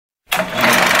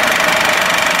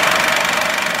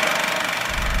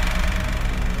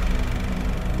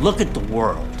Look at the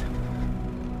world.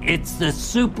 It's the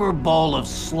Super Bowl of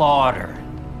slaughter.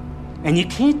 And you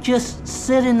can't just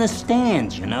sit in the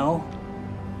stands, you know?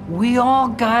 We all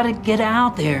gotta get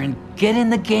out there and get in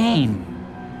the game.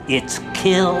 It's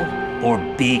kill or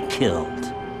be killed.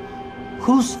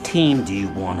 Whose team do you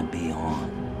want to be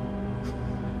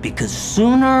on? Because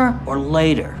sooner or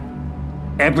later,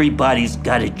 everybody's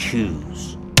gotta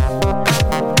choose.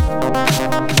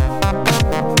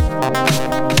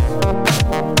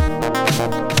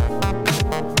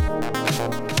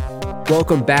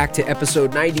 Welcome back to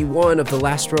episode 91 of the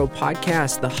Last Row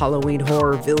Podcast, the Halloween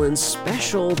horror villain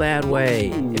special bad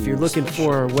way. If you're looking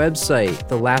for our website,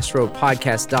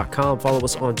 thelastrowpodcast.com, follow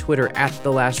us on Twitter at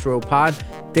thelastrowpod,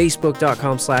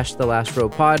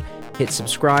 facebook.com/thelastrowpod. Hit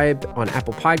subscribe on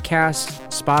Apple Podcasts,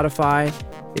 Spotify.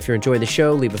 If you're enjoying the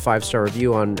show, leave a 5-star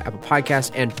review on Apple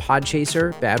Podcasts and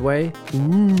Podchaser, bad way.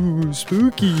 Ooh,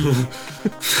 spooky.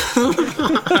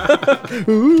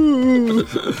 Ooh.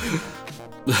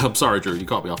 I'm sorry, Drew, you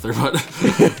caught me off there, but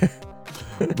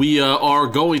we are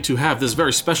going to have this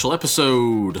very special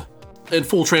episode. In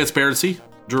full transparency,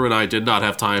 Drew and I did not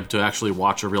have time to actually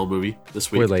watch a real movie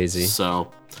this week. We're lazy.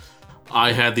 So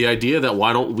I had the idea that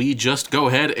why don't we just go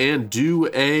ahead and do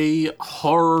a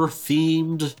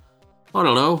horror-themed, I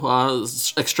don't know,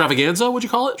 extravaganza, would you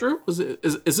call it, Drew? Does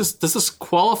this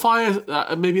qualify?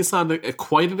 Maybe it's not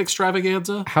quite an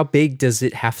extravaganza. How big does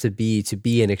it have to be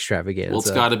an extravaganza? Well, it's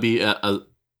got to be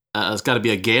it's got to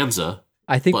be a ganza.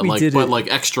 I think but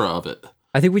extra of it.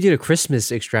 I think we did a Christmas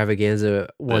extravaganza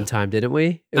one time, didn't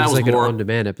we? It was like an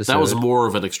on-demand episode. That was more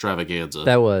of an extravaganza.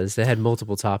 That was. They had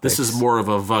multiple topics. This is more of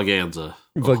a vaganza.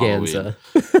 Vaganza.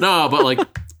 No, but like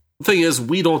the thing is,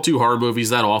 we don't do horror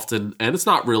movies that often, and it's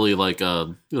not really like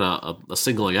a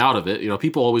singling out of it. You know,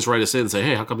 people always write us in and say,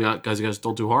 "Hey, how come you guys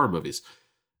don't do horror movies?"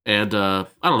 And I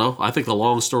don't know. I think the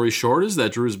long story short is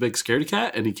that Drew's a big scaredy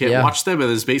cat, and he can't watch them in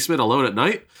his basement alone at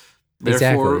night.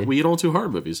 Therefore, we don't do horror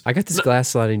movies. I got this glass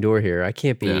sliding door here. I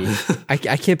can't be. Yeah. I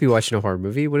can't be watching a horror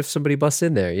movie. What if somebody busts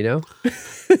in there? You know?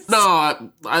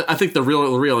 No, I think the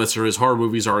real answer is horror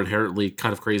movies are inherently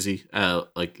kind of crazy,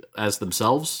 like as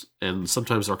themselves, and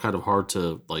sometimes they're kind of hard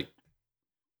to like.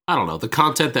 I don't know. The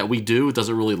content that we do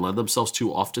doesn't really lend themselves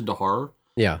too often to horror.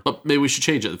 Yeah, but maybe we should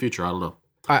change it in the future. I don't know.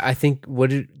 I think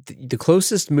the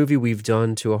closest movie we've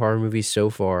done to a horror movie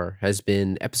so far has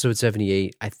been episode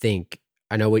 78. I think.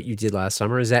 I know what you did last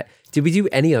summer. Did we do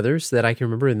any others that I can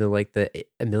remember in the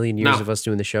a million years of us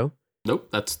doing the show? Nope,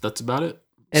 that's about it.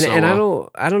 And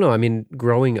I don't know. I mean,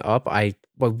 growing up,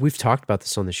 we've talked about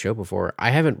this on the show before. I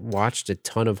haven't watched a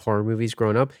ton of horror movies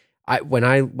growing up. When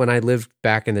I lived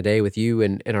back in the day with you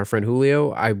and our friend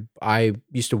Julio, I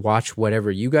used to watch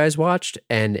whatever you guys watched,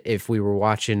 and if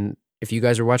you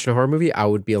guys were watching a horror movie, I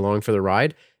would be along for the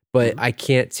ride. But I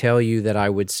can't tell you that I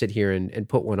would sit here and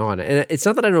put one on. And it's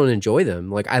not that I don't enjoy them.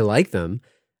 Like, I like them.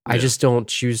 I just don't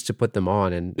choose to put them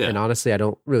on. And honestly, I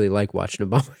don't really like watching them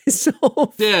by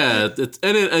myself. Yeah.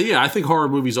 I think horror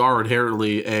movies are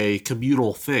inherently a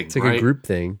communal thing. It's like a group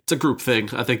thing. It's a group thing.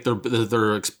 I think they're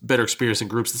better experience in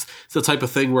groups. It's the type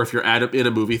of thing where if you're in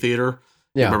a movie theater,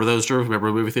 remember those, Drew? Remember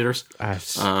movie theaters? I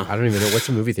don't even know what's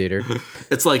a movie theater.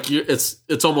 It's like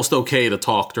it's almost okay to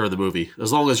talk during the movie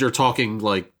as long as you're talking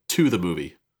like to the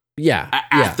movie.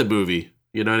 At the movie.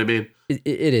 You know what I mean? It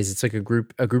is. It's like a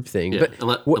group thing. Yeah,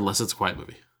 but unless it's a quiet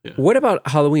movie. Yeah. What about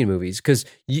Halloween movies? Because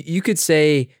you could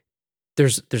say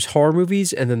there's horror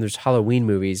movies and then there's Halloween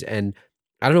movies, and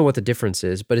I don't know what the difference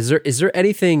is, but is there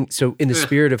anything, so in the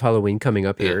spirit of Halloween coming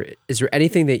up here, is there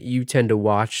anything that you tend to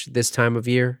watch this time of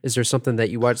year? Is there something that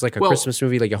you watch, like a Christmas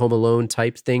movie, like a Home Alone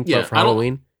type thing for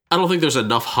Halloween? I don't think there's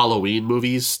enough Halloween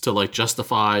movies to like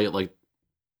justify like,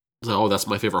 oh, that's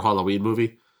my favorite Halloween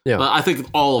movie. Yeah. But I think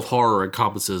all of horror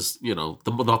encompasses,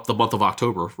 the month of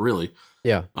October, really.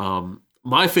 Yeah.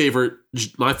 My favorite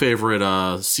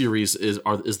series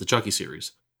is the Chucky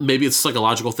series. Maybe it's a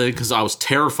psychological thing because I was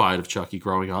terrified of Chucky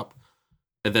growing up,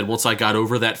 and then once I got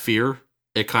over that fear,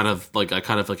 I kind of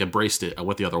embraced it. I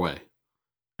went the other way,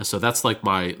 and so that's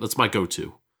my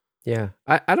go-to. Yeah,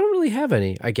 I don't really have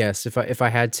any. I guess if I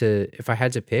had to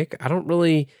pick, I don't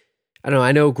know.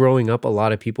 I know growing up, a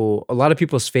lot of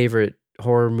people's favorite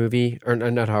horror movie, or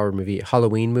not horror movie,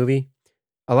 Halloween movie.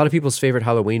 A lot of people's favorite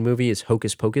Halloween movie is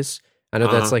Hocus Pocus. I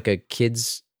know that's like a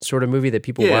kid's sort of movie that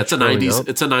people watch.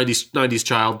 It's a 90s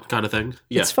child kind of thing.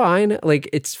 Yeah. It's fine. Like,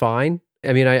 it's fine.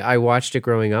 I mean, I watched it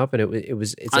growing up, and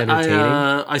it's entertaining.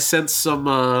 I sense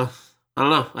some I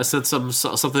don't know. I said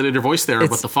something in your voice there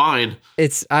with the fine.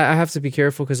 I have to be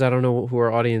careful because I don't know who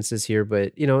our audience is here,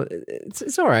 but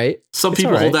it's all right. Some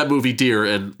people hold that movie dear,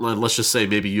 and let's just say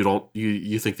maybe you don't.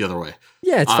 You think the other way.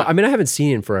 Yeah, it's. I mean, I haven't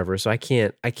seen it in forever, so I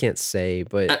can't say.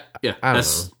 But yeah,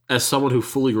 as someone who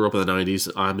fully grew up in the '90s,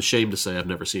 I'm ashamed to say I've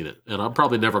never seen it, and I'm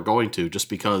probably never going to, just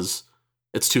because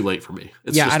it's too late for me.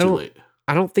 It's just too late.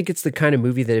 I don't think it's the kind of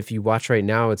movie that if you watch right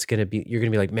now, you're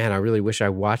gonna be like, man, I really wish I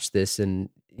watched this and.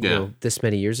 This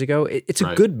many years ago. It's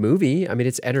a good movie. I mean,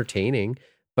 it's entertaining,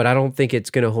 but I don't think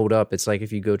it's going to hold up. It's like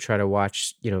if you go try to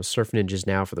watch, Surf Ninjas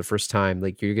now for the first time,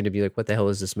 like you're going to be like, what the hell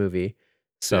is this movie?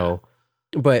 So,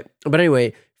 but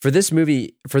anyway, for this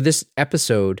movie, for this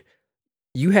episode,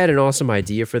 you had an awesome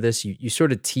idea for this. You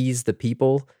sort of teased the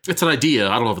people. It's an idea.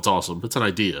 I don't know if it's awesome. It's an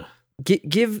idea.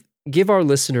 Give our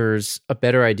listeners a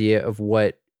better idea of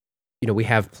what, we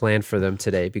have planned for them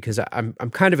today, because I'm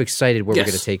kind of excited where we're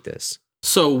going to take this.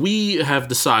 So we have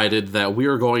decided that we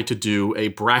are going to do a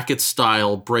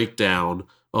bracket-style breakdown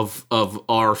of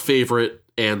our favorite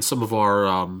and some of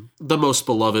our the most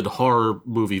beloved horror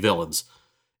movie villains.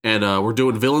 And we're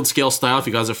doing villain scale style, if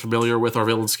you guys are familiar with our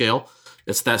villain scale.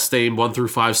 It's that same 1 through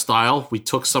 5 style. We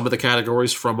took some of the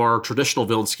categories from our traditional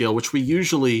villain scale, which we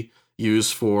usually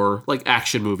use for like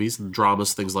action movies and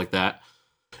dramas, things like that.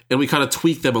 And we kind of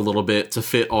tweaked them a little bit to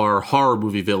fit our horror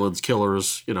movie villains,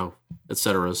 killers, et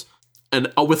cetera. And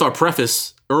with our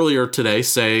preface earlier today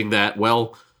saying that,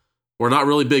 well, we're not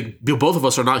really big, both of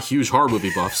us are not huge horror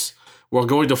movie buffs. We're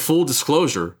going to full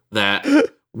disclosure that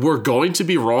we're going to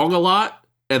be wrong a lot,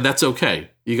 and that's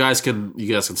okay. You guys can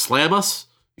slam us,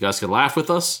 you guys can laugh with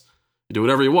us, you do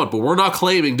whatever you want, but we're not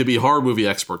claiming to be horror movie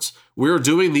experts. We're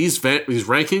doing these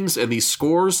rankings and these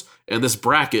scores and this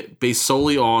bracket based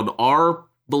solely on our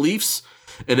beliefs,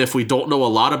 and if we don't know a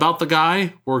lot about the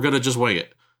guy, we're going to just wing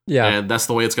it. Yeah. And that's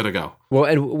the way it's going to go. Well,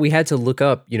 and we had to look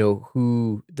up,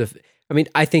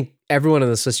 I think everyone on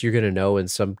this list you're going to know in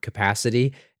some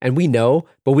capacity, and we know,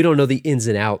 but we don't know the ins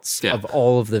and outs of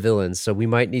all of the villains. So we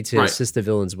might need to assist the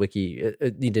villains wiki,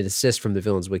 need an assist from the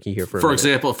villains wiki here for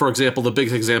example, the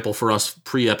big example for us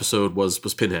pre-episode was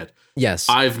Pinhead. Yes.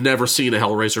 I've never seen a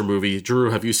Hellraiser movie. Drew,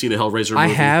 have you seen a Hellraiser movie? I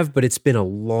have, but it's been a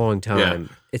long time.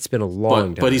 Yeah. It's been a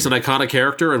long time. But he's an iconic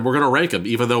character, and we're going to rank him,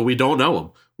 even though we don't know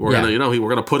him. We're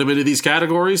gonna put him into these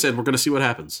categories, and we're gonna see what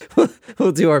happens.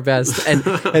 We'll do our best, and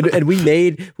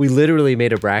we literally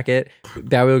made a bracket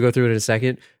that we'll go through it in a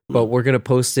second. But we're gonna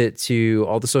post it to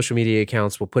all the social media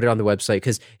accounts. We'll put it on the website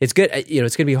because it's good.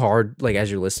 It's gonna be hard, like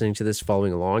as you're listening to this,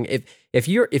 following along. If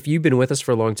you've been with us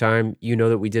for a long time, you know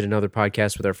that we did another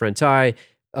podcast with our friend Ty,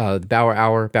 the Bauer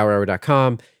Hour,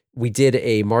 BauerHour.com. We did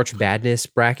a March Badness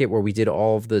bracket where we did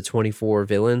all of the 24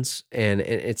 villains, and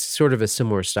it's sort of a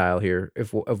similar style here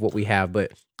of what we have.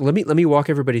 But let me walk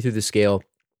everybody through the scale.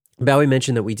 Bowie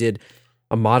mentioned that we did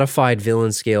a modified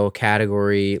villain scale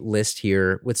category list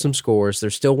here with some scores.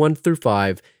 There's still 1 through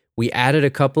 5. We added a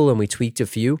couple and we tweaked a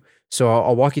few. So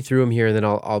I'll walk you through them here, and then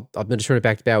I'm going to turn it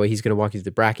back to Bowie. He's going to walk you through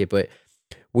the bracket. But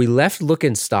we left look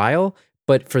and style.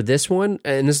 But for this one,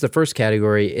 and this is the first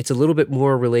category, it's a little bit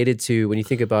more related to when you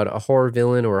think about a horror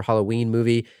villain or a Halloween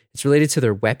movie, it's related to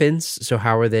their weapons. So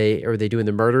how are they doing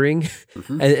the murdering?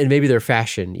 Mm-hmm. and maybe their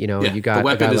fashion, you got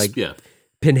a guy like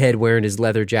Pinhead wearing his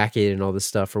leather jacket and all this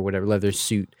stuff or whatever, leather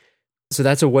suit. So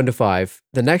that's a 1 to 5.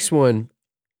 The next one,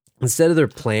 instead of their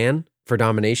plan for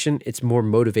domination, it's more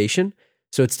motivation.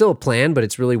 So it's still a plan, but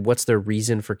it's really what's their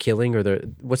reason for killing or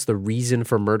what's the reason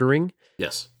for murdering.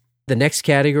 Yes. The next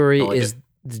category is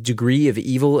the degree of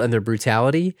evil and their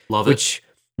brutality. Love which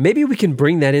maybe we can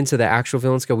bring that into the actual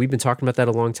villain scale. We've been talking about that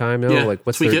a long time now. Yeah, like,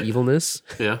 what's their evilness?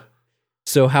 Yeah.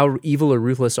 So how evil or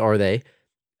ruthless are they?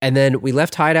 And then we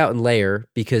left hideout and lair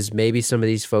because maybe some of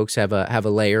these folks have a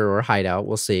lair or a hideout.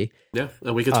 We'll see. Yeah,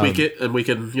 and we can tweak it, and we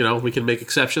can make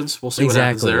exceptions. We'll see what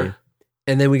happens there.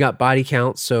 And then we got body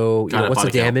count. So what's the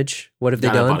damage? Count. What have they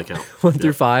done? Body count. 1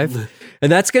 through 5.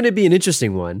 And that's going to be an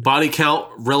interesting one. Body count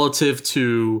relative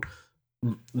to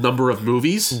number of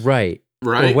movies. Right.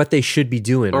 Or what they should be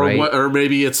doing, or right? Or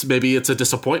maybe it's a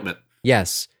disappointment.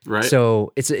 Yes. Right.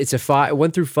 So it's a 5,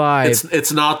 1 through 5.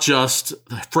 It's not just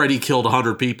Freddy killed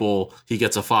 100 people, he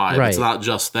gets a 5. Right. It's not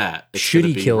just that. Should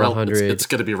he kill 100? It's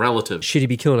going to be relative. Should he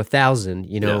be killing 1,000?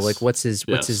 Like what's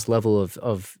his level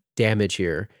of damage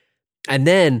here? And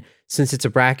then since it's a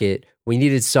bracket, we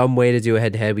needed some way to do a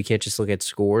head-to-head. We can't just look at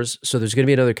scores. So there's going to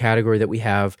be another category that we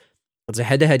have. It's a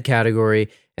head-to-head category,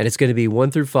 and it's going to be 1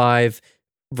 through 5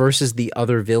 versus the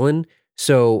other villain.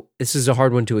 So this is a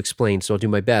hard one to explain, so I'll do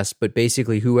my best. But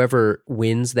basically, whoever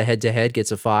wins the head-to-head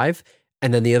gets a 5,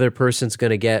 and then the other person's going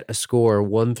to get a score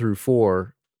 1 through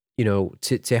 4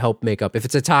 to help make up. If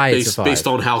it's a tie, it's a 5. Based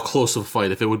on how close of a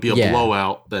fight. If it would be a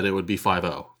blowout, then it would be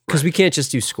 5-0. Because we can't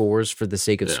just do scores for the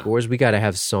sake of scores. We got to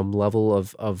have some level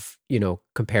of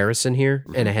comparison here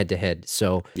and a head-to-head.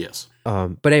 So yes.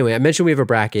 But anyway, I mentioned we have a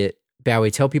bracket.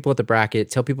 Bowie, tell people at the bracket,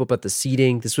 tell people about the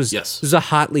seating. This was a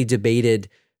hotly debated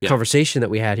conversation that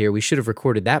we had here. We should have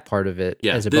recorded that part of it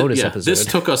as a bonus episode. This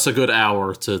took us a good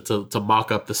hour to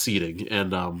mock up the seating,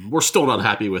 and we're still not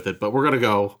happy with it, but we're going to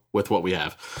go with what we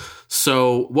have.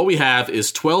 So what we have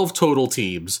is 12 total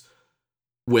teams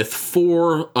with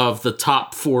 4 of the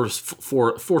top 4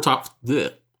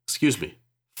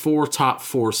 top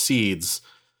 4 seeds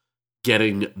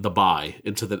getting the bye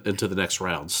into the next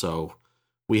round. So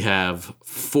we have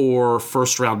 4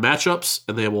 first round matchups,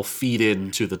 and they will feed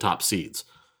into the top seeds.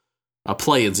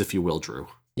 Play-ins, if you will, Drew.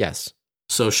 Yes.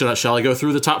 So shall I go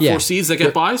through the top 4 seeds that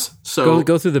get buys? So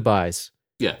go through the buys.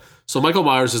 Yeah. So Michael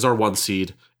Myers is our 1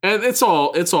 seed, and it's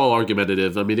all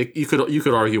argumentative. I mean, you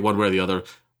could argue one way or the other.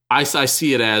 I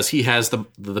see it as he has the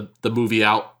movie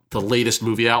out, the latest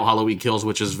movie out, Halloween Kills,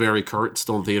 which is very current,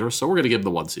 still in theaters. So we're going to give him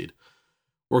the 1 seed.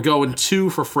 We're going 2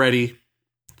 for Freddy,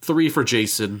 3 for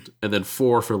Jason, and then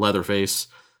 4 for Leatherface.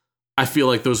 I feel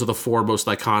like those are the 4 most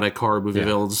iconic horror movie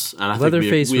villains, and I think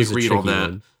we agreed on that.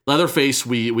 One. Leatherface,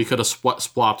 we could have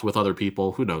swapped with other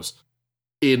people. Who knows?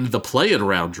 In the play-in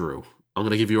round, Drew, I'm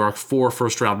going to give you our 4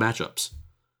 first-round matchups.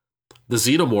 The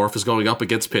Xenomorph is going up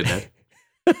against Pinhead.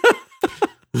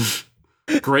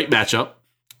 Great matchup.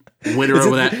 Winner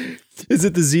over that. Is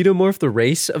it the Xenomorph, the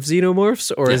race of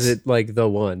Xenomorphs, or is it like the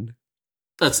one?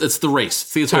 It's the race.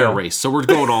 It's the entire race. So we're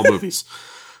going all movies.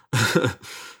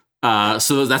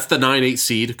 So that's the 9-8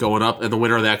 seed going up, and the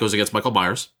winner of that goes against Michael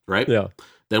Myers, right? Yeah.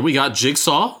 Then we got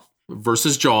Jigsaw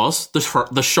versus Jaws,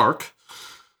 the shark.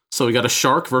 So we got a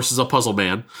shark versus a puzzle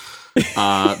man.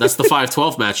 That's the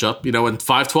 5-12 matchup. You know, in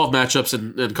 5-12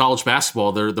 matchups in college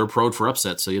basketball, they're prone for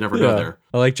upset, so you never know there.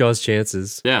 I like Jaws'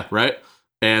 chances. Yeah, right?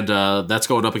 And that's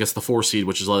going up against the 4 seed,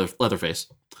 which is Leatherface.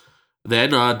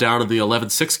 Then down in the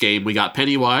 11-6 game, we got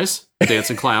Pennywise,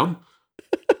 Dancing Clown,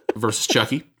 versus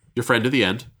Chucky, your friend to the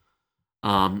end.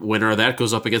 Winner of that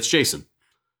goes up against Jason.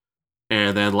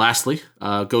 And then lastly,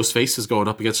 Ghostface is going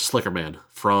up against Slicker Man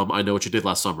from I Know What You Did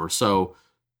Last Summer. So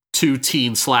 2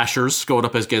 teen slashers going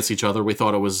up against each other. We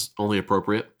thought it was only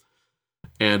appropriate.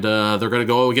 And they're going to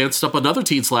go against another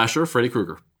teen slasher, Freddy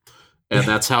Krueger. And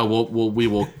that's how we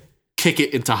will kick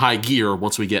it into high gear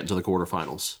once we get into the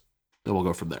quarterfinals. And we'll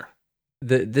go from there.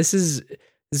 This is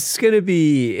going to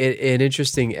be an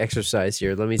interesting exercise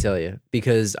here, let me tell you,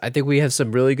 because I think we have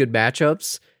some really good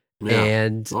matchups,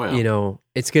 and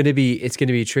it's going to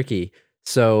be tricky.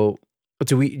 So,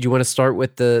 do you want to start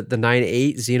with the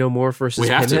 9-8 Xenomorph versus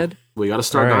Pinhead? We got to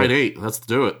start 9-8. Let's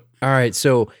do it. All right,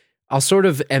 so I'll sort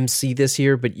of MC this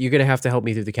here, but you're going to have to help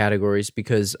me through the categories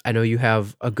because I know you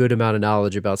have a good amount of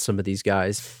knowledge about some of these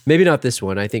guys. Maybe not this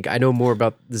one. I think I know more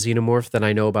about the Xenomorph than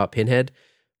I know about Pinhead,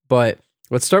 but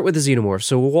let's start with the Xenomorph.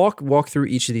 So we'll walk through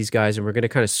each of these guys, and we're going to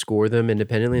kind of score them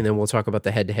independently, and then we'll talk about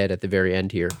the head-to-head at the very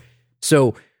end here.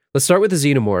 So let's start with the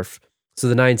Xenomorph. So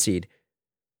the 9 seed.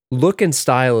 Look and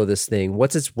style of this thing.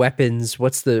 What's its weapons?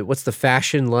 What's the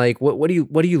fashion like? What do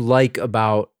you like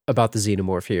about the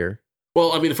Xenomorph here?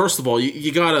 Well, I mean, first of all,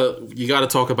 you gotta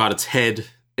talk about its head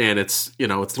and its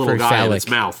little guy phallic. in its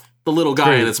mouth. The little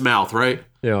guy in its mouth, right?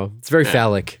 Yeah, it's very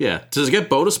phallic. Yeah. Does it get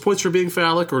bonus points for being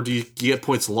phallic, or do you get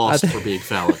points lost for being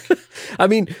phallic? I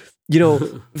mean,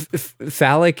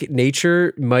 phallic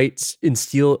nature might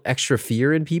instill extra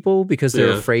fear in people because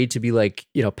they're afraid to be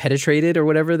penetrated or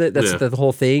whatever. That's the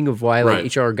whole thing of why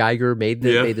H.R. Geiger made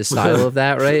the style of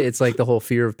that, right? It's like the whole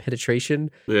fear of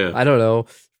penetration. Yeah. I don't know.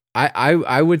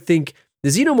 I would think the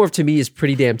Xenomorph to me is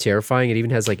pretty damn terrifying. It even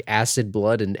has acid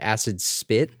blood and acid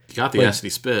spit. You got the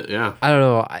acidy spit, yeah. I don't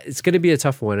know. It's going to be a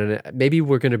tough one, and maybe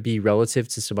we're going to be relative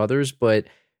to some others, but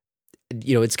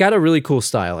it's got a really cool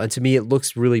style, and to me, it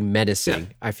looks really menacing.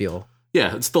 Yeah. I feel.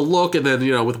 Yeah, it's the look, and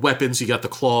then with weapons, you got the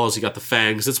claws, you got the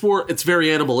fangs. It's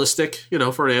very animalistic,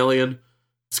 for an alien.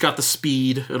 It's got the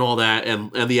speed and all that,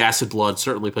 and the acid blood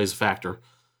certainly plays a factor.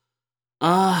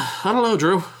 I don't know,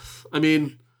 Drew. I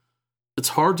mean, it's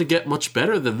hard to get much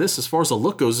better than this as far as the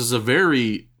look goes. It's a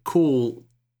very cool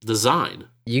design.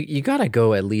 You got to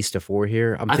go at least a 4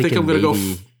 here. I think I'm going to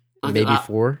go maybe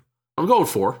 4. I'm going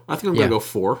 4. I think I'm going to go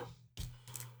 4.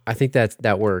 I think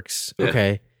that works. Yeah.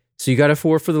 Okay. So you got a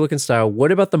 4 for the look and style.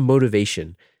 What about the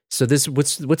motivation? So this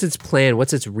what's its plan?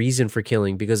 What's its reason for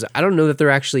killing? Because I don't know that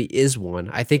there actually is one.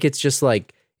 I think it's just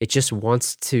it just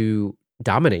wants to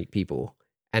dominate people.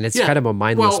 And it's kind of a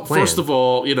mindless plan. First of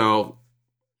all,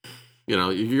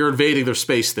 you're invading their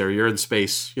space there. You're in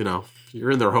space,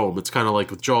 You're in their home. It's kind of like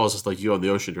with Jaws. It's like you go in the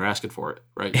ocean, you're asking for it,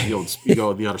 right? You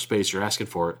go in the outer space, you're asking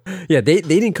for it. Yeah, they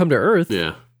didn't come to Earth.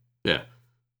 Yeah.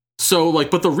 So like,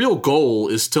 but the real goal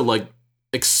is to like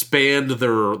expand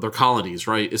their colonies,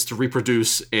 right? Is to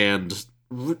reproduce and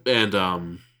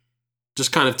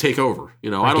just kind of take over.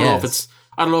 You know, I don't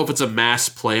know if it's a mass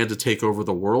plan to take over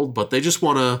the world, but they just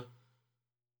want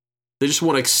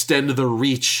to extend their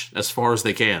reach as far as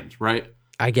they can, right?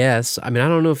 I guess. I mean, I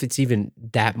don't know if it's even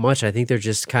that much. I think they're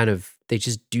just they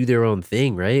just do their own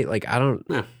thing, right? Like,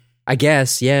 I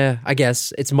guess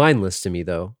it's mindless to me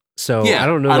though. So yeah, I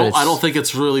don't know. I don't think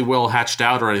it's really well hatched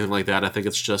out or anything like that. I think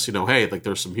it's just, hey, like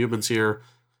there's some humans here.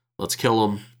 Let's kill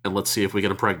them and let's see if we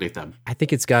can impregnate them. I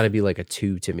think it's got to be like a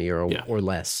 2 to me or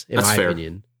less, in my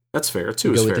opinion. That's fair. A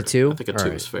 2 is fair. Go with the 2? I think a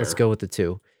 2 is fair. Let's go with the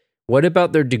 2. What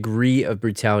about their degree of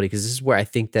brutality? Because this is where I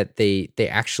think that they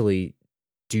actually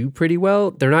do pretty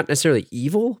well. They're not necessarily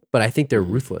evil, but I think they're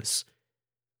ruthless.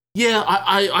 Yeah,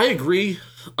 I agree.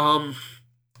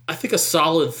 I think a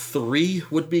solid 3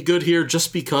 would be good here,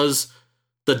 just because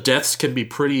the deaths can be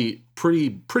pretty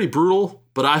brutal.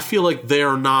 But I feel like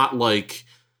they're not like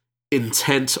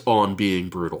intent on being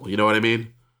brutal. You know what I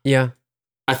mean? Yeah.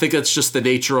 I think it's just the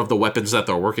nature of the weapons that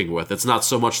they're working with. It's not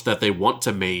so much that they want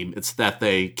to maim; it's that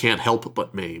they can't help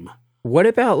but maim. What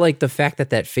about like the fact that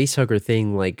facehugger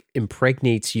thing like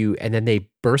impregnates you and then they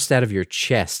burst out of your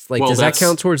chest? Like, does that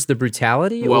count towards the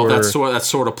brutality? Well, that's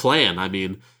sort of plan. I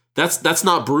mean, that's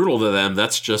not brutal to them.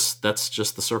 That's just the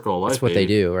circle of life. That's what they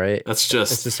do, right? That's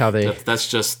just how they. That's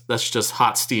just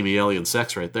hot, steamy alien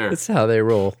sex right there. That's how they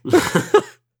roll.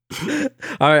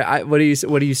 All right, what are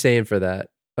you saying for that?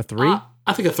 A 3?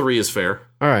 I think a 3 is fair.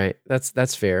 All right,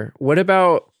 that's fair. What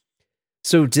about?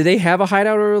 So, do they have a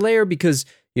hideout or a lair? Because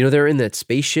they're in that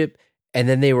spaceship, and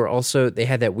then they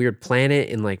had that weird planet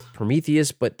in like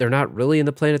Prometheus, but they're not really in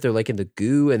the planet. They're like in the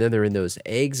goo, and then they're in those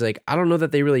eggs. Like, I don't know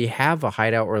that they really have a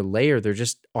hideout or a lair.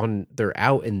 They're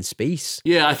out in space.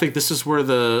 Yeah, I think this is where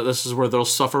they'll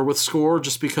suffer with score,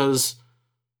 just because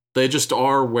they just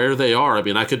are where they are. I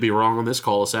mean, I could be wrong on this.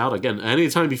 Call us out again.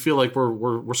 Anytime you feel like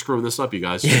we're screwing this up, you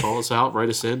guys, just call us out, write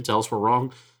us in, tell us we're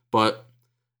wrong. But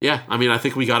yeah, I mean, I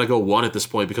think we got to go 1 at this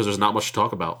point because there's not much to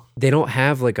talk about. They don't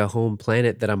have like a home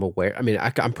planet that I'm aware. I mean,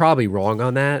 I'm probably wrong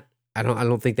on that. I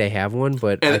don't think they have one,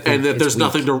 but there's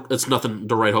nothing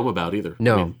to write home about either.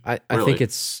 No, I think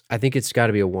it's got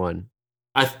to be a 1.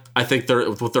 I think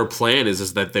what their plan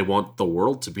is that they want the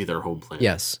world to be their home planet.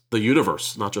 Yes, the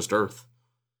universe, not just Earth.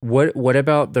 What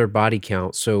about their body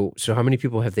count? So how many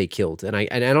people have they killed? And I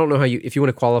don't know if you want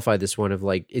to qualify this one of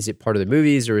like, is it part of the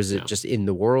movies or is it just in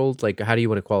the world? Like, how do you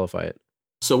want to qualify it?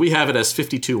 So we have it as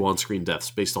 52 on-screen deaths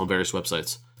based on various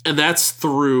websites. And that's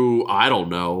through, I don't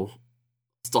know,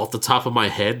 off the top of my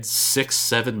head,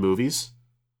 6-7 movies.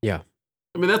 Yeah.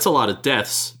 I mean, that's a lot of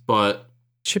deaths, but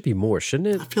it should be more,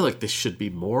 shouldn't it? I feel like they should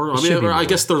be more. I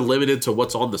guess they're limited to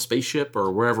what's on the spaceship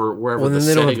or wherever. Well, then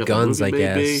they don't have guns, I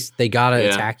guess. They gotta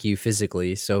attack you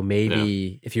physically. So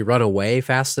maybe if you run away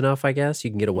fast enough, I guess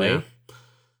you can get away. Yeah.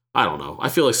 I don't know. I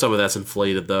feel like some of that's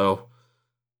inflated, though.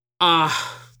 I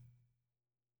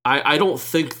don't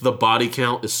think the body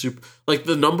count is super. Like,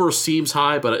 the number seems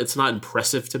high, but it's not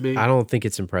impressive to me. I don't think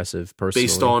it's impressive personally,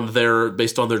 based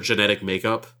on their genetic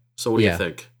makeup. So what do you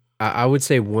think? I would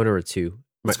say 1 or a 2.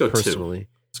 Let's go personally. 2.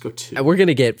 Let's go 2. We're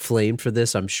gonna get flamed for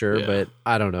this, I'm sure, but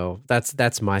I don't know.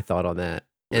 That's my thought on that.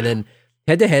 And then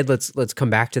head to head, let's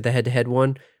come back to the head to head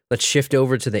one. Let's shift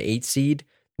over to the 8 seed,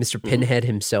 Mr. Pinhead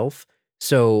himself.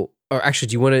 So, or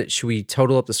actually, should we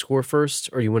total up the score first,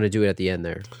 or you want to do it at the end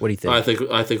there? What do you think?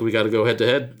 I think we got to go head to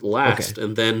head last,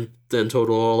 and then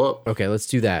total all up. Okay, let's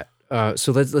do that.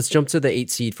 So let's jump to the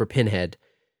 8 seed for Pinhead.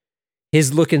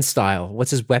 His look and style.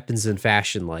 What's his weapons and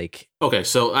fashion like? Okay,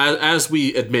 so as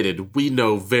we admitted, we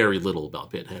know very little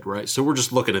about Pinhead, right? So we're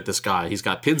just looking at this guy. He's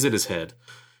got pins in his head.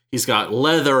 He's got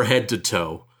leather head to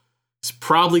toe. He's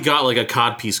probably got like a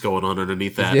codpiece going on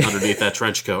underneath that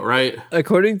trench coat, right?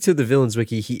 According to the Villains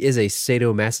Wiki, he is a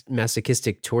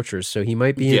sadomasochistic torturer, so he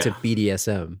might be into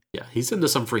BDSM. Yeah, he's into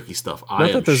some freaky stuff.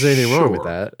 Not that there's anything wrong with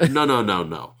that.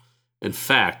 No. In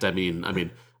fact, I mean,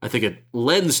 I think it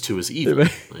lends to his evil.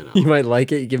 You might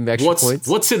like it. You give him extra points.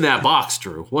 What's in that box,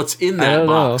 Drew? What's in that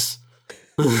box?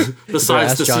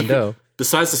 besides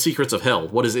the secrets of hell,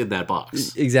 what is in that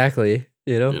box? Exactly.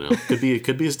 Could be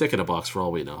his dick in a box for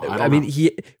all we know. I mean,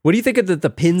 what do you think of the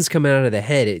pins coming out of the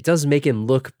head? It does make him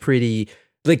look pretty.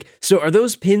 Like, so are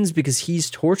those pins because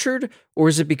he's tortured, or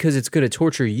is it because it's going to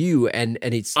torture you and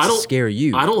it's to scare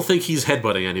you? I don't think he's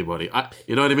headbutting anybody.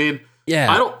 You know what I mean?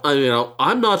 Yeah.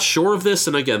 I'm not sure of this,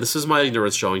 and again, this is my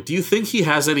ignorance showing. Do you think he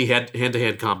has any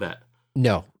hand-to-hand combat?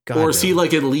 No. God, or is no. he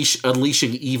like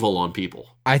unleashing evil on people?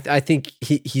 I think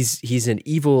he's an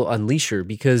evil unleasher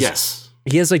because yes,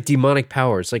 he has like demonic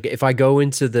powers. Like if I go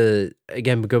into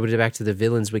go back to the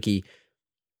villains wiki,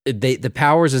 the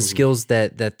powers and skills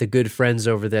that the good friends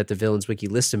over there at the villains wiki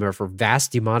list them are for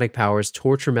vast demonic powers,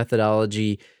 torture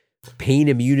methodology, pain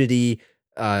immunity,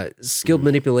 skilled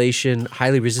manipulation,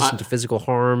 highly resistant to physical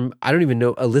harm. I don't even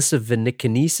know.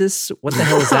 Alissivinikinesis? What the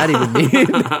hell does that even mean?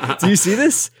 Do you see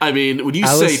this? I mean, when you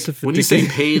say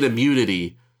pain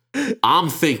immunity, I'm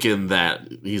thinking that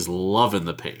he's loving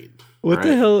the pain. What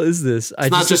the hell is this?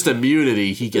 It's not just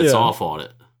immunity; he gets off on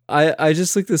it. I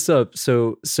just looked this up.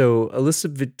 So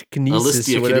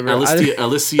Alissivinikinesis or whatever.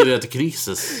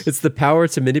 Alissivinikinesis. It's the power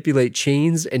to manipulate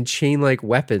chains and chain-like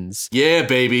weapons. Yeah,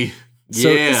 baby. Yeah.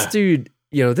 So this dude,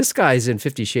 this guy's in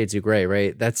 50 Shades of Grey,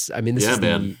 right? This is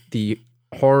the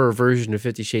horror version of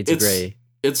 50 Shades of Grey.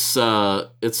 It's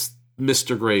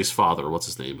Mr. Grey's father. What's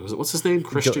his name? What's his name?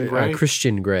 Christian Grey?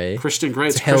 Christian Grey. Christian Grey.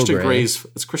 It's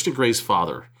Christian Grey's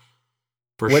father.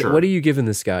 Sure. What are you giving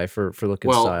this guy for look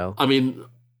and style? I mean,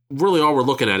 really all we're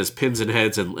looking at is pins and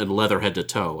heads and leather head to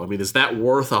toe. I mean, is that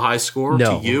worth a high score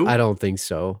to you? I don't think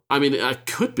so. I mean, it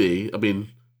could be. I mean,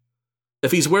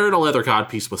 if he's wearing a leather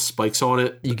codpiece with spikes on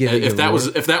it, if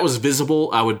that was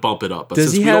visible, I would bump it up. But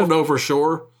since we don't know for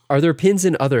sure, are there pins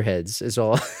in other heads? Is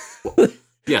all.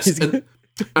 Yes, and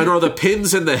are the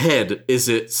pins in the head? Is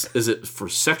it for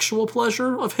sexual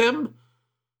pleasure of him?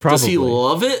 Probably. Does he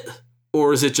love it,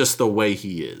 or is it just the way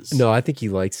he is? No, I think he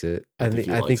likes it. I think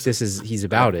he's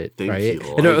about it, right?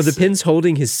 And are the pins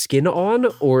holding his skin on,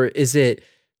 or is it?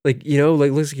 Like,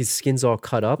 looks like his skin's all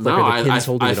cut up. Like, I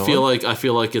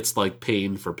feel like it's like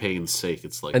pain for pain's sake.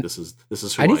 It's like, this is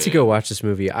who I need to go watch this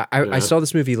movie. I saw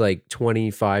this movie like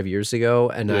 25 years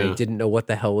ago, and I didn't know what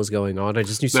the hell was going on. I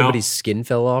just knew somebody's skin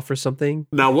fell off or something.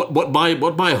 Now,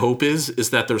 what my hope is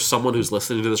that there's someone who's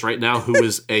listening to this right now who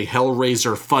is a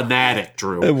Hellraiser fanatic,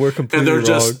 Drew. And we're completely they're wrong.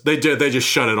 just they just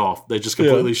shut it off. They just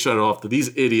completely shut it off.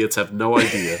 These idiots have no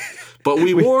idea. But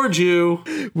we warned you.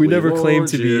 We never claimed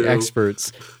to be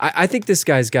experts. I think this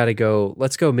guy's got to go.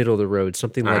 Let's go middle of the road.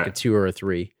 Something like a 2 or a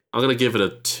 3. I'm going to give it a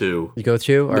 2. You go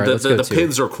 2? All right, let's go 2. The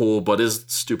pins are cool, but his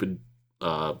stupid,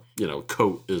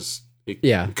 coat is.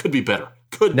 It could be better.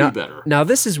 Be better. Now,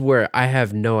 this is where I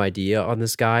have no idea on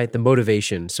this guy. The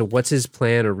motivation. So, what's his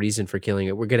plan or reason for killing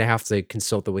it? We're going to have to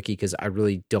consult the wiki because I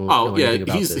really don't know anything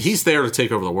about this. He's there to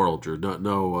take over the world, Drew.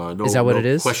 No. Is that what it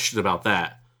is? Question about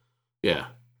that. Yeah.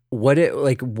 What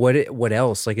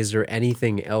else? Like, is there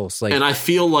anything else? Like, and I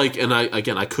feel like,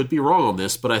 I could be wrong on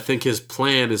this, but I think his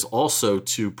plan is also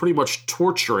to pretty much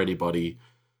torture anybody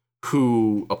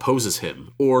who opposes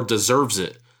him or deserves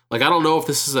it. Like, I don't know if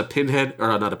this is a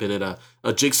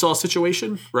Jigsaw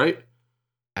situation, right?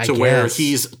 Where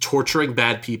he's torturing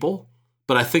bad people,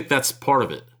 but I think that's part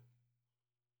of it.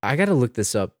 I got to look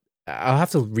this up. I'll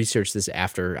have to research this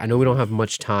after. I know we don't have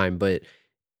much time, but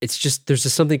there's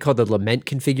just something called the lament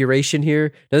configuration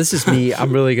here. Now, this is me.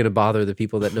 I'm really going to bother the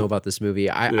people that know about this movie.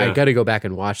 I got to go back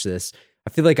and watch this. I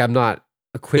feel like I'm not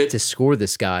equipped to score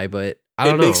this guy, but I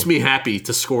don't know. It makes me happy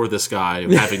to score this guy,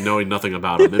 knowing nothing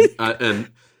about him.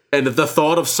 And the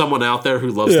thought of someone out there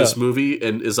who loves this movie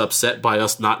and is upset by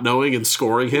us not knowing and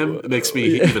scoring him makes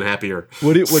me even happier.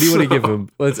 What do you want to give him?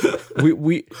 This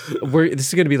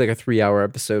is going to be like a 3-hour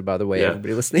episode, by the way,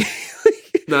 everybody listening.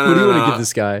 What do you want to give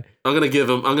this guy? I'm gonna give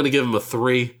him a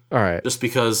 3. All right, just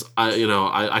because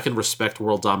I can respect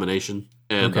world domination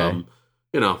and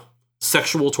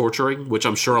sexual torturing, which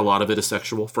I'm sure a lot of it is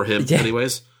sexual for him,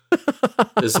 anyways,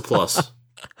 is a plus.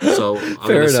 So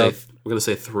we're gonna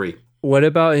say 3. What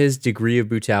about his degree of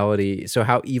brutality? So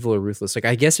how evil or ruthless? Like,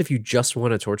 I guess if you just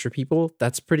want to torture people,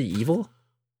 that's pretty evil.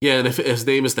 Yeah, and if his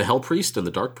name is the Hell Priest and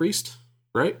the Dark Priest,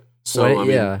 right? So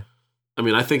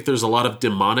I think there's a lot of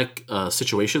demonic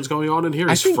situations going on in here.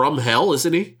 He's from hell,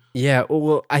 isn't he? Yeah.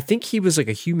 Well, I think he was like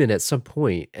a human at some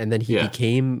point, and then he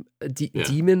became a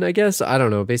demon, I guess. I don't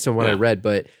know, based on what I read.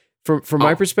 But from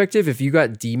my perspective, if you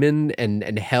got demon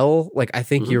and hell, like, I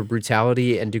think your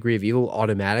brutality and degree of evil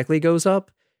automatically goes up.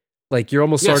 Like, you're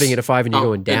almost starting at a 5 and you're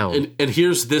going down. And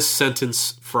here's this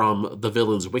sentence from the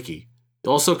Villains Wiki. He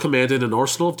also commanded an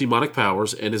arsenal of demonic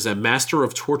powers and is a master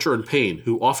of torture and pain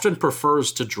who often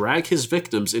prefers to drag his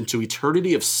victims into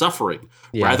eternity of suffering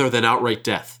rather than outright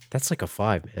death. That's like a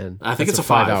 5, man. I think it's a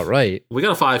 5 outright. We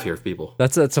got a 5 here, people.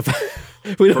 That's a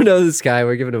 5. We don't know this guy.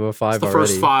 We're giving him a 5 already. The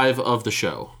first 5 of the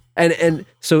show. And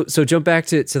so jump back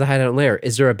to the hideout and lair.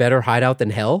 Is there a better hideout than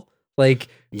hell? Like,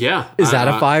 is that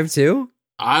a 5 too?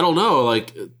 I don't know.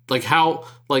 Like how,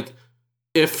 like,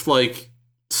 if like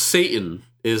Satan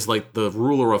is like the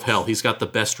ruler of hell, he's got the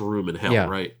best room in hell,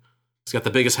 right? He's got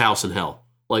the biggest house in hell.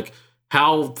 Like,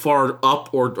 how far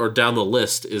up or down the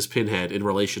list is Pinhead in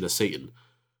relation to Satan?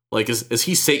 Like, is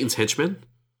he Satan's henchman?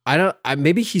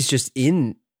 Maybe he's just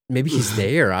in. Maybe he's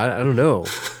there. I don't know.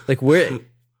 Like, where?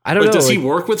 I don't know. Does he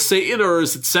work with Satan, or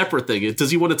is it a separate thing?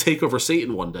 Does he want to take over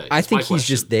Satan one day? I think he's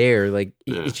just there. Like,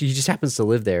 he just happens to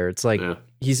live there. It's like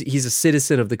he's a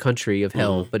citizen of the country of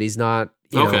hell, but he's not.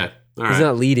 Okay. All right. He's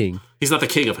not leading. He's not the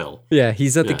king of hell. Yeah,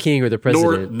 he's not the king or the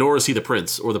president. Nor is he the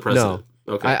prince or the president.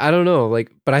 No. Okay. I don't know.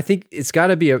 Like, but I think it's got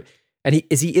to be a. And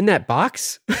is he in that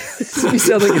box? You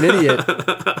sound like an idiot.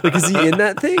 Like, is he in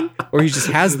that thing, or he just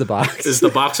has the box? Is the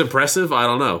box impressive? I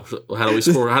don't know. How do we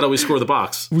score the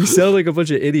box? We sound like a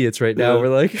bunch of idiots right now. Yeah. We're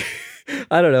like,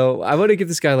 I don't know. I want to give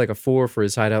this guy like a 4 for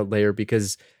his hideout layer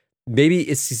because maybe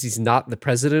it's he's not the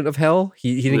president of hell.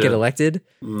 He didn't get elected.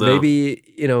 No. Maybe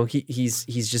he's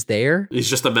just there. He's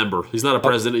just a member. He's not a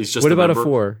president. He's just. What about member. A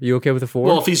 4? You okay with a 4?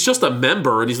 Well, if he's just a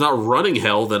member and he's not running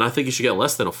hell, then I think he should get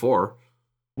less than a 4.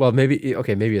 Well, maybe a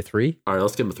 3. All right,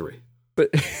 let's give him a 3. But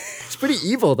it's pretty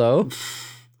evil, though.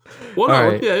 Well, no,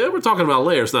 right. Yeah, we're talking about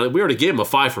layers. Now, we already gave him a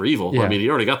 5 for evil. Yeah. I mean, he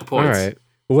already got the points. All right.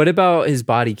 What about his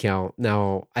body count?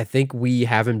 Now, I think we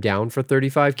have him down for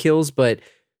 35 kills, but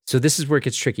so this is where it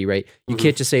gets tricky, right? You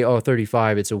can't just say,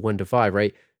 35, it's a 1 to 5,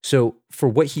 right? So for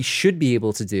what he should be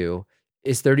able to do,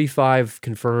 is 35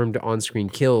 confirmed on-screen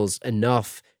kills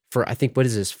enough for, I think, what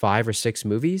is this, 5 or 6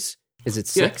 movies? Is it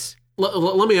 6? Yeah.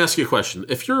 Let me ask you a question.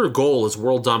 If your goal is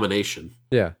world domination,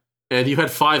 and you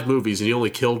had 5 movies and you only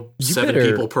killed 7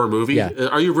 people per movie,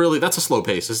 are you really? That's a slow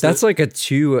pace. That's like a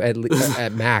 2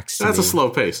 at max. That's a slow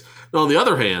pace. Now, on the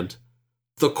other hand,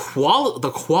 the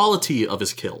quality of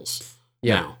his kills.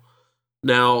 Yeah.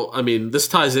 Now, I mean, this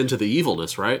ties into the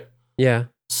evilness, right? Yeah.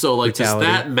 So, like, brutality.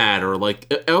 Does that matter?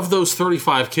 Like, of those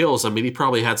 35 kills, I mean, he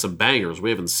probably had some bangers. We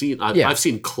haven't seen. I've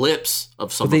seen clips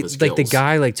of some of his kills. Like the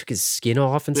guy, like, took his skin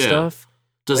off and stuff.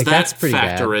 Does that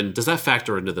factor in? Does that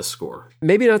factor into the score?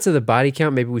 Maybe not to the body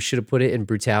count. Maybe we should have put it in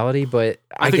brutality. But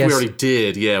I think guess we already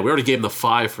did. Yeah, we already gave him the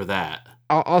 5 for that.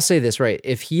 I'll say this, right?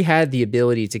 If he had the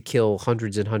ability to kill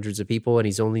hundreds and hundreds of people and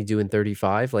he's only doing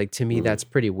 35, like, to me, that's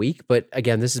pretty weak. But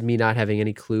again, this is me not having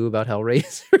any clue about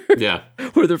Hellraiser. Yeah.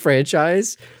 Or the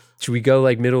franchise. Should we go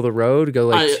like middle of the road? Go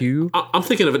like 2? I'm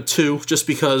thinking of it 2, just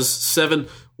because 7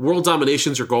 world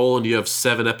domination's your goal, and you have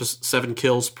 7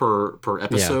 kills per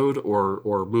episode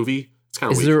or movie. It's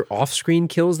kind of weak. Is there off-screen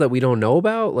kills that we don't know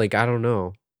about? Like, I don't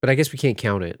know, but I guess we can't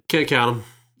count it. Can't count them.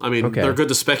 I mean, they're good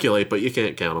to speculate, but you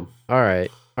can't count them. All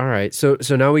right. So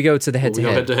now we go to the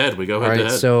head-to-head. We go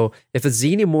head-to-head. So if a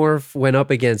xenomorph went up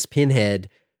against Pinhead,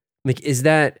 like, is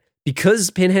that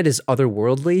because Pinhead is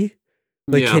otherworldly?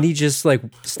 Like, can he just, like,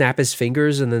 snap his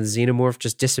fingers and then the xenomorph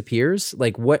just disappears?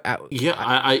 Like, what? How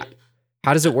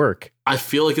does it work? I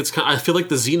feel like the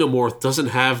xenomorph doesn't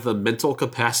have the mental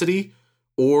capacity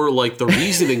or, like, the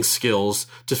reasoning skills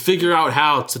to figure out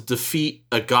how to defeat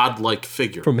a godlike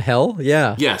figure from hell.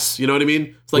 Yeah. Yes, you know what I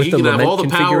mean. It's like he can have all the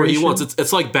power he wants.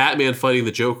 It's like Batman fighting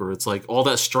the Joker. It's like all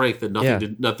that strength and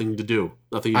nothing to do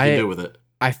with it.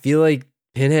 I feel like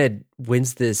Pinhead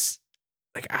wins this.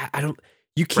 Like, I don't.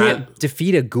 You can't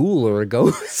defeat a ghoul or a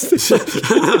ghost.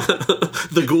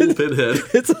 The ghoul Pinhead.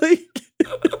 It's like,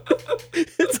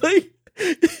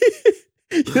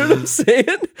 you know what I'm saying?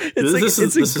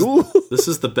 It's a ghoul. This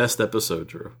is the best episode,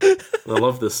 Drew. I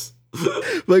love this.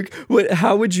 Like,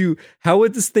 how would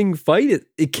this thing fight it?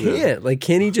 It can't. Yeah. Like,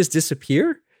 can he just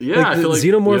disappear? Yeah, like, the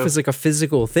xenomorph is like a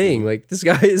physical thing. Like, this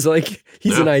guy is like,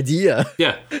 he's an idea.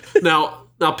 Yeah. Now,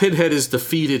 Pinhead is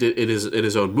defeated in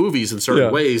his own movies in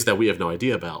certain ways that we have no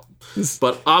idea about.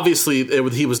 But obviously,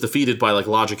 he was defeated by, like,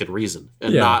 logic and reason,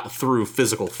 and not through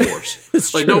physical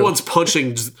force. Like, no one's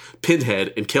punching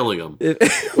Pinhead and killing him,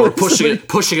 or pushing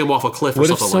him off a cliff or something like that.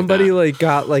 What if somebody like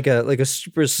got like a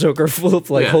super soaker full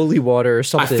of like holy water or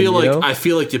something? I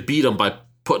feel like you beat him by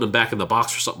putting him back in the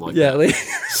box or something like that. Like,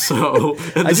 so,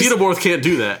 and the xenomorph can't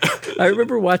do that. I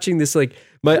remember watching this, like,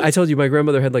 I told you my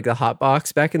grandmother had like a hot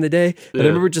box back in the day. And I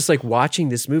remember just like watching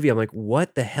this movie. I'm like,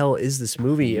 what the hell is this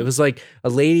movie? It was like a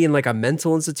lady in like a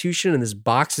mental institution and this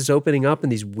box is opening up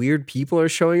and these weird people are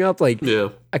showing up. Like,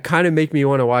 it kind of make me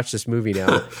want to watch this movie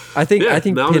now. I think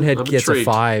Pinhead gets intrigued.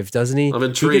 A 5, doesn't he? I'm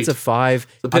intrigued. He gets a 5.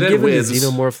 I'm giving the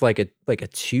xenomorph like a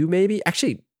 2 maybe.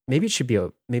 Actually, maybe it should be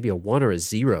maybe a 1 or a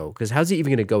 0, because how's he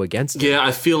even going to go against it? Yeah,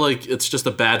 I feel like it's just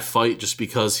a bad fight just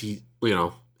because he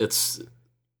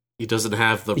doesn't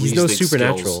have the reasoning skills. He's no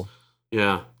supernatural. Skills.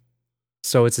 Yeah.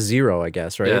 So it's a 0, I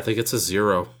guess, right? Yeah, I think it's a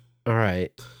 0. All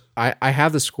right. I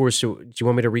have the scores, so do you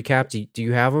want me to recap? Do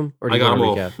you have them? Or do I got them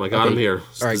all. I got them here.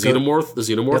 So all right, the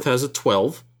Xenomorph has a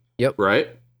 12. Yep. Right?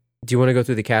 Do you want to go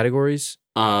through the categories?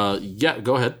 Yeah,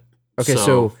 go ahead. Okay,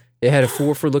 so it had a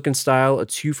 4 for look and style, a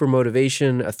 2 for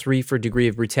motivation, a 3 for degree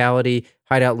of brutality.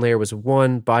 Hideout and lair was a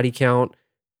 1. Body count,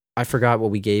 I forgot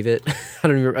what we gave it. I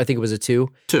don't remember. I think it was a 2.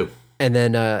 2. And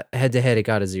then head to head, it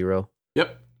got a 0.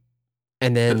 Yep.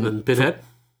 And then Pinhead?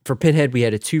 For Pinhead, we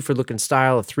had a 2 for look and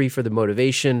style, a 3 for the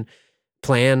motivation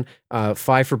plan, 5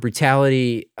 for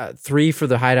brutality, 3 for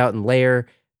the hideout and lair,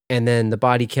 and then the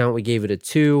body count, we gave it a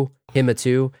 2, him a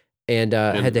 2, and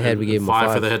head to head, we gave him a 5.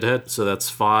 5 for the head to head, so that's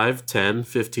 5, 10,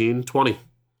 15, 20.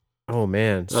 Oh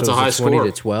man, that's a high 20 score.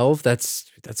 To 12. That's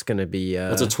going to be.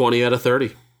 That's a 20 out of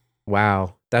 30.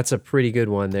 Wow, that's a pretty good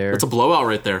one there. That's a blowout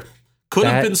right there. Could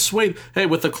have been swayed. Hey,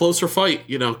 with a closer fight,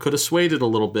 could have swayed it a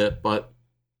little bit, but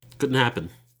couldn't happen.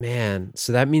 Man,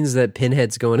 so that means that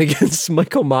Pinhead's going against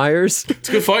Michael Myers. It's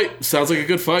a good fight. Sounds like a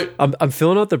good fight. I'm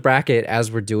filling out the bracket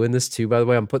as we're doing this too. By the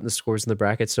way, I'm putting the scores in the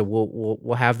bracket, so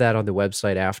we'll have that on the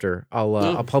website after.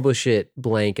 I'll publish it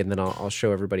blank, and then I'll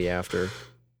show everybody after.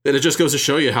 And it just goes to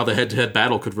show you how the head-to-head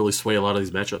battle could really sway a lot of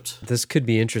these matchups. This could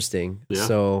be interesting. Yeah.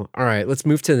 So, all right, let's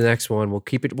move to the next one. We'll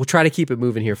try to keep it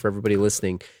moving here for everybody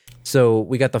listening. So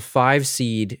we got the 5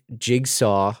 seed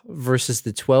Jigsaw versus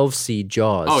the 12 seed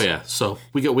Jaws. Oh yeah, so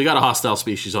we got a hostile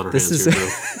species on our hands here too.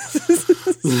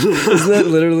 Isn't that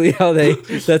literally how they?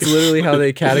 That's literally how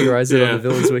they categorize it on the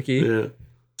Villains Wiki. Yeah.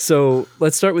 So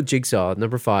let's start with Jigsaw,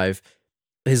 number 5.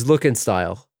 His look and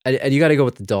style. And you got to go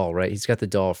with the doll, right? He's got the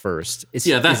doll first.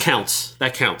 That counts.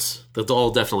 That counts. The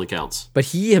doll definitely counts. But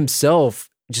he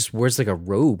himself just wears like a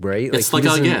robe, right? It's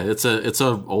it's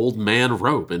a old man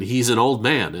robe, and he's an old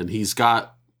man, and he's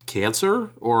got cancer,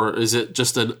 or is it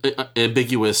just an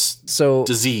ambiguous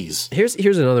disease?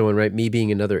 Here's another one, right? Me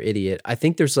being another idiot. I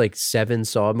think there's like 7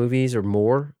 Saw movies or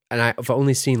more, and I've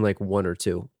only seen like 1 or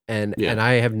 2. And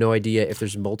I have no idea if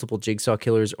there's multiple Jigsaw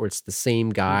killers or it's the same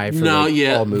guy for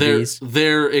all movies.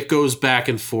 There it goes back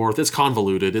and forth. It's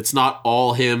convoluted. It's not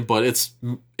all him, but it's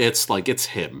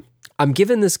him. I'm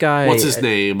giving this guy, what's his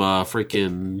name?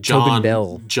 Freaking John Tobin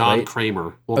Bell, John right?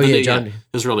 Kramer. Well,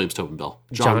 his real name's Tobin Bell.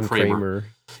 John Kramer.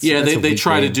 Yeah, they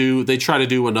try to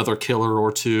do another killer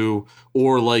or two,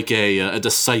 or like a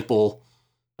disciple.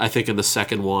 I think in the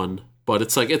second one. But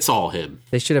it's like, it's all him.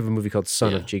 They should have a movie called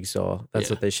Son of Jigsaw. That's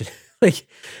what they should like.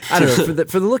 I don't know,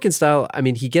 for the look and style. I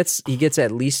mean, he gets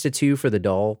at least a 2 for the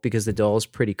doll because the doll is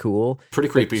pretty cool, pretty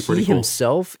creepy, pretty cool.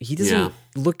 Himself, he doesn't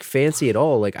look fancy at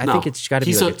all. Like I think it's got to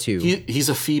be like a 2. He's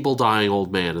a feeble, dying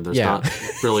old man, and there's not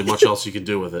really much else you can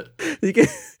do with it.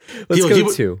 Let's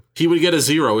go 2. He would get a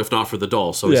 0 if not for the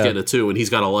doll, so he's getting a 2, and he's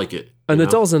got to like it. And the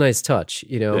doll's a nice touch,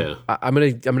 Yeah. I'm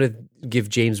gonna give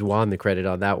James Wan the credit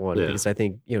on that one because I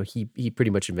think he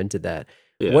pretty much invented that.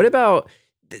 Yeah. What about?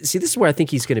 See, this is where I think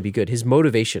he's going to be good. His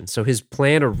motivation, so his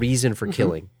plan or reason for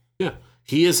killing. Yeah,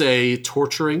 he is a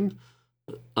torturing,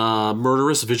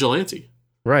 murderous vigilante.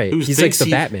 Right. He's like the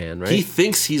Batman, right? He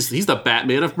thinks he's the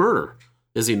Batman of murder.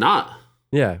 Is he not?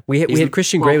 Yeah. We had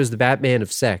Christian Grey was the Batman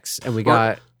of sex, and we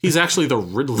got. He's actually the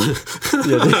Riddler.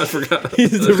 I forgot.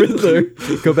 He's the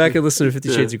Riddler. Go back and listen to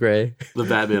 50 Shades of Grey. The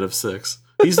Batman of 6.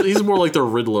 He's more like the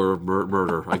Riddler of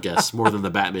murder, I guess, more than the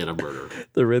Batman of murder.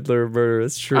 The Riddler of murder,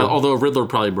 that's true. Although Riddler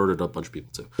probably murdered a bunch of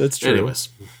people too. That's true. Anyways.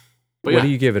 What are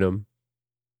you giving him?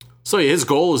 So his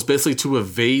goal is basically to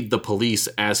evade the police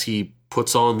as he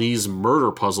puts on these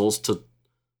murder puzzles to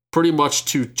pretty much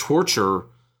to torture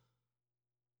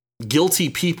guilty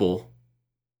people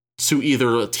to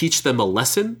either teach them a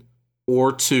lesson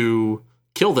or to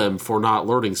kill them for not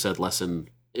learning said lesson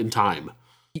in time.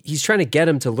 He's trying to get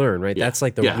him to learn, right? Yeah. That's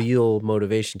like the real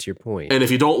motivation to your point. And if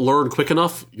you don't learn quick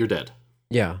enough, you're dead.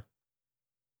 Yeah.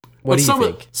 What do you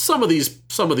think? Some of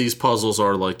these puzzles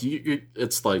are like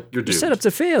it's like you're doomed. You're set up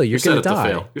to fail. You're going to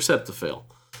die. You're set up to fail.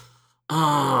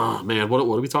 Ah, man, what are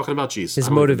we talking about? Jeez, his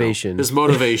motivation. His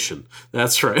motivation.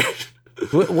 That's right.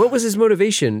 What was his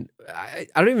motivation? I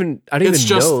don't even know.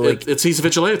 He's a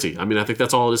vigilante. I mean, I think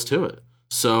that's all it is to it.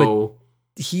 So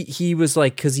he was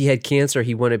like, because he had cancer,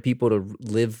 he wanted people to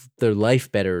live their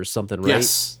life better or something,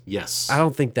 right? Yes. I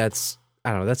don't think that's. I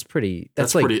don't know. That's pretty.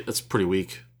 That's pretty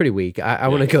weak. Pretty weak. I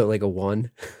want to go like a 1.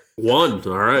 1.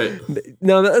 All right.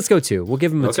 No, let's go 2. We'll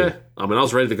give him a 2. I mean, I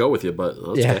was ready to go with you, but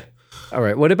okay. Yeah. All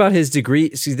right. What about his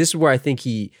degree? See, this is where I think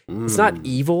it's not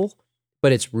evil,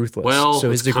 but it's ruthless. Well,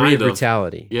 so his degree of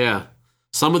brutality. Yeah.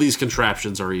 Some of these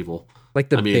contraptions are evil. Like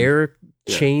the bear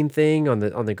chain thing on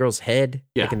the girl's head,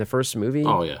 like in the first movie.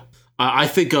 Oh yeah. I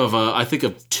think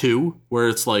of 2, where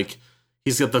it's like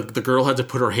he's got the girl had to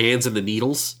put her hands in the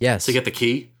needles to get the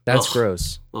key. That's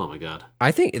gross. Oh my god.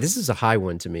 I think this is a high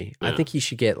one to me. Yeah. I think he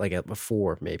should get like a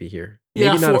 4 maybe here.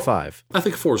 Maybe not 4. A 5. I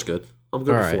think 4 is good. I'm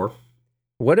good with 4.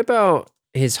 What about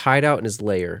his hideout and his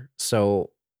lair? So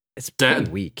It's pretty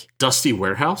weak. Dusty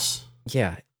Warehouse?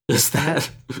 Yeah. Is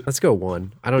that? Let's go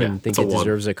 1. I don't even think it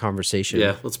deserves a conversation.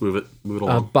 Yeah, let's move it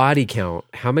along. Body count.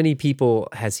 How many people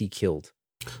has he killed?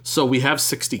 So we have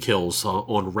 60 kills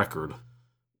on record,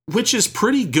 which is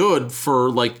pretty good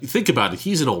for, like, think about it.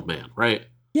 He's an old man, right?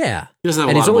 Yeah. He doesn't have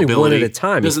and a lot he's only of mobility. one at a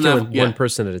time. He's killing one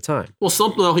person at a time.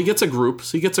 Well, he gets a group.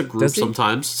 So he gets a group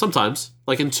sometimes. Sometimes.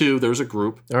 Like in 2, there's a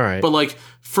group. All right. But, like,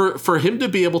 for him to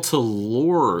be able to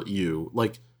lure you,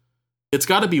 like, it's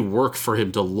got to be work for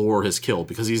him to lure his kill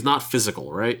because he's not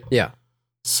physical, right? Yeah.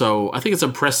 So I think it's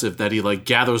impressive that he, like,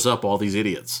 gathers up all these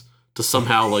idiots to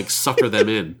somehow, like, sucker them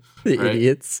in. The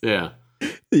idiots. Yeah.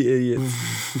 The idiots.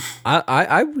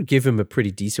 I would give him a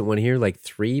pretty decent one here, like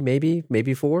 3,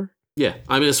 maybe 4. Yeah,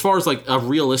 I mean, as far as like a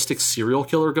realistic serial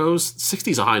killer goes,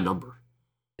 60 is a high number.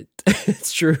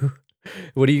 It's true.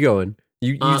 What are you going?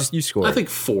 You score. I think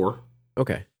 4.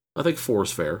 Okay. I think 4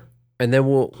 is fair. And then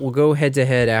we'll go head to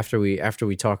head after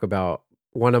we talk about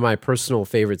one of my personal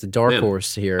favorites, the Dark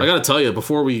Horse here. I got to tell you,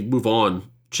 before we move on,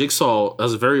 Jigsaw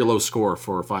has a very low score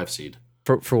for a 5 seed.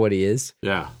 For what he is?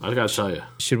 Yeah, I got to tell you.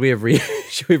 Should we have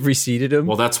reseeded him?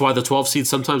 Well, that's why the 12 seed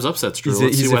sometimes upsets Drew.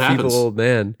 Let's see what happens. He's a feeble old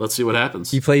man. Let's see what happens.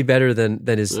 He played better than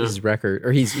his record,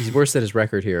 or he's worse than his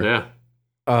record here.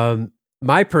 Yeah.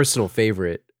 My personal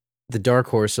favorite, the dark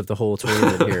horse of the whole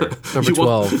tournament here, number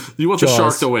 12. You want Jaws. The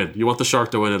shark to win. You want the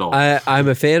shark to win it all. I'm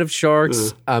a fan of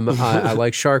sharks. I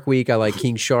like Shark Week. I like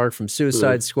King Shark from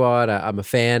Suicide Squad. I'm a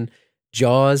fan.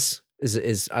 Jaws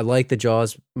is I like the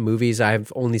Jaws movies.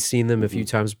 I've only seen them a few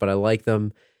times, but I like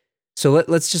them. So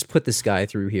let's just put this guy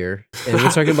through here. And we're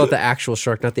talking about the actual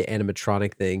shark, not the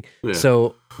animatronic thing. Yeah.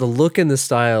 So the look and the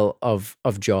style of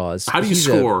Jaws. How do you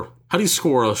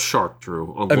score a shark,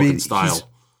 Drew, on look and style?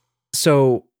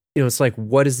 So, it's like,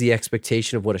 what is the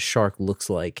expectation of what a shark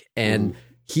looks like? And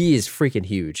he is freaking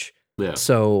huge. Yeah.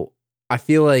 So I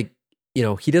feel like,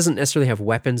 he doesn't necessarily have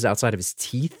weapons outside of his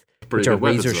teeth, which are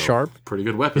razor sharp. Pretty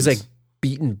good weapons. He's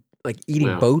like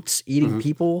eating boats, eating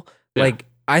people. Yeah. Like,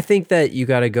 I think that you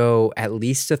got to go at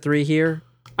least a 3 here.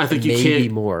 I think you maybe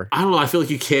can't more. I don't know. I feel like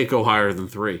you can't go higher than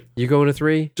 3. You going to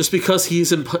 3? Just because he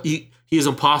is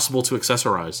impossible to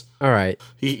accessorize. All right.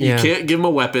 You can't give him a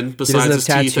weapon besides his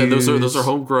teeth, and those are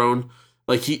homegrown.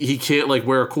 Like he can't like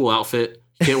wear a cool outfit.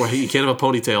 He can't have a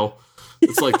ponytail.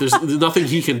 It's like there's nothing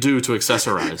he can do to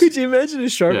accessorize. Could you imagine a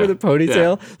shark with a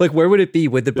ponytail? Yeah. Like, where would it be?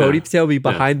 Would the ponytail be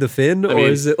behind the fin, or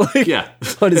is it like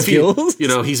on his heels?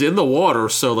 He's in the water,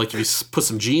 so like if you put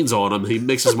some jeans on him, he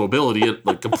makes his mobility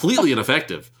like completely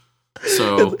ineffective.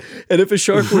 So, and if a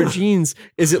shark wears jeans,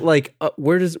 is it like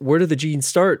where do the jeans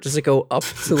start? Does it go up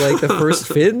to like the first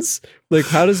fins? Like,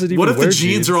 how does it even? What if wear the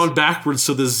jeans are on backwards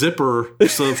so the zipper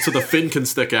so the fin can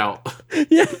stick out?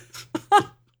 Yeah.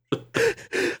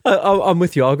 I'm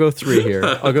with you. I'll go 3 here.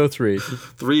 I'll go 3.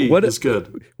 3 is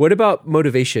good. What about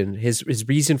motivation? His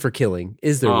reason for killing?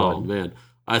 Is there one? Oh man,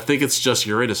 I think it's just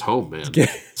you're in his home, man.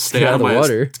 Stay out of the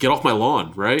water. Get off my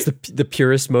lawn, right? It's the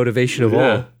purest motivation of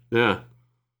all. Yeah.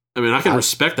 I mean, I can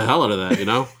respect the hell out of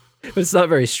that, But it's not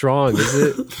very strong, is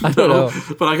it? I don't know.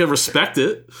 But I can respect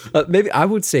it. Maybe I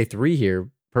would say 3 here,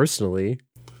 personally.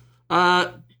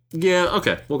 Yeah.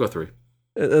 Okay, we'll go 3.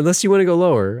 Unless you want to go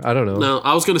lower, I don't know. No,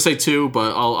 I was going to say 2,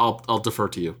 but I'll defer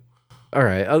to you. All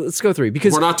right, let's go 3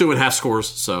 because we're not doing half scores.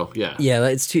 So yeah,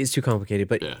 it's too complicated.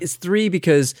 But it's 3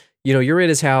 because you're in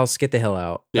his house. Get the hell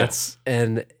out. It's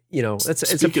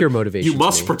a pure motivation. You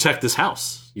must protect this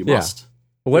house. You must.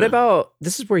 What about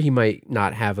this? Is where he might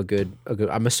not have a good.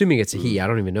 I'm assuming it's a he. I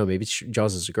don't even know. Maybe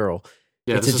Jaws is a girl.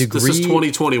 Yeah, this is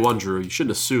 2021, Drew. You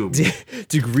shouldn't assume.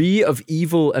 Degree of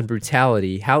evil and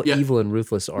brutality. How evil and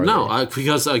ruthless are they? No,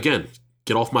 because, again,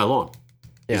 get off my lawn.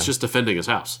 Yeah. He's just defending his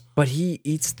house. But he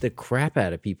eats the crap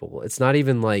out of people. It's not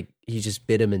even like he just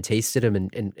bit him and tasted him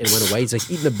and went away. He's like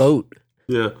eating the boat.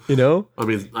 Yeah. I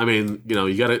mean,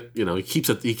 you got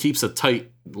to, he keeps a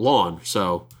tight lawn.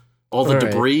 So all the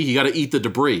debris, you got to eat the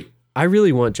debris. I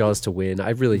really want Jaws to win. I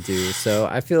really do. So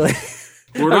I feel like...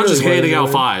 We're not just handing out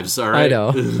 5s, all right? I know.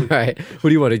 All right. What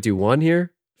do you want to do? 1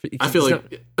 here? I feel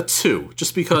like a 2,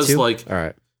 just because like all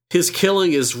right. His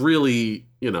killing is really,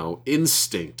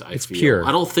 instinct, I feel. Pure.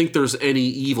 I don't think there's any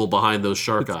evil behind those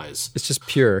shark eyes. It's just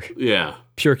pure. Yeah.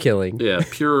 Pure killing. Yeah,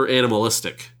 pure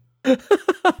animalistic.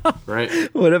 Right?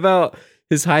 What about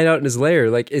his hideout in his lair?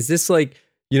 Like, is this like,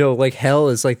 like hell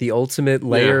is like the ultimate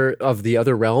lair of the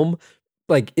other realm?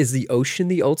 Like, is the ocean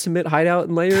the ultimate hideout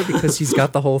and lair because he's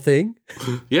got the whole thing?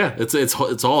 Yeah,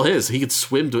 it's all his. He could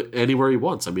swim to anywhere he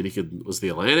wants. I mean, it was the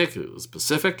Atlantic, it was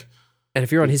Pacific. And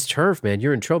if you're on his turf, man,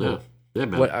 you're in trouble. Yeah,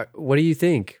 man. What do you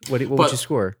think? What would you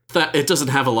score? It doesn't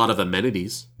have a lot of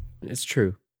amenities. It's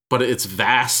true. But it's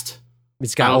vast.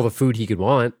 He's got all the food he could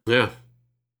want. Yeah.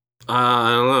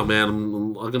 I don't know, man.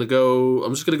 I'm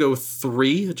just gonna go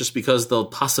 3, just because the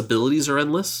possibilities are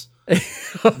endless.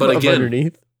 But again,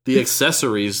 underneath the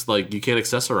accessories, like, you can't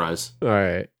accessorize. All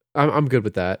right, I'm good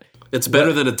with that. It's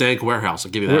better than a dank warehouse.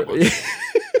 I'll give you that one.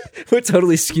 We're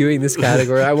totally skewing this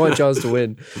category. I want Jaws to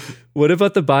win. What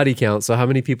about the body count? So how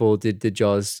many people did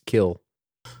Jaws kill?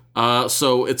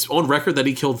 So it's on record that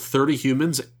he killed 30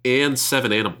 humans and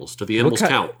 7 animals. Do the animals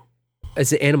count?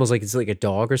 Is it animals like, is it like a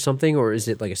dog or something, or is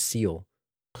it like a seal?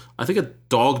 I think a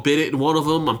dog bit it in one of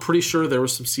them. I'm pretty sure there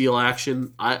was some seal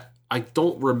action. I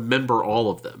don't remember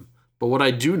all of them. But what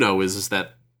I do know is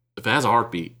that if it has a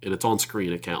heartbeat and it's on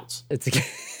screen, it counts.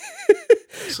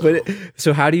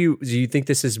 So how do you think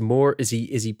this is more? Is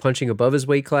he punching above his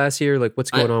weight class here? Like,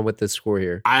 what's going on with the score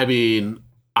here? I mean,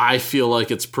 I feel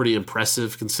like it's pretty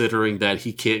impressive considering that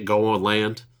he can't go on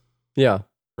land. Yeah.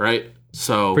 Right?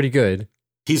 So pretty good.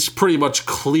 He's pretty much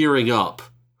clearing up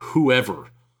whoever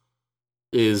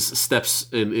steps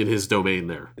in his domain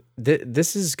there.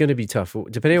 This is going to be tough.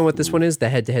 Depending on what this one is, the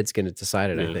head-to-head's going to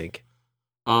decide it, I think.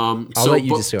 I'll let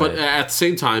you decide. But at the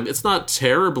same time, it's not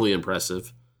terribly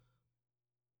impressive.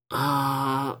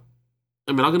 I'm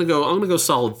gonna go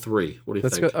solid 3. What do you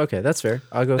think? Okay, that's fair.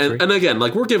 I'll go 3. And again,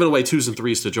 like, we're giving away 2s and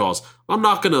 3s to Jaws. I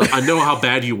know how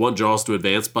bad you want Jaws to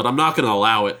advance, but I'm not gonna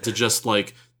allow it to just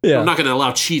like. Yeah. I'm not gonna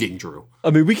allow cheating, Drew. I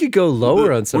mean, we could go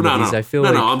lower on some of these. I feel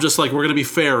like I'm just like, we're gonna be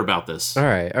fair about this. All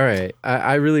right.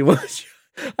 I really want.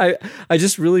 I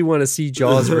just really want to see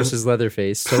Jaws versus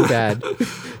Leatherface so bad.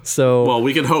 So well,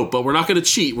 we can hope, but we're not going to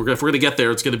cheat. If we're going to get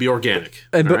there, it's going to be organic.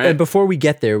 And before we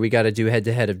get there, we got to do head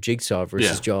to head of Jigsaw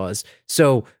versus Jaws.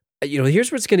 So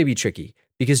here's where it's going to be tricky,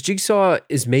 because Jigsaw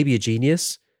is maybe a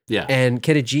genius. Yeah. And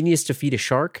can a genius defeat a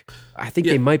shark? I think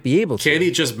they might be able to. Can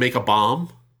he just make a bomb?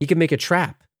 He can make a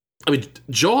trap. I mean,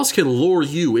 Jaws can lure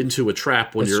you into a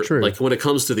trap when like when it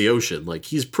comes to the ocean. Like,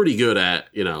 he's pretty good at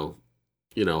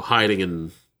hiding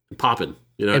and popping,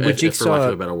 and with Jigsaw, for lack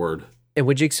of a better word. And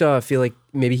with Jigsaw, I feel like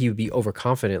maybe he would be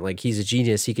overconfident. Like, he's a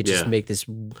genius. He could just make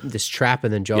this trap,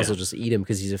 and then Jaws will just eat him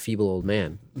because he's a feeble old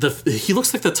man. He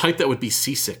looks like the type that would be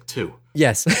seasick too.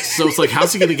 Yes. So it's like,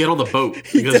 how's he going to get on the boat?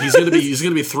 Because he's going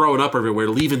to be throwing up everywhere,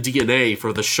 leaving DNA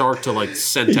for the shark to like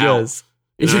scent out.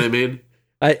 You know what I mean?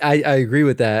 I agree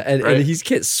with that. And he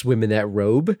can't swim in that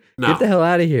robe. No. Get the hell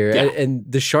out of here. Yeah. And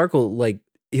the shark will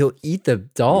he'll eat the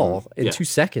doll in 2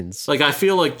 seconds. Like, I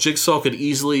feel like Jigsaw could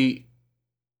easily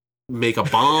make a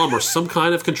bomb or some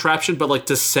kind of contraption, but like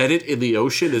to set it in the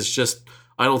ocean is just,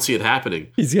 I don't see it happening.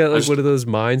 He's got one of those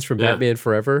mines from Batman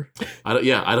Forever. I don't.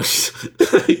 The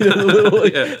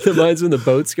mines when the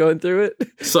boat's going through it.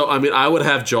 So I mean, I would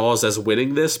have Jaws as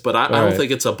winning this, but I don't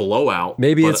think it's a blowout.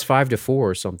 Maybe it's 5-4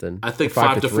 or something. I think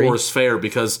 5-4 is fair,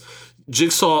 because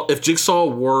if Jigsaw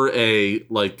were a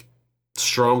like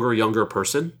stronger, younger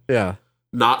person,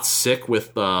 not sick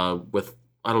with I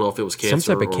don't know if it was cancer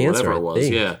some type of cancer, whatever it was,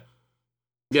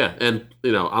 yeah, and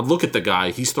I look at the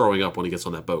guy; he's throwing up when he gets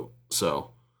on that boat.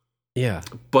 So yeah,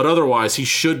 but otherwise, he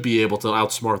should be able to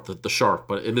outsmart the shark.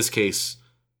 But in this case,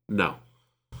 no.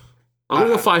 I'm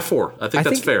gonna go 5-4. I think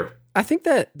that's fair. I think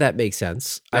that makes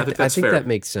sense. I think that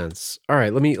makes sense. All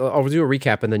right, I'll do a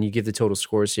recap, and then you give the total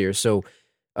scores here. So.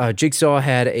 Jigsaw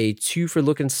had a 2 for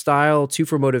look and style, 2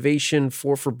 for motivation,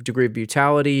 4 for degree of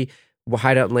brutality.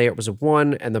 Hideout and layout was a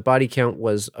 1, and the body count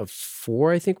was a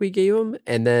 4, I think we gave him.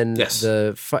 And then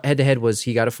the head-to-head was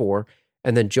he got a 4.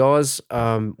 And then Jaws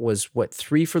was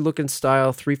 3 for look and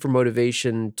style, 3 for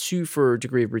motivation, 2 for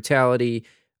degree of brutality,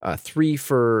 3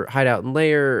 for hideout and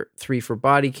layer, 3 for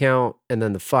body count, and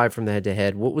then the 5 from the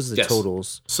head-to-head. What was the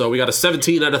totals? So we got a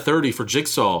 17 out of 30 for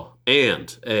Jigsaw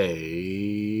and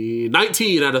a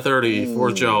 19 out of 30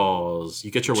 for Jaws.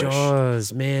 You get your wish.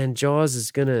 Jaws, man. Jaws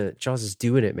is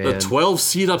doing it, man. The 12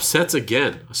 seed upsets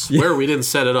again. I swear we didn't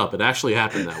set it up. It actually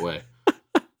happened that way.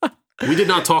 We did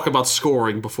not talk about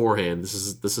scoring beforehand. This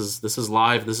is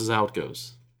live. This is how it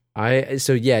goes.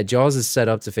 Jaws is set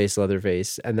up to face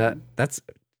Leatherface, and that's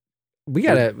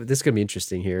this is gonna be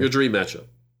interesting here. Your dream matchup.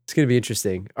 It's gonna be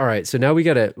interesting. All right, so now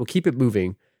we'll keep it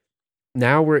moving.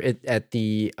 Now we're at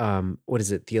the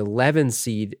the 11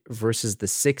 seed versus the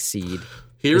 6 seed.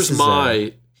 Here is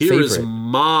my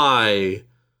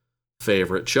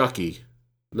favorite, Chucky.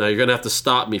 Now you're gonna have to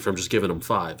stop me from just giving him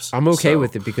 5s. I'm okay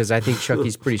with it because I think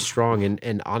Chucky's pretty strong,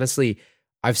 and honestly,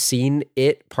 I've seen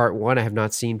it part 1. I have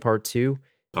not seen part 2.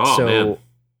 Oh, so man.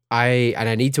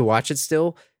 I need to watch it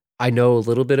still. I know a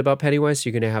little bit about Pennywise, so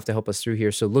you're going to have to help us through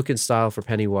here. So look and style for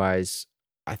Pennywise,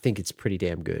 I think it's pretty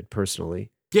damn good, personally.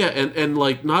 Yeah, and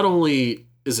like, not only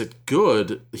is it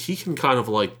good, he can kind of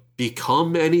like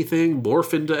become anything,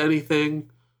 morph into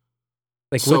anything.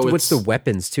 Like, so what's the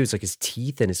weapons, too? It's like his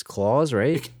teeth and his claws,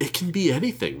 right? It can be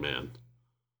anything, man.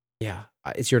 Yeah,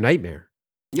 it's your nightmare.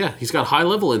 Yeah, he's got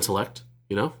high-level intellect,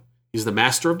 you know? He's the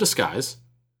master of disguise.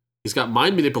 He's got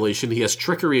mind manipulation. He has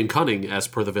trickery and cunning, as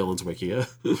per the villain's wiki.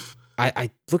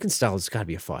 I looking style, it's got to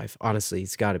be a 5. Honestly,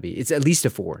 it's got to be. It's at least a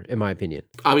 4, in my opinion.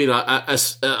 I mean,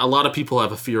 a lot of people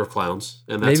have a fear of clowns,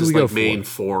 and that's his main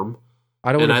form.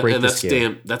 I don't want to break this.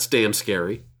 That's damn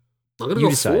scary. I'm going to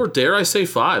go 4. Dare I say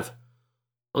 5?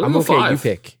 I'm okay. 5. You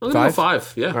pick. I'm going to go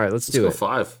 5. Yeah. All right, let's do it.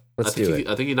 5. Let's do it.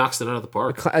 I think he knocks it out of the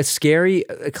park.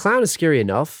 A clown is scary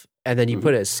enough, and then you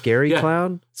put a scary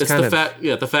clown. It's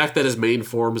the fact that his main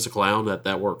form is a clown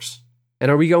that works. And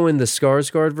are we going the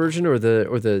Skarsgård version or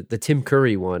the Tim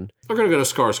Curry one? I'm going to go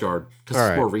to Skarsgård because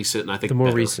it's more recent, and I think the more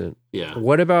better. Recent. Yeah.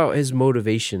 What about his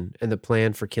motivation and the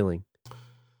plan for killing?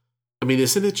 I mean,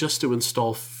 isn't it just to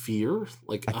install fear?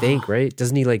 Like I think, right?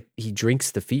 Doesn't he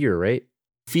drinks the fear, right?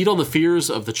 Feed on the fears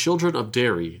of the children of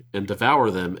Derry and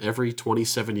devour them every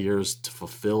 27 years to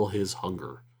fulfill his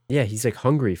hunger. Yeah, he's like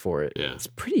hungry for it. Yeah. It's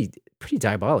pretty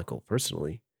diabolical,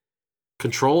 personally.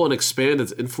 Control and expand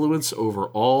its influence over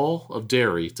all of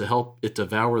Derry to help it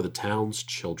devour the town's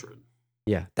children.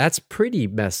 Yeah, that's pretty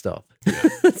messed up. Yeah.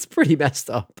 That's pretty messed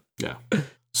up. Yeah.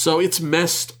 So it's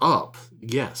messed up.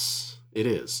 Yes, it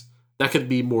is. That could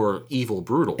be more evil,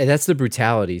 brutal. And that's the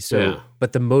brutality. So,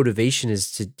 but the motivation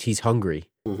is he's hungry.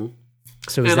 Mm-hmm.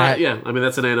 So is that? I mean,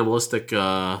 that's an animalistic,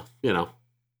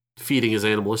 feeding his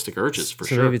animalistic urges for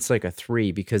sure. So maybe it's like a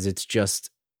 3 because it's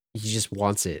just, he just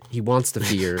wants it. He wants the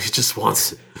fear. He just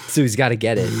wants it. So he's got to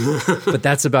get it. But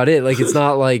that's about it. Like, it's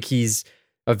not like he's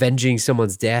avenging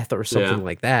someone's death or something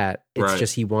like that. It's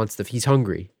just he wants he's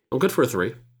hungry. I'm good for a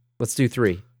 3. Let's do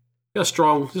 3. Yeah,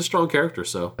 he's a strong character,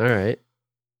 so. All right.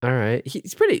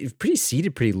 He's pretty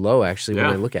seated pretty low, actually, when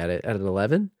I look at it. At an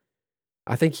 11,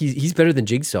 I think he's better than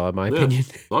Jigsaw, in my opinion.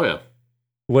 Oh, yeah.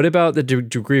 What about the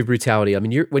degree of brutality? I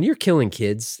mean, when you're killing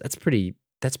kids, that's pretty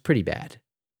bad.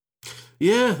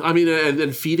 Yeah, I mean,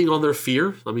 and feeding on their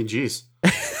fear. I mean, geez.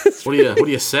 What do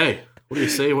you say? What do you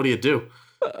say? What do you do?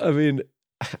 I mean,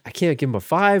 I can't give him a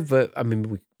 5, but I mean,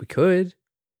 we could.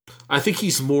 I think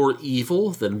he's more evil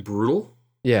than brutal.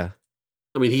 Yeah.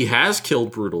 I mean, he has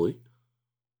killed brutally,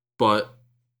 but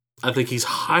I think he's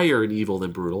higher in evil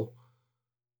than brutal.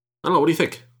 I don't know. What do you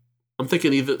think? I'm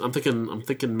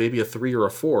thinking maybe a 3 or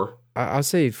a 4. I'll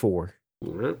say 4.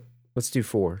 All right. Let's do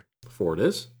 4. 4 it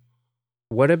is.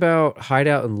 What about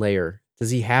hideout and lair? Does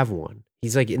he have one?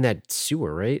 He's like in that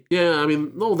sewer, right? Yeah, I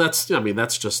mean, no, that's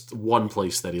just one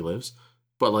place that he lives.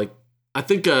 But like, I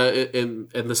think in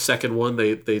the second one,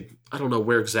 they I don't know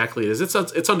where exactly it is.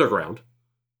 It's underground.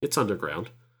 It's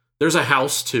underground. There's a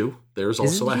house too. There's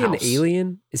also a house. An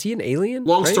alien? Is he an alien?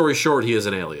 Long story short, he is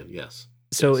an alien. Yes.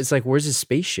 So it's like, where's his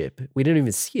spaceship? We didn't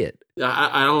even see it.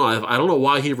 I don't know. I don't know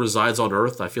why he resides on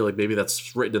Earth. I feel like maybe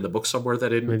that's written in the book somewhere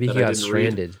that maybe he got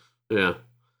stranded. Read. Yeah.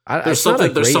 There's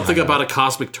something about a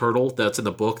cosmic turtle that's in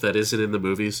the book that isn't in the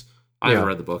movies. I haven't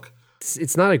read the book.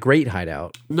 It's not a great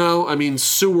hideout. No, I mean,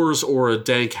 sewers or a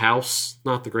dank house,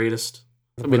 not the greatest.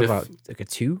 What about like a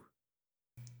 2?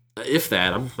 If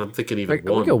that, I'm thinking even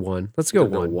 1. We'll go 1. Let's go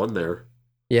 1. 1 there.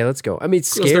 Yeah, let's go. I mean,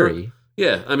 it's scary.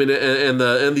 Yeah, I mean, and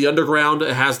the underground,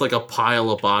 it has like a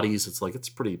pile of bodies. It's like, it's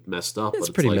pretty messed up. It's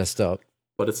pretty messed up.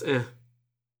 But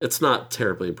it's not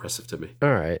terribly impressive to me.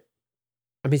 All right.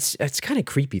 I mean, it's kind of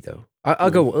creepy though.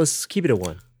 I'll go. Let's keep it a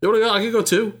 1. You want to go? I can go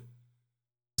 2.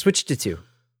 Switch to 2.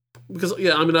 Because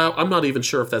I mean, I'm not even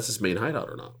sure if that's his main hideout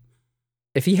or not.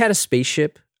 If he had a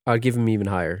spaceship, I'd give him even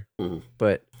higher. Mm-hmm.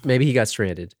 But maybe he got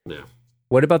stranded. Yeah.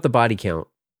 What about the body count?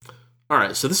 All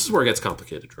right, so this is where it gets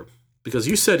complicated, Drew. Because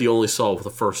you said you only saw the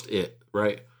first It,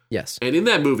 right? Yes. And in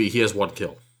that movie, he has 1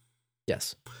 kill.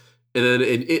 Yes. And then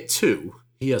in It 2,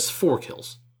 he has 4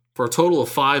 kills for a total of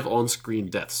 5 on-screen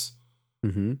deaths.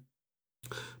 Mm-hmm.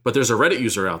 But there's a Reddit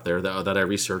user out there that I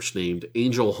researched named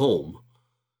Angel Home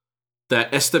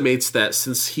that estimates that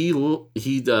since he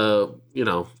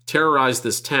terrorized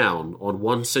this town on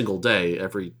one single day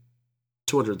every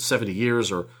 270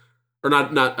 years, or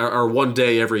one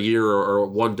day every year, or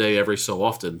one day every so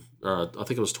often. I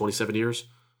think it was 27 years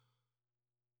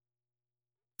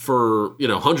for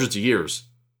hundreds of years.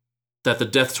 That the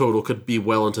death total could be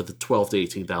well into the 12 to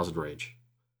 18,000 range,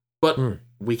 but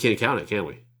we can't count it, can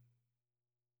we?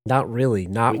 Not really.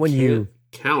 Not when you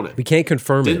count it. We can't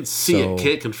confirm it. Didn't see it.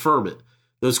 Can't confirm it.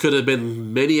 Those could have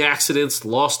been many accidents,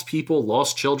 lost people,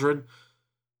 lost children.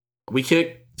 We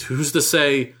can't. Who's to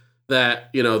say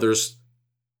that there's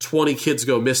 20 kids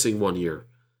go missing one year?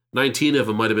 19 of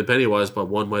them might have been Pennywise, but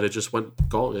one might have just went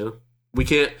gone. We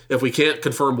can't. If we can't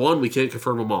confirm one, we can't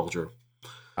confirm them all, Drew.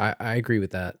 I agree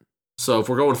with that. So if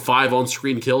we're going 5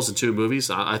 on-screen kills in 2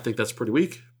 movies, I think that's pretty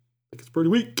weak. I think it's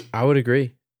pretty weak. I would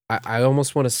agree. I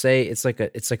almost want to say it's like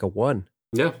a 1.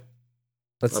 Yeah.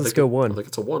 Let's go 1. I think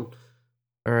it's a 1. All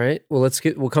right. Well,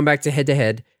 we'll come back to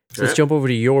head-to-head. So let's jump over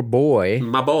to your boy.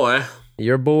 My boy.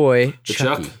 Your boy,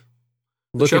 Chucky. Chuck.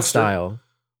 Look and style.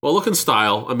 Well, look and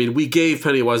style. I mean, we gave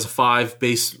Pennywise a 5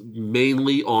 based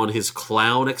mainly on his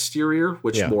clown exterior,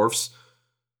 which morphs.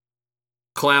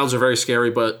 Clowns are very scary,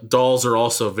 but dolls are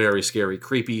also very scary,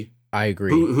 creepy. I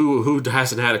agree. Who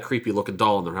hasn't had a creepy looking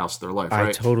doll in their house in their life, right?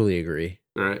 I totally agree.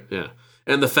 All right, yeah.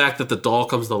 And the fact that the doll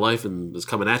comes to life and is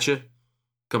coming at you,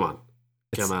 come on.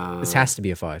 This has to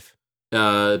be a 5.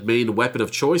 Main weapon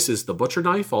of choice is the butcher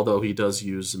knife, although he does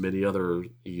use he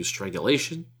use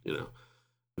strangulation,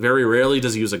 Very rarely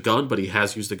does he use a gun, but he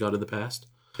has used a gun in the past.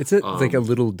 It's like a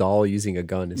little doll using a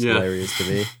gun. It's hilarious to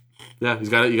me. Yeah, you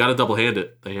got to double hand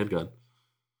it, the handgun.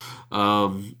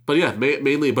 But yeah,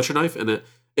 mainly a butcher knife, and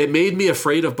it made me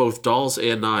afraid of both dolls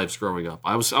and knives growing up.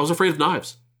 I was afraid of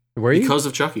knives. Were you? Because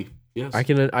of Chucky. Yes. I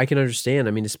can understand.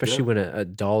 I mean, especially when a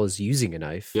doll is using a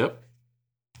knife. Yep.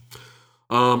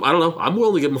 I don't know. I'm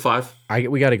willing to give him a 5.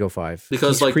 We got to go 5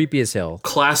 because he's creepy as hell.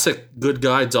 Classic good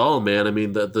guy doll, man. I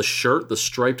mean, the shirt, the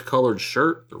striped colored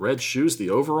shirt, the red shoes, the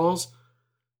overalls.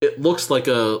 It looks like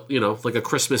a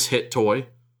Christmas hit toy.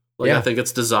 I think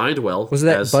it's designed well. Was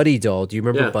that Buddy doll? Do you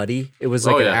remember Buddy? It was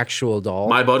like an actual doll.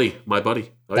 My buddy.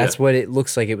 That's what it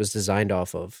looks like it was designed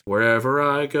off of. Wherever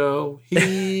I go,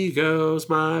 he goes,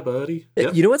 my buddy.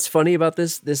 Yep. You know what's funny about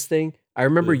this thing? I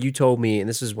remember you told me, and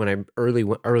this is when I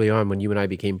early on when you and I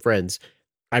became friends.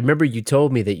 I remember you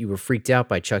told me that you were freaked out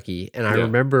by Chucky, and I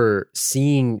remember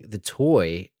seeing the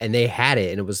toy, and they had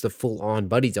it, and it was the full on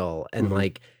Buddy doll, and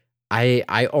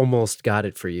I almost got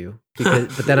it for you, but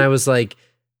then I was like,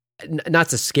 not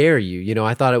to scare you,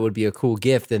 I thought it would be a cool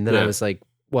gift, and then I was like,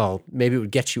 well, maybe it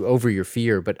would get you over your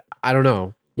fear, but I don't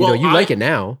know. You like it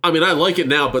now. I mean, I like it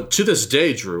now, but to this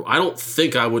day, Drew, I don't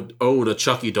think I would own a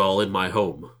Chucky doll in my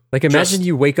home. Like, imagine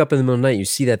you wake up in the middle of the night, you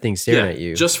see that thing staring at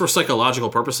you. Just for psychological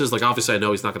purposes. Like, obviously, I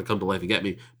know he's not going to come to life and get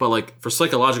me, but like for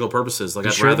psychological purposes, like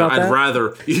I'd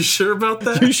rather. You sure about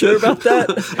that? You sure about that?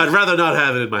 I'd rather not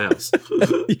have it in my house.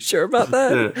 You sure about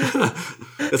that?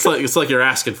 Yeah. It's like you're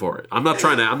asking for it. I'm not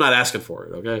asking for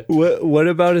it. Okay. What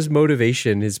about his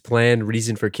motivation, his plan,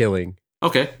 reason for killing?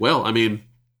 Okay. Well, I mean,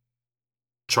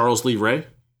 Charles Lee Ray,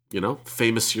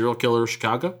 famous serial killer of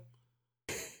Chicago,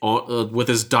 with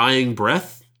his dying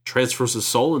breath. Transfers his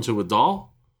soul into a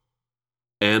doll.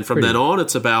 And from then on,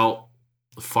 it's about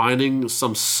finding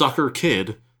some sucker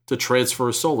kid to transfer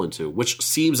his soul into, which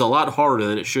seems a lot harder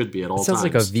than it should be at all times. Sounds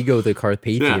like a Vigo the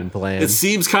Carpathian plan. It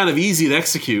seems kind of easy to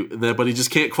execute, but he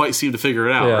just can't quite seem to figure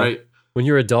it out, right? When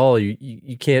you're a doll,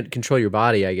 you can't control your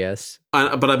body, I guess.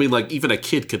 But I mean, like, even a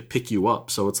kid could pick you up,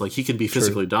 so it's like he can be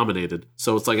physically dominated.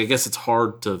 So it's like, I guess it's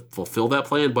hard to fulfill that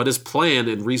plan, but his plan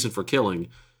and reason for killing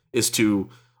is to...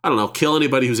 I don't know, kill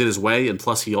anybody who's in his way, and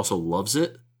plus he also loves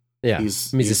it. Yeah,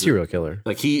 he's a serial killer.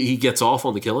 Like, he gets off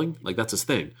on the killing. Like, that's his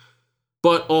thing.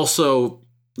 But also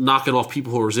knocking off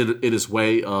people who are in his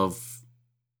way of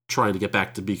trying to get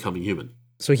back to becoming human.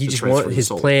 So he just his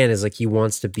plan is like he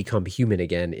wants to become human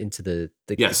again into the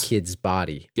kid's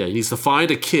body. Yeah, he needs to find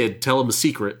a kid, tell him a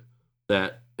secret,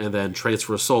 and then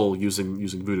transfer a soul using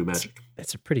voodoo magic.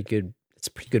 That's a pretty good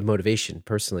motivation,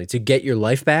 personally. To get your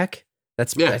life back?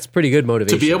 That's pretty good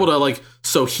motivation. To be able to,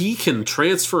 so he can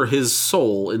transfer his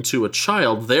soul into a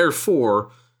child, therefore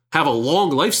have a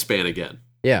long lifespan again.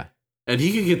 Yeah. And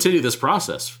he can continue this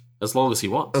process as long as he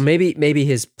wants. Or maybe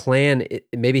his plan,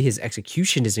 maybe his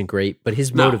execution isn't great, but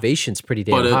his motivation's pretty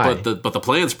damn high. But the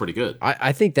plan's pretty good.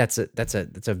 I think that's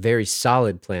a very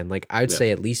solid plan. Like, I'd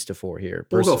say at least a 4 here.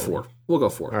 Personally. We'll go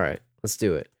 4. All right, let's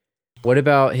do it. What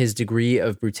about his degree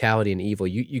of brutality and evil?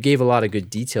 You gave a lot of good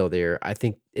detail there. I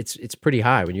think it's pretty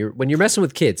high when you're messing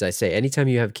with kids. I say anytime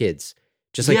you have kids,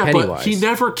 just like Pennywise. But he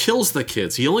never kills the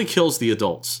kids. He only kills the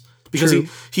adults because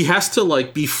he has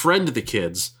to befriend the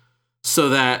kids so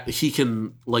that he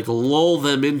can lull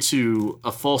them into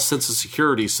a false sense of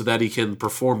security so that he can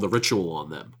perform the ritual on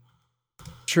them.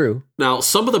 True. Now,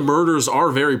 some of the murders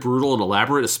are very brutal and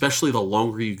elaborate, especially the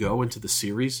longer you go into the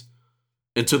series.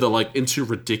 Into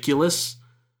ridiculous,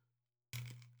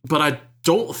 but I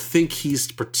don't think he's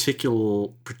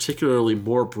particularly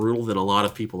more brutal than a lot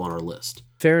of people on our list.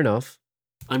 Fair enough.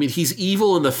 I mean, he's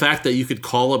evil in the fact that you could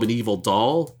call him an evil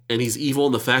doll, and he's evil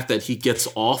in the fact that he gets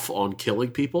off on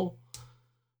killing people.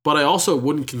 But I also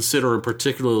wouldn't consider him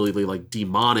particularly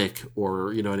demonic,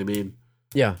 or you know what I mean?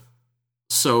 Yeah.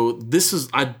 So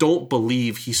I don't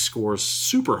believe he scores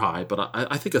super high, but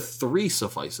I think a 3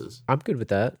 suffices. I'm good with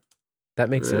that. That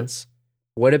makes sense.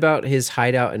 What about his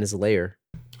hideout and his lair?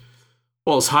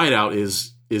 Well, his hideout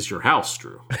is your house,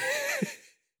 Drew.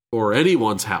 Or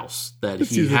anyone's house that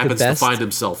he happens to find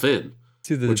himself in.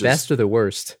 To the best or the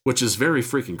worst. Which is very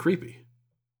freaking creepy.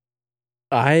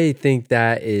 I think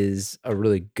that is a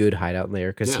really good hideout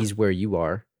lair because he's where you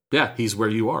are. Yeah, he's where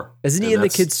you are. Isn't he in the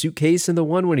kid's suitcase in the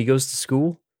one when he goes to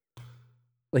school?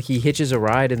 Like he hitches a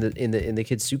ride in the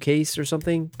kid's suitcase or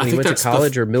something? When he went to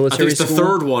college or military school? I think it's the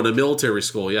third one, a military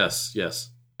school. Yes.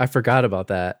 I forgot about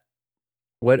that.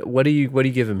 What do you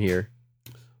give him here?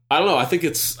 I don't know. I think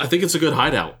it's a good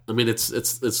hideout. I mean, it's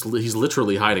he's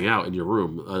literally hiding out in your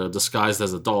room, disguised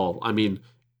as a doll. I mean,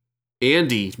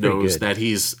 Andy knows that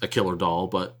he's a killer doll,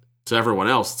 but to everyone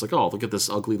else, it's like, oh, look at this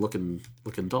ugly looking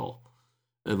doll,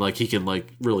 and like he can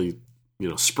like really,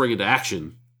 spring into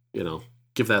action,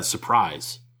 give that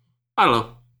surprise. I don't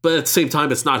know, but at the same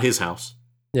time, it's not his house.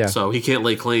 Yeah. So he can't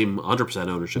lay claim 100%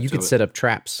 ownership. You could set up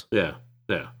traps. Yeah.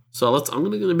 So I'm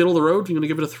gonna go in the middle of the road. You're gonna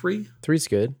give it a 3. 3's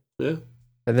good. Yeah.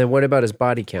 And then what about his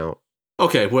body count?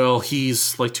 Okay, well,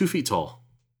 he's like 2 feet tall.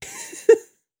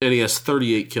 And he has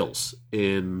 38 kills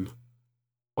in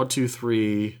 1, 2,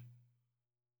 3,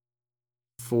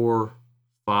 4,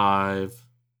 5,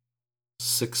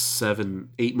 6, 7,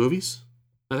 8 movies,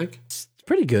 I think. It's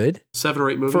pretty good. 7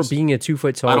 or 8 movies. For being a 2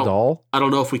 foot tall doll. I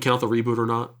don't know if we count the reboot or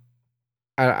not.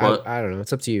 I don't know.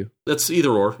 It's up to you. That's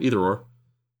either or.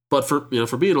 But for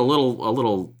being a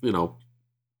little,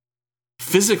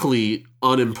 physically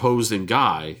unimposing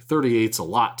guy, 38's a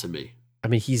lot to me. I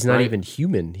mean, he's not even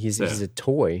human. He's a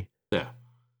toy. Yeah.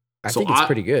 I think it's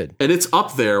pretty good. And it's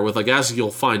up there with, like, as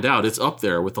you'll find out, it's up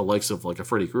there with the likes of, like, a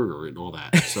Freddy Krueger and all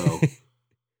that.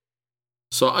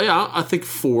 So, yeah, I think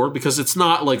 4, because it's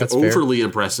not, like, that's overly fair.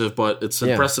 Impressive, but it's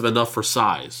impressive enough for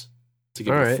size to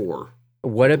give it 4.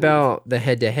 What about the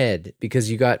head-to-head? Because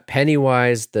you got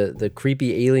Pennywise, the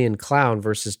creepy alien clown,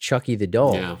 versus Chucky the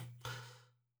doll. Yeah.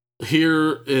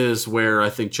 Here is where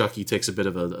I think Chucky takes a bit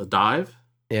of a dive.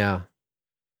 Yeah.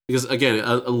 Because, again,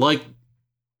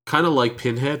 kind of like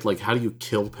Pinhead, like, how do you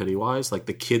kill Pennywise? Like,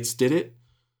 the kids did it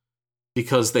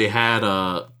because they had,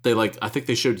 I think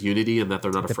they showed unity and that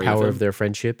they're not afraid of him. The power of their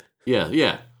friendship.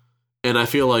 Yeah. And I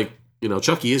feel like,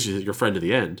 Chucky is your friend to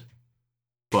the end.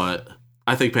 But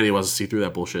I think Pennywise will see through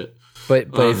that bullshit. But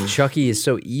if Chucky is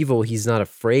so evil, he's not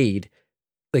afraid.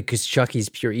 Like, because Chucky's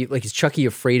pure evil. Like, is Chucky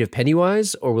afraid of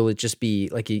Pennywise, or will it just be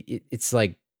like it's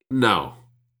like? No,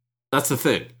 that's the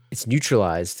thing. It's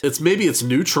neutralized. It's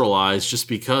neutralized just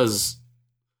because.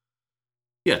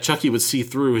 Yeah, Chucky would see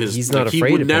through his. He's not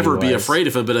afraid. He would never be afraid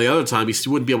of him, but at the other time, he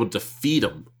wouldn't be able to defeat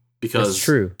him because that's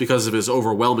true. Because of his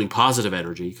overwhelming positive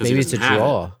energy. Maybe it's a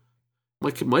draw.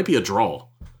 It might be a draw,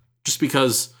 just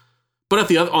because.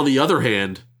 But on the other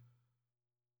hand,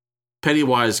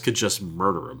 Pennywise could just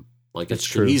murder him. Like, it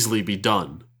can easily be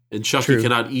done. And Chucky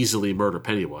cannot easily murder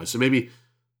Pennywise. So maybe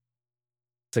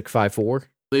it's like 5-4?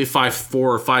 Maybe 5-4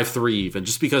 or 5-3 even,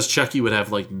 just because Chucky would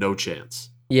have, like, no chance.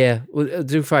 Yeah, we'll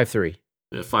do 5-3.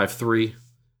 Yeah, 5-3.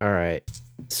 All right.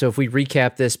 So if we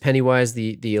recap this, Pennywise,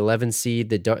 the 11 seed,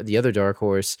 the other dark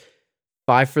horse,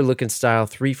 5 for look and style,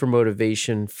 3 for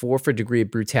motivation, 4 for degree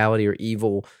of brutality or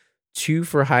evil, 2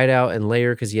 for hideout and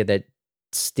lair because he had that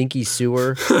stinky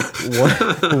sewer,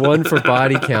 1 for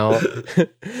body count,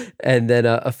 and then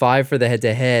a 5 for the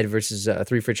head-to-head versus a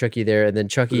 3 for Chucky there. And then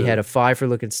Chucky had a 5 for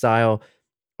look and style,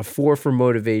 a 4 for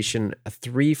motivation, a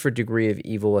 3 for degree of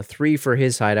evil, a 3 for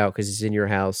his hideout because he's in your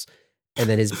house, and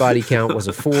then his body count was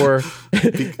a 4.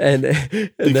 and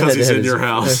because he's in your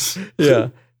house. Yeah.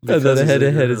 And then the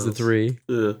head-to-head is a 3.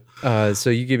 Yeah. So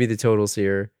you give me the totals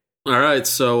here. All right,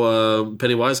 so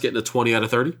Pennywise getting a 20 out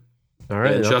of 30. All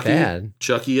right, and not bad.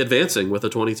 Chucky advancing with a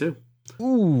 22.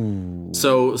 Ooh.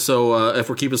 So if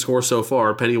we're keeping score so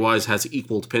far, Pennywise has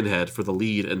equaled Pinhead for the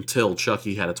lead until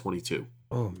Chucky had a 22.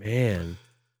 Oh, man.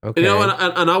 Okay.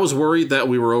 And I was worried that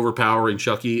we were overpowering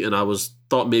Chucky, and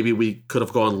thought maybe we could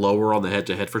have gone lower on the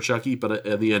head-to-head for Chucky, but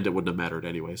in the end, it wouldn't have mattered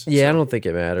anyways. Yeah, so I don't think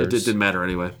it matters. It didn't matter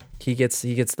anyway. He gets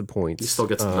the points. He still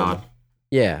gets the nod.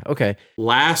 Yeah, okay.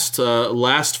 Last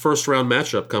first round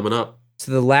matchup coming up.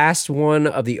 So the last one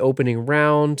of the opening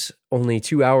round, only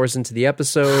 2 hours into the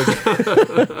episode.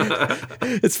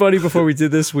 It's funny, before we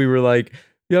did this, we were like,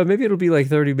 yeah, maybe it'll be like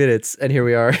 30 minutes. And here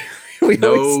we are. We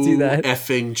always do that.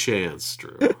 Effing chance,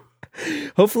 Drew.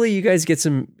 Hopefully you guys get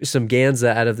some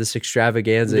Ganza out of this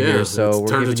extravaganza here. So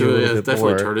we're giving you a little bit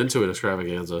definitely more. Turn into an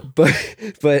extravaganza.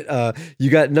 But you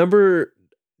got number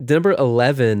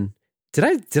 11. Did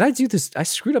I do this? I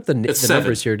screwed up the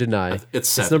numbers here, didn't I? It's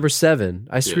 7. It's number 7.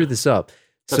 I screwed this up.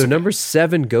 That's so okay. Number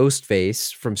 7,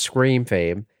 Ghostface from Scream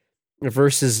fame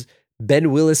versus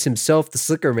Ben Willis himself, the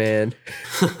Slicker Man.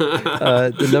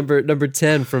 The number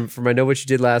 10 from I Know What You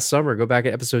Did Last Summer. Go back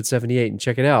at episode 78 and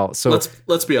check it out. So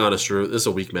let's be honest, Drew. This is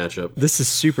a weak matchup. This is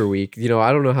super weak. You know,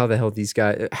 I don't know how the hell these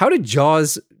guys. How did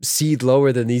Jaws seed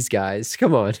lower than these guys?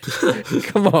 Come on,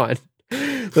 come on.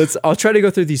 I'll try to go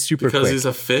through these super because quick. He's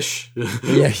a fish.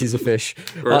 Yeah, he's a fish.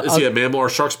 Or is he a mammal? Or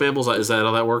sharks mammals? Is that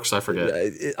how that works? I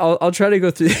forget. I'll try to go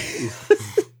through.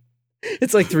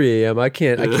 It's like 3 a.m. I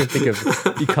can't think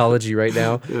of ecology right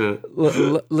now. Yeah.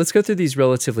 Let's go through these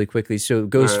relatively quickly. So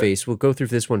Ghostface, we'll go through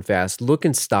this one fast. Look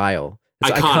and style.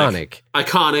 It's iconic.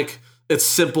 Iconic. It's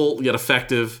simple yet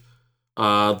effective.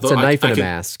 It's a knife and a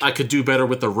mask. I could do better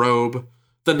with the robe.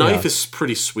 The knife is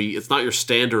pretty sweet. It's not your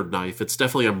standard knife. It's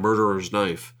definitely a murderer's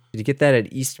knife. Did you get that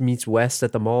at East Meets West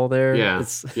at the mall there? Yeah,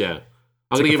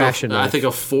 I'm gonna give it. I think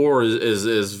a 4 is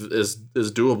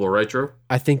doable, right, Drew?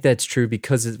 I think that's true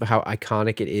because of how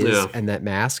iconic it is, and that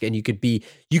mask. And you could be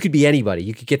anybody.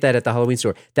 You could get that at the Halloween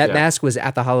store. That mask was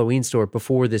at the Halloween store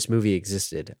before this movie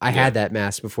existed. I had that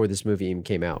mask before this movie even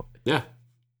came out. Yeah.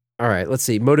 All right. Let's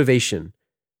see. Motivation.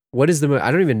 What is the? I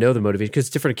don't even know the motivation because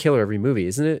it's different killer every movie,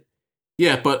 isn't it?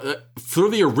 Yeah, but for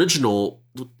the original,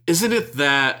 isn't it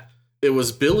that it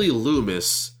was Billy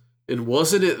Loomis, and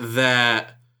wasn't it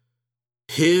that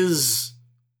his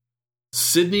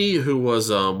Sydney, who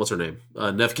was what's her name,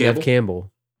 Nev Campbell? Nev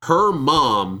Campbell. Her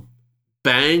mom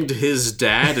banged his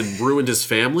dad and ruined his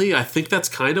family. I think that's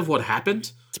kind of what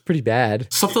happened. It's pretty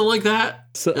bad. Something like that.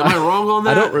 So, am I wrong on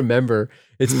that? I don't remember.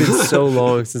 It's been so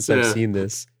long since I've seen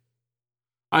this.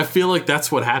 I feel like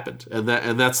that's what happened, and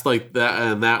that's like that,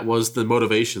 and that was the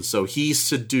motivation. So he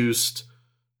seduced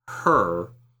her,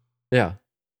 and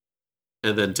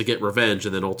then to get revenge,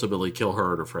 and then ultimately kill her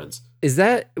and her friends.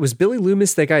 Was Billy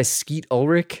Loomis that guy Skeet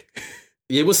Ulrich?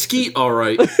 It was Skeet, all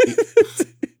right.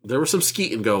 There was some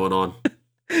skeeting going on.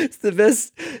 It's the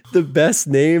best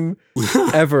name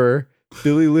ever.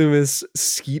 Billy Loomis,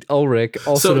 Skeet Ulrich,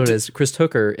 also known as Chris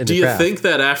Hooker in The Craft. Do you think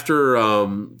that after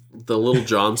the Little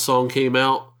John song came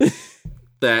out,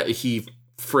 that he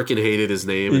freaking hated his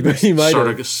name and he might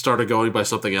started going by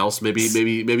something else? Maybe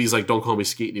he's like, don't call me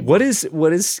Skeet anymore.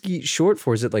 What is Skeet short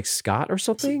for? Is it like Scott or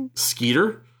something?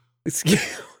 Skeeter?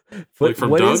 Like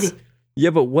from Doug?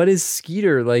 But what is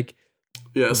Skeeter like?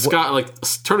 Yeah, Scott, like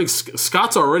turning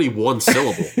Scott's already one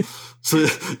syllable. So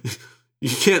you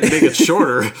can't make it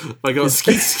shorter. Like,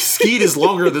 Skeet is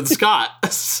longer than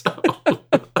Scott. So.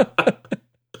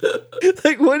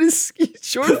 Like, what is Skeet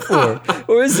short for?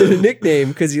 Or is it a nickname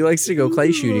because he likes to go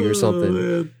clay shooting or something?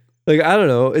 Man. Like, I don't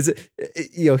know. Is it,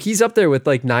 he's up there with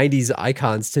like 90s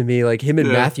icons to me, like him and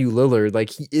Matthew Lillard.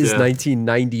 Like, he is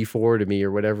 1994 to me,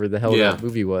 or whatever the hell that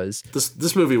movie was.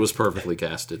 This movie was perfectly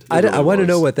casted. I want to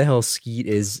know what the hell Skeet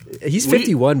is. He's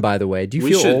 51, by the way. Do you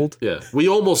feel old? Yeah. We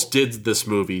almost did this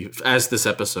movie as this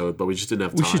episode, but we just didn't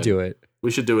have time. We should do it.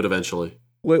 We should do it eventually.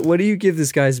 What do you give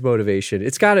this guy's motivation?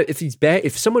 It's got to,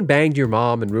 if someone banged your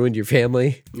mom and ruined your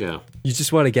family, you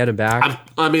just want to get him back.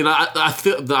 I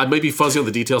feel I may be fuzzy on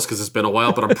the details because it's been a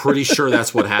while, but I'm pretty sure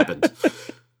that's what happened.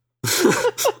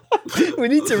 We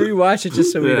need to rewatch it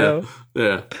just so we know.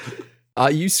 Yeah.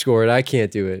 You scored. I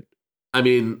can't do it. I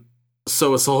mean,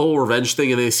 so it's the whole revenge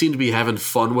thing, and they seem to be having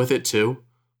fun with it too,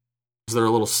 because they're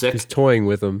a little sick. He's toying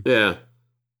with them. Yeah.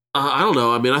 I don't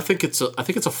know. I mean, I think it's a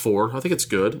 4. I think it's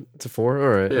good. It's a 4? All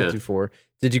right. I'll do 4.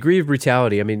 The degree of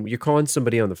brutality. I mean, you're calling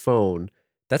somebody on the phone.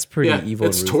 That's pretty evil.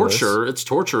 It's torture. It's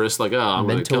torturous. Like, I'm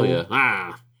going to kill you.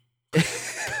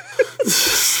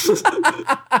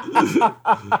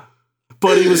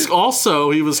 But he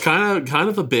was kind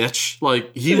of a bitch.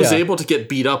 Like, he was able to get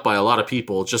beat up by a lot of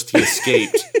people. Just he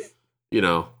escaped,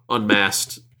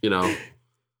 unmasked,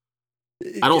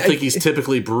 I don't think he's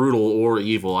typically brutal or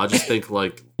evil. I just think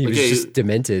he was just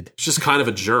demented. He's just kind of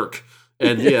a jerk,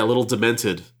 and a little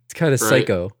demented. It's kind of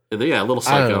psycho. And a little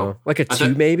psycho. I don't know. Like a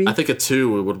 2, maybe. I think a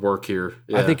 2 would work here.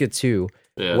 Yeah. I think a 2.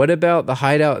 Yeah. What about the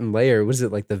hideout and lair? Was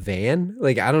it like the van?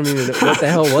 Like, I don't even know what the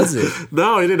hell was it.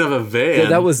 No, he didn't have a van.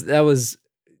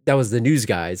 That was the news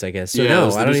guys, I guess. So I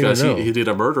don't even know. He did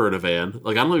a murder in a van.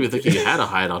 Like, I don't even think he had a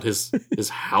hideout. His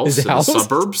house in the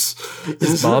suburbs.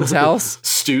 His mom's house?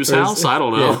 Stu's house? I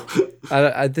don't know.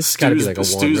 Yeah. This has got to be like a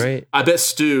 1, right? I bet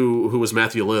Stu, who was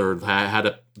Matthew Lillard,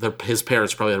 his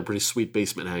parents probably had a pretty sweet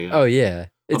basement hangout. Oh, yeah.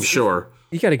 I'm sure.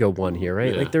 You got to go 1 here,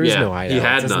 right? Like, there is no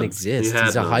hideout. It doesn't exist.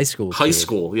 He's a high school kid. High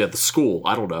school. Yeah, the school.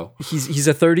 I don't know. He's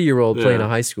a 30-year-old playing a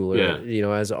high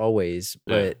schooler, as always.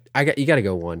 But you got to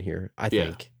go 1 here, I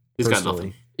think. He's got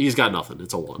nothing. He's got nothing.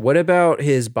 It's a 1. What about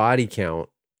his body count?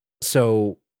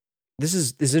 So this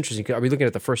is interesting. Are we looking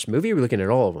at the first movie or are we looking at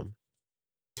all of them?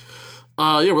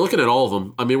 Yeah, we're looking at all of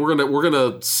them. I mean, we're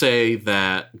gonna say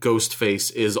that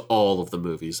Ghostface is all of the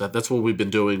movies. That's what we've been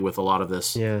doing with a lot of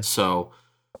this. Yeah. So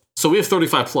we have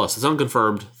 35 plus. It's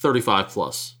unconfirmed. 35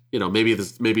 plus.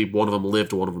 Maybe one of them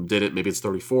lived, one of them didn't. Maybe it's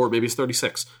 34. Maybe it's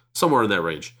 36. Somewhere in that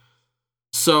range.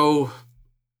 So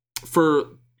for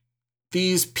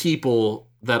these people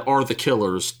that are the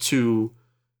killers to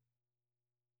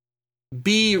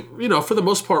be, for the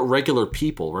most part, regular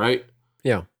people, right?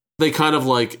 Yeah. They kind of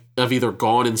have either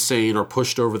gone insane or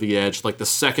pushed over the edge. Like the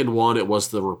second one, it was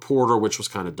the reporter, which was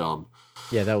kind of dumb.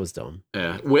 Yeah, that was dumb.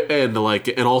 Yeah, and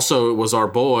also it was our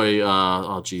boy.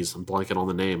 I'm blanking on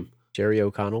the name. Jerry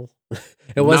O'Connell.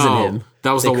 It wasn't him.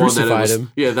 That was they the one crucified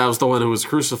him. Yeah, that was the one who was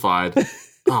crucified.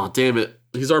 Oh, damn it!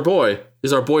 He's our boy.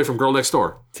 He's our boy from Girl Next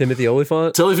Door. Timothy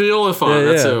Olyphant. Timothy Olyphant.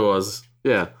 Yeah, that's who it was.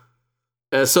 Yeah.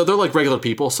 So they're like regular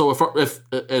people. So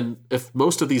if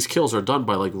most of these kills are done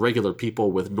by like regular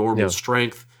people with normal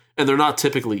strength, and they're not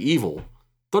typically evil,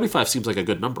 35 seems like a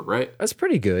good number, right? That's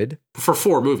pretty good for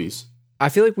 4 movies. I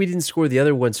feel like we didn't score the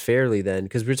other ones fairly then,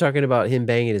 because we're talking about him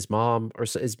banging his mom,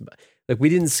 we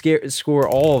didn't score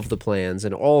all of the plans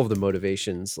and all of the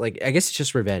motivations. Like, I guess it's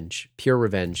just revenge, pure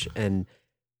revenge, and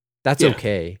that's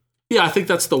okay. Yeah, I think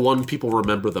that's the one people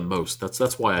remember the most.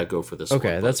 That's why I go for this.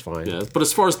 Okay, that's fine. Yeah, but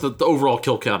as far as the overall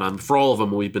kill count, for all of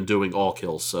them, we've been doing all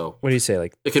kills. So what do you say?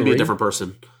 Like it can be a different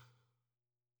person.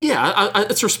 Yeah,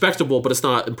 it's respectable, but it's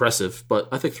not impressive. But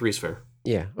I think 3 is fair.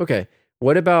 Yeah. Okay.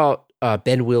 What about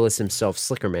Ben Willis himself,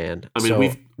 Slicker Man? I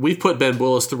mean, we've put Ben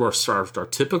Willis through our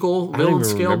typical villain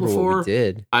scale before. What we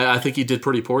did. I think he did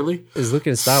pretty poorly. His look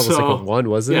and style was like a 1,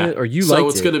 wasn't it? Or you liked it? So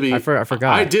it's going to be. I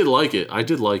forgot. I did like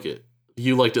it.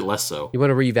 You liked it less so. You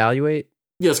want to reevaluate?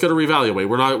 Yeah, it's going to reevaluate.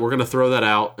 We're going to throw that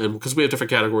out, and because we have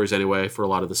different categories anyway for a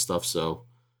lot of this stuff. So,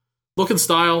 look and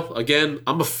style. Again,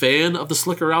 I'm a fan of the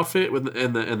Slicker outfit and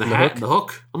the hat and the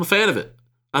hook. I'm a fan of it.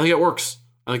 I think it works.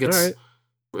 I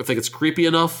think it's creepy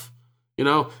enough.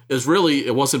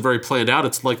 It wasn't very planned out.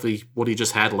 It's likely what he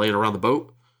just had laying around the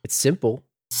boat. It's simple,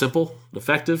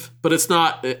 effective, but it's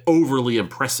not overly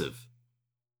impressive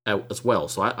as well.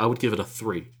 So I would give it a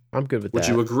 3. I'm good with that. Would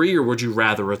you agree, or would you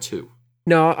rather a 2?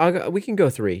 No, we can go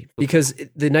 3 because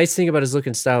the nice thing about his look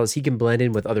and style is he can blend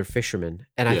in with other fishermen,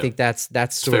 and I think that's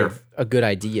sort of a good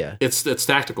idea. It's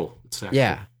tactical.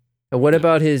 Yeah. And what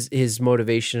about his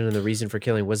motivation and the reason for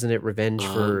killing? Wasn't it revenge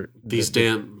for these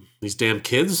damn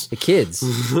kids? The kids.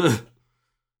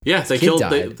 Yeah, they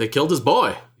killed his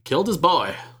boy.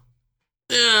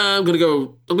 Yeah, I'm gonna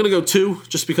go 2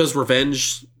 just because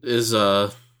revenge is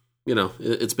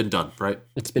it's been done, right?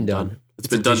 It's been done. It's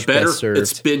been done better.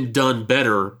 It's been done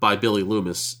better by Billy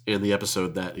Loomis in the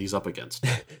episode that he's up against.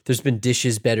 There's been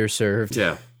dishes better served.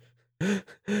 Yeah.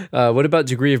 What about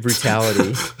degree of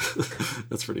brutality?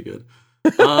 That's pretty good.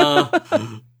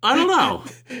 I don't know.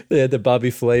 They had the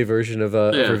Bobby Flay version of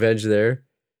revenge there.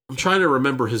 I'm trying to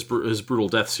remember his brutal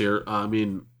deaths here. I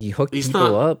mean, he hooked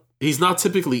people up. He's not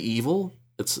typically evil.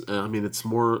 It's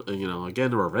more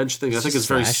again a revenge thing. I think it's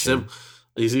very simple.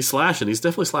 He's slashing. He's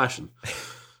definitely slashing.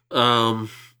 No,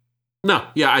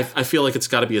 yeah, I feel like it's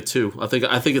got to be a 2. I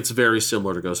think it's very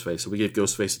similar to Ghostface. So we gave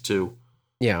Ghostface a 2.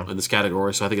 Yeah, in this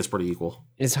category, so I think it's pretty equal.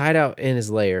 His hideout and his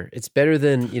lair. It's better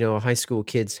than a high school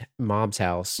kid's mom's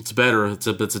house. It's better. It's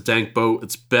a dank boat.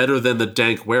 It's better than the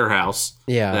dank warehouse.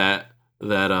 Yeah,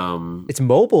 that it's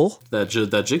mobile. That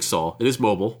Jigsaw. It is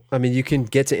mobile. I mean, you can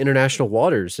get to international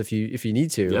waters if you need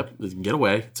to. Yep, you can get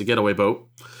away. It's a getaway boat.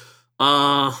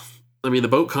 I mean, the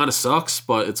boat kind of sucks,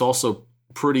 but it's also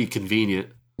pretty convenient.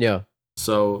 Yeah.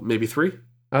 So maybe 3.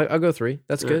 I'll go 3.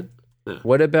 That's good. Yeah.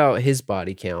 What about his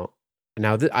body count?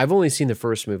 Now, I've only seen the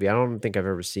first movie. I don't think I've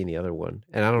ever seen the other one,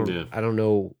 and I don't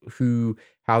know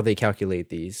how they calculate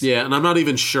these. Yeah, and I'm not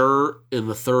even sure in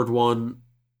the third one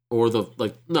or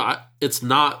it's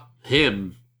not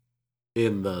him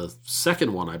in the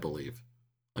second one. I believe.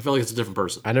 I feel like it's a different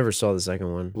person. I never saw the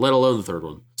second one, let alone the third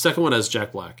one. Second one has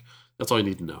Jack Black. That's all you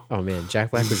need to know. Oh man,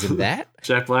 Jack Black was in that?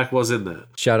 Jack Black was in that.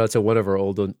 Shout out to one of our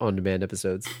old on-demand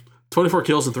episodes. 24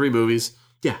 kills in 3 movies.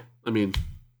 Yeah, I mean,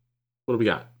 what do we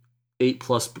got?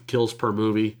 8+ kills per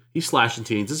movie. He's slashing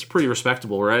teens. This is pretty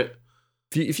respectable, right?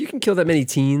 If you can kill that many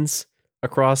teens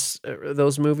across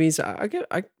those movies, I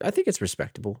think it's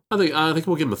respectable. I think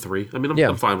we'll give him a 3. I mean,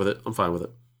 I'm fine with it. I'm fine with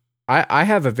it. I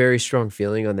have a very strong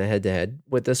feeling on the head-to-head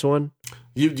with this one.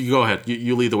 You go ahead.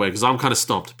 You lead the way because I'm kind of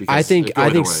stumped. Because I think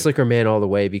Slicker Man all the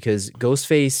way because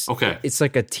Ghostface. Okay, it's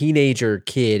like a teenager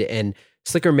kid and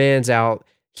Slicker Man's out.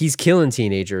 He's killing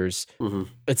teenagers. Mm-hmm.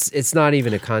 It's not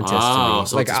even a contest to me.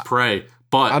 So it's prey.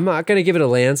 But I'm not going to give it a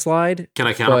landslide. Can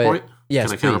I counterpoint? Yes,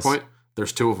 Can I counterpoint?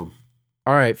 There's 2 of them.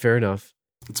 All right, fair enough.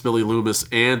 It's Billy Loomis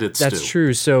and it's That's Stu.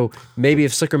 true. So maybe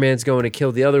if Slickerman's going to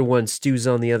kill the other one, Stu's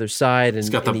on the other side, and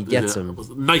he gets him.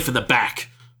 Knife in the back.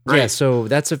 Right? Yeah, so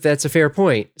that's a fair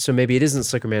point. So maybe it isn't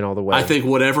Slickerman all the way. I think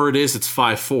whatever it is, it's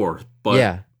 5-4. But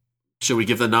yeah. Should we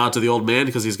give the nod to the old man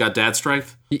because he's got dad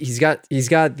strength? He's got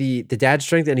the dad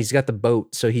strength, and he's got the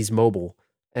boat, so he's mobile.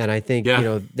 And I think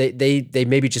they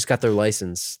maybe just got their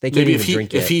license. They can't even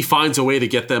drink yet. If he finds a way to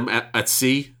get them at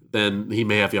sea, then he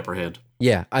may have the upper hand.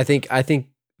 Yeah, I think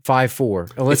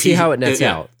 5-4. And let's see how it nets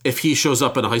out. If he shows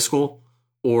up in a high school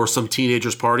or some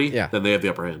teenager's party, then they have the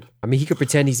upper hand. I mean, he could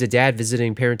pretend he's a dad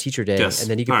visiting Parent-Teacher Day, and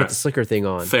then he could put the Slicker thing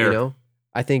on. Fair. You know?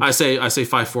 I say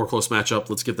 5-4 close matchup.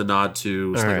 Let's give the nod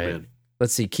to Slickerman. Right.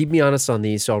 Let's see. Keep me honest on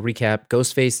these. So I'll recap.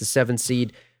 Ghostface, the 7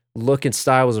 seed. Look and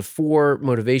style was a 4.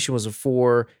 Motivation was a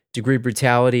 4. Degree of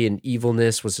brutality and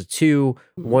evilness was a 2.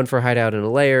 1 for hideout and a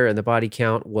lair. And the body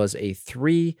count was a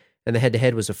 3. And the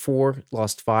head-to-head was a 4.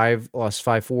 Lost 5-4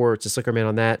 to Slickerman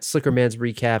on that. Slickerman's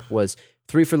recap was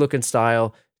 3 for look and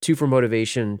style, 2 for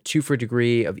motivation, 2 for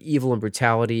degree of evil and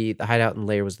brutality. The hideout and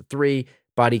lair was the 3.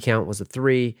 Body count was a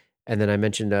 3. And then I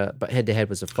mentioned head-to-head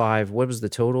was a 5. What was the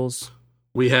totals?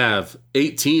 We have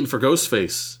 18 for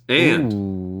Ghostface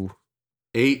and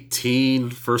 18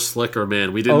 for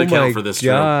Slickerman. We didn't account for this,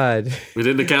 God. Drew. We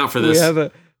didn't account for this. All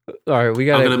right, I'm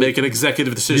going to make an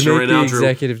executive decision right now, Drew.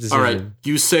 Executive decision. All right,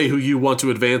 you say who you want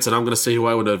to advance, and I'm going to say who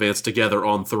I want to advance together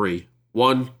on 3.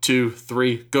 1, 2,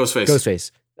 3, Ghostface.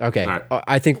 Ghostface. Okay. Right.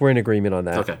 I think we're in agreement on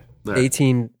that. Okay. Right.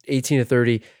 18 to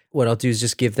 30. What I'll do is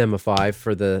just give them a 5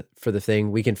 for the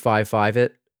thing. We can 5-5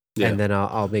 it, and then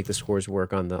I'll make the scores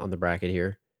work on the bracket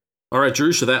here. All right,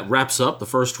 Drew. So that wraps up the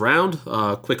first round.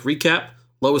 Quick recap: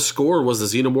 lowest score was the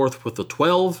Xenomorph with a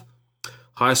 12.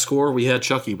 High score we had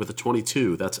Chucky with a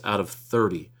 22. That's out of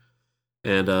 30.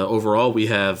 And overall we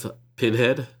have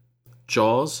Pinhead,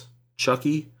 Jaws,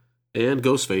 Chucky, and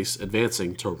Ghostface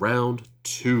advancing to round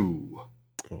 2.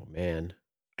 Oh man.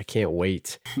 I can't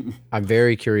wait. I'm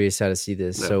very curious how to see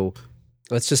this. Yeah. So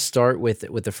let's just start with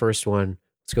the first one.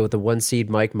 Let's go with the 1 seed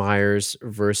Mike Myers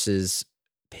versus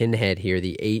Pinhead here,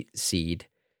 the 8 seed.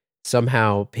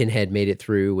 Somehow Pinhead made it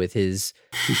through with his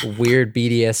weird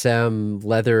BDSM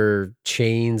leather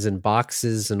chains and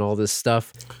boxes and all this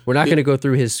stuff. We're not going to go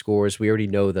through his scores. We already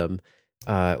know them.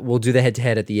 We'll do the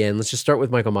head-to-head at the end. Let's just start with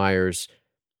Michael Myers.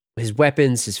 His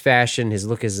weapons, his fashion, his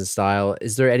look, his style.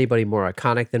 Is there anybody more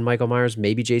iconic than Michael Myers?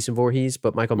 Maybe Jason Voorhees,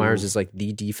 but Michael Myers is like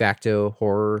the de facto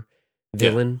horror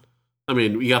villain. Yeah. I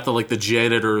mean, you got the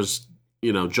janitor's,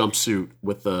 jumpsuit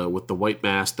with the white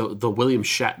mask, the William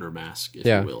Shatner mask, if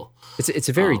you will. It's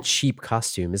a very cheap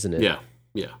costume, isn't it?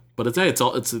 Yeah. But it's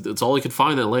all he could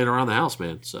find that laying around the house,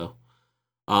 man. So.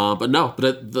 Like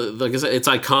I said, it's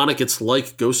iconic. It's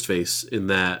like Ghostface in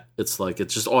that it's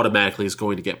just automatically is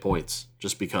going to get points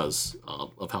just because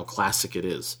of how classic it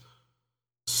is.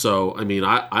 So, I mean,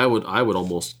 I would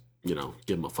almost,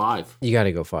 give him a 5. You got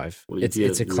to go 5.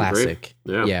 It's a classic.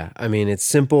 Yeah. I mean, it's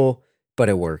simple, but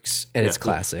it works, and it's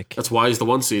classic. That's why he's the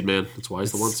 1 seed, man. That's why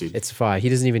he's the 1 seed. It's 5. He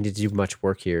doesn't even need to do much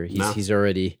work here. He's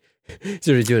already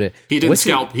doing it. He didn't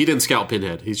scout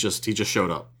Pinhead. He just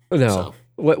showed up. No. So.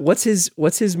 What's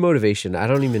his motivation? I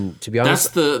don't even, to be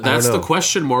honest. That's the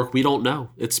question mark. We don't know.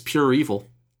 It's pure evil,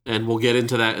 and we'll get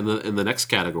into that in the next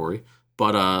category.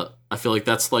 But I feel like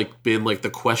that's been the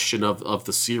question of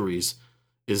the series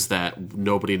is that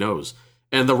nobody knows.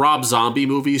 And the Rob Zombie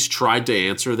movies tried to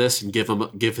answer this and give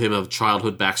him a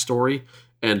childhood backstory,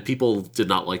 and people did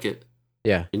not like it.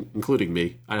 Yeah, including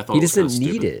me. I thought he doesn't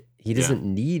need it. He doesn't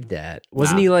need that.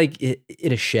 Wasn't he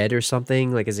in a shed or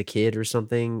something, as a kid or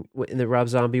something in the Rob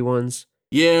Zombie ones?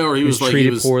 Yeah, or he was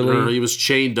treated poorly. Or he was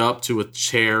chained up to a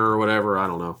chair or whatever. I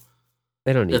don't know.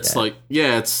 They don't need it's that.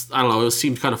 It's I don't know. It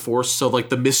seemed kind of forced. So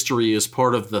the mystery is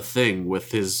part of the thing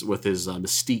with his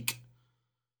mystique.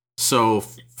 So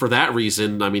for that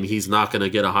reason, I mean, he's not going to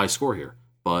get a high score here.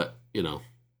 But he'll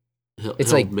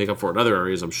make up for it in other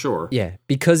areas, I'm sure. Yeah,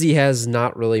 because he has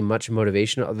not really much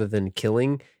motivation other than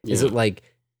killing. Is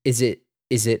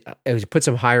it puts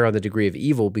him higher on the degree of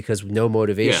evil because no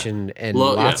motivation and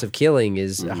lots of killing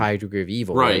is a higher degree of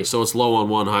evil, right? So it's low on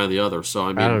one, high on the other. So I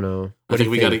mean, I don't know. I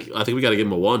think we got to give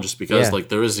him a 1 just because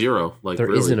there is 0. There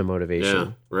really isn't a motivation,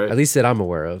 yeah, right? At least that I'm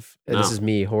aware of. And this is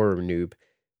me, horror noob.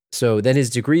 So then his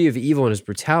degree of evil and his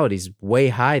brutality is way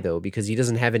high, though, because he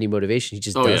doesn't have any motivation. He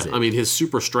just does it. I mean, his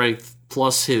super strength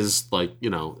plus his,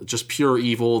 just pure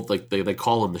evil, they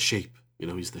call him the Shape.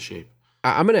 He's the Shape.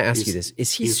 I'm going to ask you this.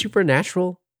 Is he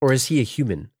supernatural or is he a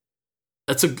human?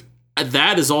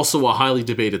 That is also a highly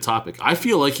debated topic. I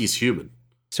feel like he's human.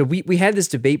 So we had this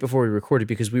debate before we recorded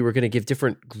because we were going to give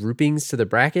different groupings to the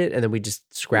bracket, and then we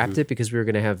just scrapped it because we were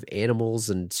going to have animals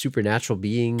and supernatural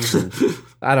beings. And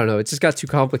I don't know. It just got too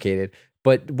complicated.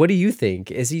 But what do you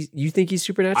think? You think he's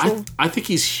supernatural? I think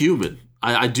he's human.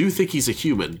 I do think he's a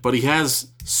human, but he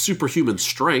has superhuman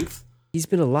strength. He's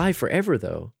been alive forever,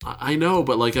 though. I know,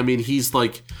 but like, I mean, he's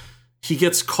like, he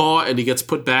gets caught and he gets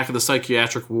put back in the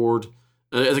psychiatric ward.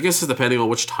 I guess it's depending on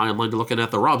which timeline you're looking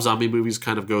at. The Rob Zombie movies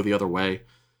kind of go the other way.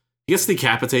 He gets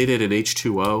decapitated in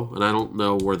H2O, and I don't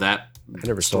know where that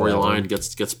storyline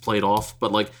gets played off.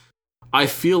 But like, I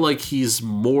feel like he's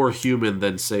more human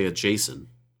than, say, a Jason.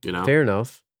 You know, fair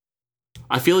enough.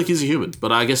 I feel like he's a human,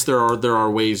 but I guess there are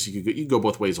ways you can go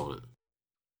both ways on it.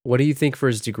 What do you think for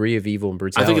his degree of evil and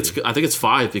brutality? I think it's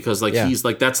 5 because like he's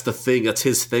like that's the thing, that's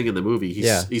his thing in the movie.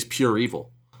 He's pure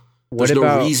evil. There's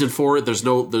no reason for it. There's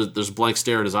a blank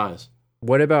stare in his eyes.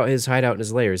 What about his hideout in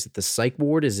his lair? Is it the psych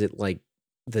ward? Is it like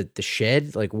the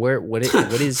shed? Like what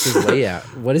is his layout?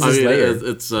 What is his lair?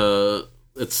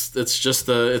 It's just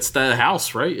it's that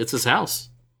house, right? It's his house.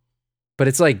 But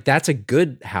it's like that's a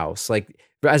good house, like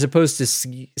as opposed to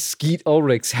Skeet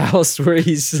Ulrich's house where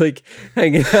he's like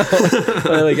hanging out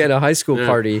like at a high school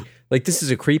party. Like this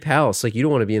is a creep house. Like you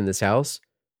don't want to be in this house.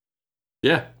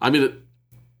 Yeah, I mean,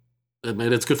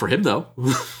 it's good for him though.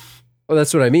 Well,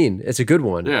 that's what I mean. It's a good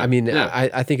one. Yeah, I mean,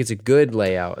 I think it's a good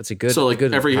layout. It's a good. So like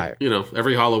good every hire.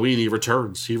 Every Halloween he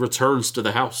returns to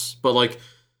the house, but like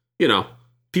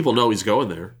people know he's going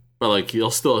there. But like he'll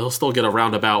still get a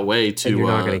roundabout way to. And you're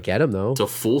not going to get him though. To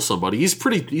fool somebody. He's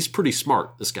pretty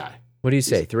smart. This guy. What do you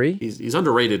say? 3? He's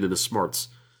underrated in his smarts.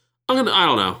 I don't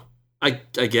know. I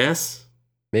guess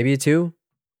maybe a 2.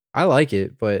 I like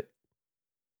it, but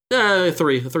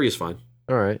 3. 3 is fine.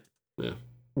 All right. Yeah.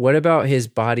 What about his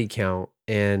body count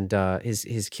and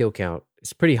his kill count?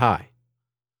 It's pretty high.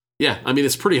 Yeah, I mean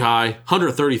it's pretty high.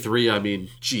 133. I mean,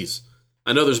 geez.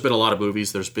 I know there's been a lot of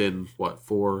movies. There's been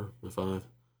 4, 5.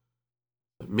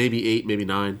 Maybe 8, maybe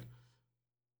 9.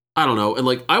 I don't know. And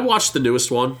like, I watched the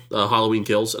newest one, Halloween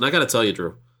Kills, and I got to tell you,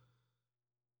 Drew,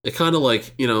 it kind of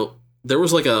like, there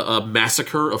was like a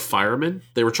massacre of firemen.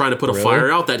 They were trying to put a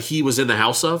fire out that he was in the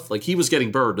house of. Like he was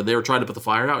getting burned, and they were trying to put the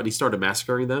fire out, and he started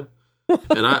massacring them.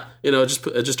 And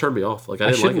it just turned me off. Like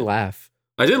I didn't laugh.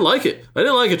 I didn't like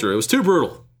it. Drew. It was too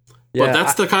brutal. Yeah, but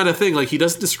that's the kind of thing. Like he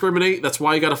doesn't discriminate. That's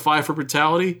why he got a 5 for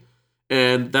brutality.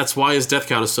 And that's why his death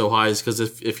count is so high, is because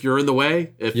if you're in the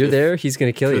way, if you're there, he's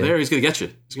going to kill you. If you're there, he's going to get you.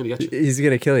 He's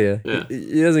going to kill you. Yeah.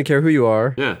 He doesn't care who you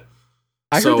are. Yeah.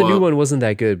 I heard the new one wasn't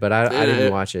that good, but I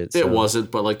didn't watch it. So. It wasn't,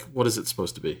 but like, what is it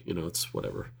supposed to be? It's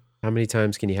whatever. How many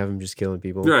times can you have him just killing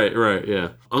people? Right, yeah.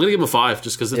 I'm going to give him a 5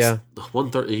 just because it's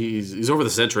 130. He's over the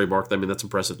century mark. I mean, that's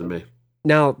impressive to me.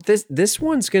 Now, this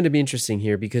one's going to be interesting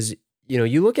here because,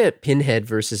 you look at Pinhead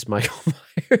versus Michael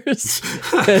Myers.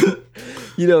 And,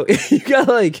 you got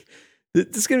like, this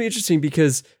is going to be interesting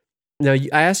because now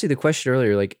I asked you the question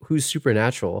earlier, like, who's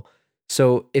supernatural?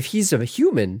 So if he's a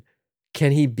human,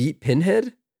 can he beat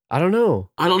Pinhead? I don't know.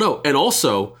 And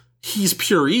also, he's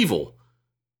pure evil.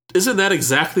 Isn't that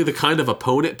exactly the kind of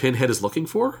opponent Pinhead is looking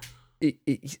for?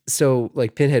 So,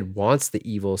 like, Pinhead wants the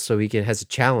evil so he has a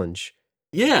challenge.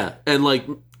 Yeah,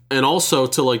 and also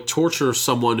to, like, torture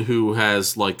someone who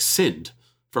has, like, sinned,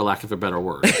 for lack of a better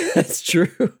word. That's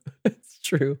true. That's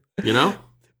true.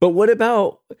 But what I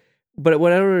don't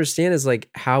understand is, like,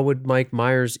 how would Mike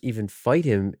Myers even fight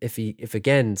him if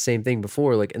again, same thing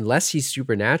before, like, unless he's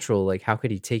supernatural, like, how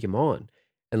could he take him on?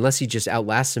 Unless he just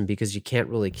outlasts him, because you can't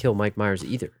really kill Mike Myers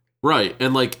either. Right.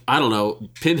 And like, I don't know,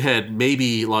 Pinhead,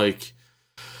 maybe like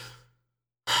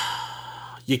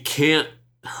you can't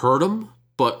hurt him,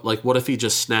 but like, what if he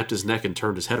just snapped his neck and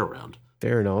turned his head around?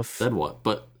 Fair enough. Then what?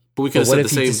 But we could have said the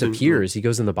same thing. What if he disappears? He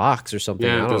goes in the box or something.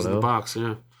 Yeah, I don't know. Goes in the box.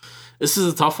 Yeah. This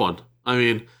is a tough one. I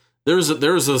mean, there's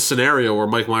a scenario where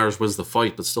Mike Myers wins the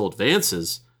fight, but still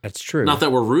advances. That's true. Not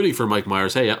that we're rooting for Mike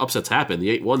Myers. Hey, upsets happen.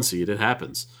 The 8-1 seed, it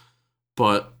happens.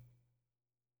 But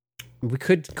we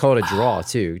could call it a draw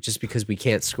too, just because we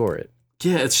can't score it.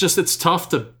 Yeah, it's tough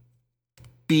to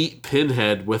beat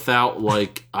Pinhead without,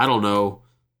 like, I don't know.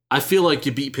 I feel like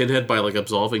you beat Pinhead by like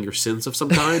absolving your sins of some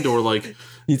kind, or like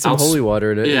need some holy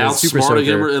water in it. Yeah, outsmarting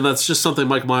him, and that's just something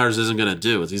Mike Myers isn't going to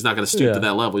do. He's not going to stoop to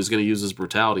that level. He's going to use his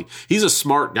brutality. He's a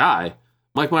smart guy.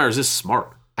 Mike Myers is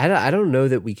smart. I don't know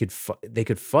that they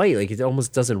could fight. Like, it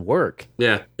almost doesn't work.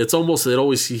 Yeah,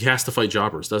 he has to fight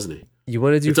jobbers, doesn't he? You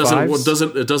want to do fives?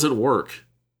 It doesn't work.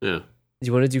 Yeah. Do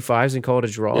you want to do fives and call it a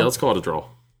draw? Yeah, let's call it a draw.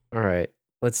 All right.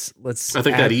 Let's. I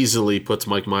think that easily puts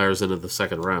Mike Myers into the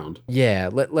second round.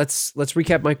 Yeah. Let's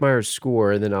recap Mike Myers'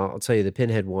 score, and then I'll tell you the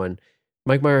Pinhead one.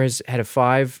 Mike Myers had a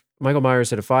 5 Michael Myers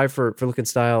had a 5 for look and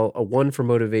style, a 1 for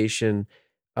motivation,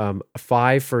 a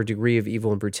 5 for degree of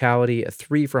evil and brutality, a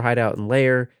 3 for hideout and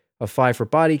lair, a 5 for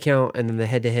body count, and then the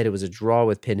head-to-head, it was a draw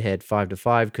with Pinhead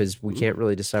 5-5 because we can't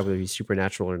really decide whether he's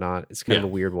supernatural or not. It's kind of a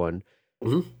weird one.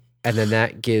 Mm-hmm. And then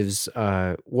that gives,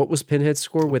 what was Pinhead's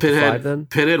score with the 5 then?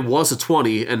 Pinhead was a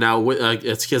 20, and now he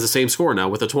has the same score now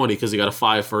with a 20 because he got a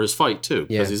 5 for his fight too.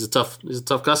 Because he's a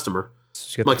tough customer.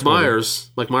 So Mike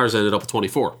Myers ended up with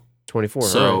 24. 24,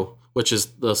 so right. Which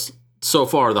is so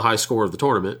far the high score of the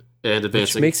tournament and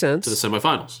advancing makes sense. to the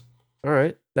semifinals. All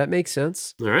right, that makes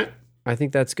sense. All right. I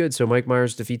think that's good. So Mike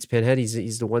Myers defeats Pinhead.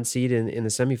 He's the 1 seed in the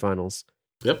semifinals.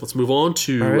 Yep. Let's move on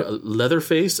to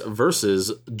Leatherface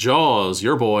versus Jaws.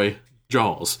 Your boy,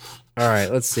 Jaws. All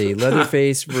right. Let's see.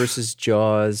 Leatherface versus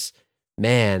Jaws.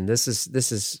 Man, this is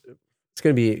it's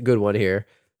going to be a good one here.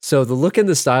 So the look and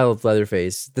the style of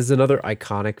Leatherface. There's another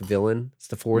iconic villain. It's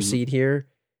the 4 seed here.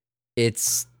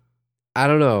 It's, I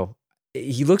don't know.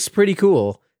 He looks pretty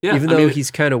cool, even though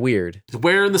he's kind of weird. He's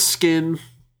wearing the skin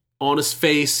on his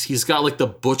face. He's got like the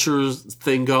butcher's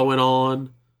thing going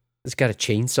on. He's got a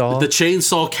chainsaw. The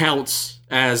chainsaw counts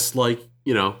as like,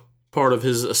 part of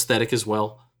his aesthetic as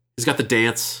well. He's got the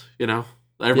dance,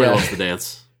 Everybody loves the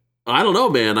dance. I don't know,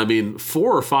 man. I mean,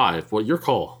 4 or 5. What your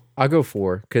call? I'll go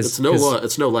 4 because it's no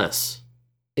less.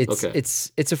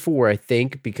 It's a 4, I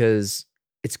think, because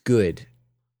it's good,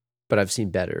 but I've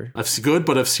seen better. I've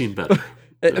seen better.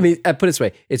 I mean, I put it this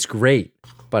way: it's great,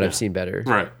 but I've seen better.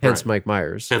 Right. Hence Mike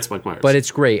Myers. But it's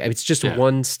great. I mean, it's just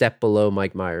 1 step below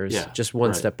Mike Myers. Yeah. Just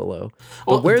 1 step below.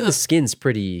 But wearing the skin's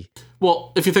pretty.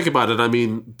 Well, if you think about it, I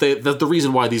mean, the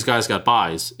reason why these guys got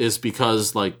buys is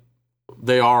because like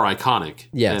they are iconic.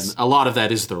 Yes. And a lot of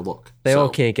that is their look. They all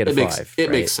can't get a 5.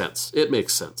 It makes sense. It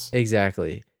makes sense.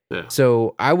 Exactly. Yeah.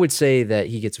 So I would say that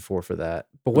he gets a 4 for that.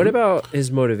 But what about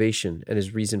his motivation and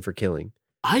his reason for killing?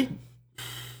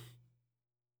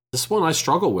 This one I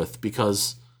struggle with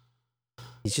because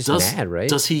he's just mad, right?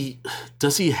 Does he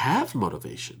have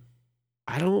motivation?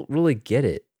 I don't really get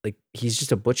it. Like, he's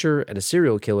just a butcher and a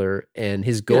serial killer, and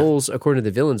his goals, according to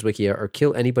the Villains Wiki, are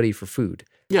kill anybody for food.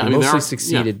 Yeah, he mostly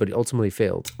succeeded, but he ultimately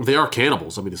failed. They are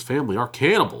cannibals. I mean, his family are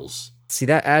cannibals. See,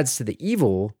 that adds to the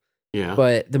evil. Yeah.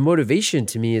 But the motivation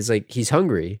to me is like he's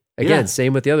hungry. Again,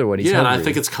 same with the other one. He's hungry. And I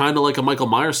think it's kind of like a Michael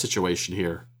Myers situation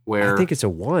here, where I think it's a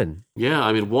 1. Yeah,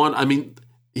 I mean 1. I mean,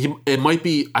 it might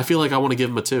be. I feel like I want to give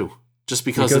him a 2, just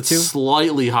because it's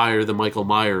slightly higher than Michael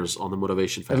Myers on the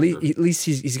motivation factor. At least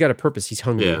he's got a purpose. He's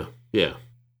hungry. Yeah.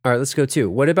 All right, let's go 2.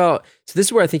 What about? So this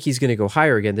is where I think he's going to go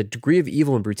higher again. The degree of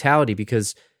evil and brutality,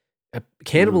 because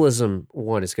cannibalism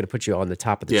 1 is going to put you on the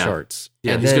top of the charts.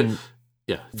 Yeah, and then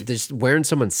just wearing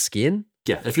someone's skin.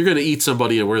 Yeah, if you're going to eat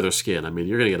somebody and wear their skin, I mean,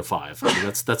 you're going to get a 5. I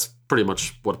mean, that's pretty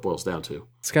much what it boils down to.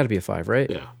 It's got to be a 5, right?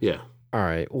 Yeah. All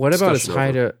right. What about his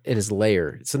hideout in his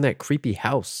lair? It's in that creepy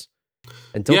house.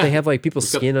 And don't they have like people's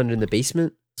skin under in the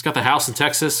basement? It's got the house in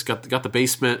Texas. Got the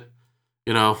basement.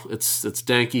 It's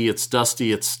danky. It's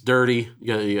dusty. It's dirty.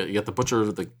 You got the butcher,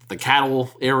 the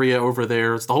cattle area over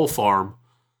there. It's the whole farm.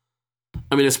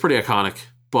 I mean, it's pretty iconic,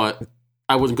 but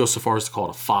I wouldn't go so far as to call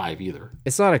it a 5 either.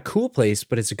 It's not a cool place,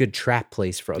 but it's a good trap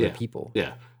place for other people.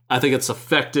 Yeah. I think it's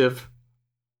effective,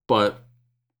 but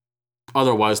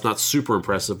otherwise not super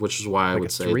impressive, which is why I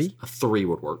would say a 3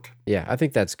 would work. Yeah, I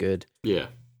think that's good. Yeah.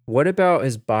 What about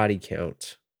his body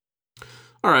count?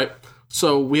 All right.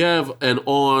 So we have an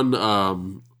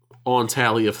on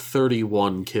tally of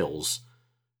 31 kills.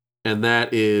 And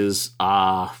that is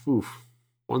 1,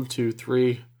 2,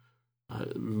 3,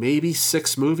 maybe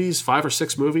 6 movies, 5 or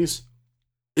 6 movies.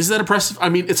 Is that impressive? I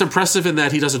mean, it's impressive in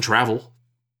that he doesn't travel.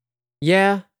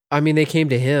 Yeah. I mean, they came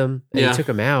to him and he took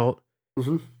him out.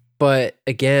 Mm-hmm. But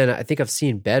again, I think I've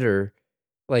seen better.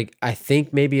 Like, I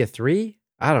think maybe a 3?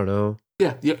 I don't know.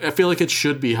 Yeah, I feel like it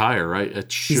should be higher,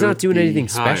 right? He's not doing anything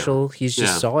special. He's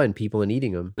just sawing people and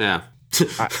eating them. Yeah.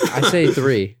 I say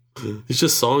 3. He's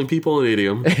just sawing people and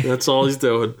eating them. That's all he's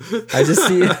doing. I just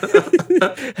see it.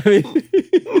 I mean,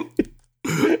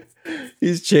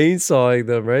 he's chainsawing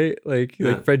them, right? Like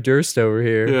Fred Durst over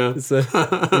here. Yeah. It's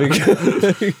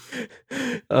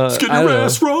get your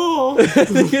ass raw. I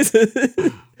think it's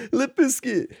Lip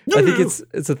Biscuit. I think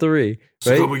it's a 3. Right?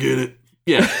 So come and get it.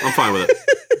 Yeah, I'm fine with it.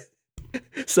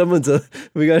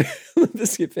 We got a Limp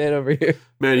Bizkit fan over here.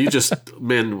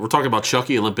 Man, we're talking about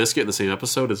Chucky and Limp Bizkit in the same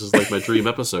episode. This is like my dream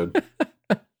episode.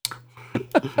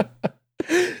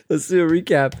 Let's do a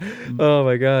recap. Oh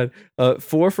my God.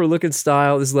 4 for look and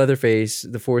style. This is Leatherface,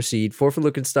 the 4 seed. 4 for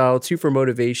look and style, 2 for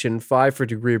motivation, 5 for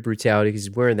degree of brutality because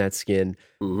he's wearing that skin.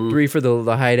 Mm-hmm. 3 for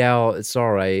the hideout. It's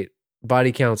all right.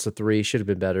 Body count's a 3. Should have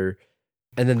been better.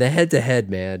 And then the head to head,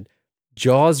 man.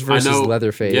 Jaws versus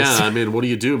Leatherface. Yeah, I mean, what do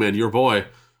you do, man? Your boy.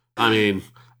 I mean,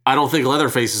 I don't think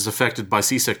Leatherface is affected by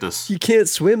seasickness. He can't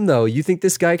swim, though. You think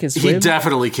this guy can swim? He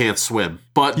definitely can't swim.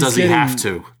 But does he have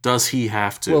to? Does he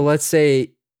have to? Well, let's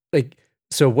say, like,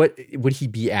 so what would he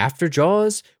be after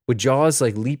Jaws? Would Jaws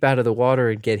like leap out of the water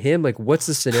and get him? Like, what's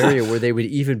the scenario where they would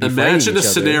even be Imagine a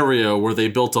scenario where they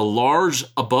built a large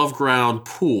above ground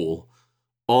pool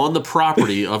on the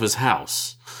property of his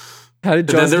house. How did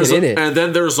Jaws get in it? And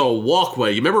then there's a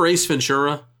walkway. You remember Ace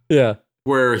Ventura? Yeah.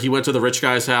 Where he went to the rich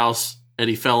guy's house and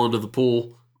he fell into the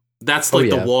pool. That's like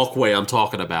the walkway I'm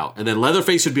talking about. And then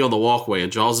Leatherface would be on the walkway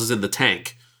and Jaws is in the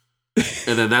tank.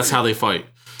 And then that's how they fight.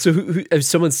 So is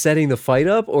someone setting the fight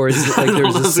up, or is it like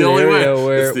there's a scenario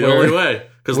where it's the only way?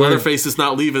 Because Leatherface is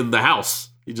not leaving the house.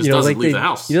 He just doesn't leave the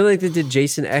house. You know, like they did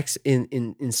Jason X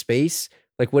in space.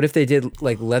 Like, what if they did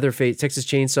like Leatherface, Texas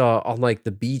Chainsaw on like the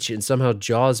beach, and somehow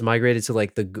Jaws migrated to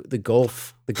like the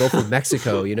Gulf of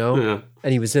Mexico, you know? Yeah.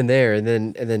 And he was in there, and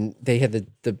then they had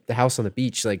the house on the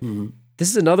beach. Like,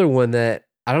 this is another one that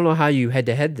I don't know how you head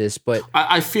to head this, but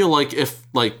I feel like if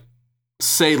like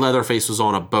say Leatherface was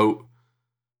on a boat.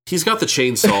 He's got the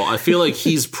chainsaw. I feel like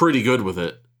he's pretty good with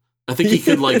it. I think he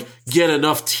could like get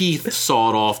enough teeth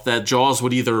sawed off that Jaws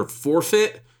would either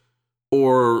forfeit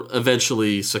or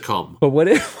eventually succumb. But what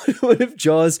if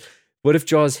Jaws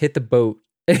hit the boat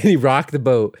and he rocked the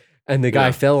boat and the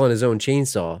guy fell on his own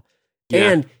chainsaw? Yeah.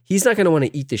 And he's not going to want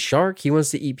to eat the shark. He wants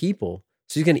to eat people.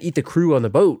 So he's going to eat the crew on the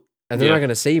boat and they're not going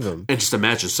to save him. And just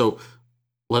imagine. So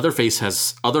Leatherface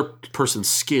has other person's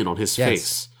skin on his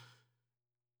face.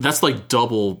 That's like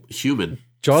double human.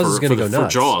 Jaws is going to go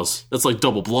nuts. For Jaws, that's like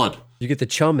double blood. You get the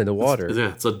chum in the water.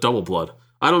 It's a double blood.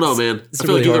 I don't know, man. I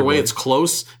feel like either way, it's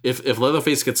close. If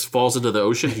Leatherface falls into the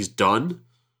ocean, he's done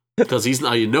because he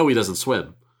doesn't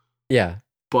swim. Yeah,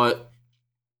 but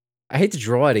I hate to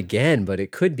draw it again, but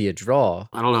it could be a draw.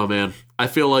 I don't know, man. I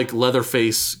feel like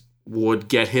Leatherface would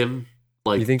get him.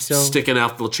 Like, you think so? Sticking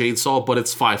out the chainsaw, but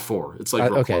it's 5-4. It's like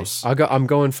real close. I'm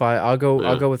going 5. I'll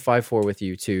go with 5-4 with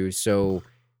you too. So.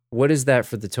 What is that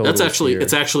for the total? It's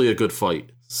actually a good fight.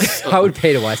 I would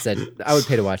pay to watch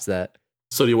that.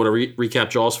 So do you want to recap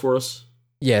Jaws for us?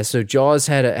 Yeah, so Jaws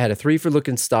had a 3 for look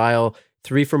and style,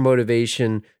 3 for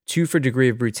motivation, 2 for degree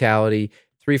of brutality,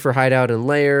 3 for hideout and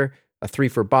lair, a 3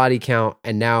 for body count,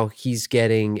 and now he's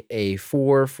getting a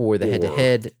 4 for the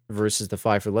head-to-head versus the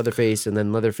 5 for Leatherface, and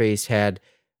then Leatherface had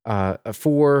a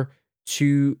 4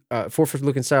 for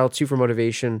look and style, 2 for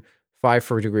motivation, 5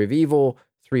 for degree of evil,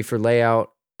 3 for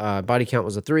layout. Body count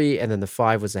was a 3, and then the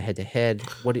 5 was a head-to-head.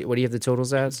 What do you have the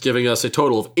totals as? Giving us a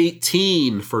total of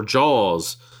 18 for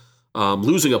Jaws,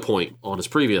 losing a point on his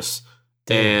previous,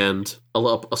 and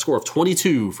a score of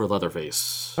 22 for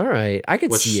Leatherface. All right, I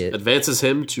could see it. Which advances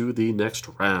him to the next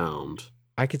round.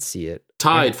 I could see it.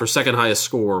 Tied for second highest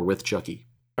score with Chucky.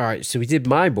 All right, so we did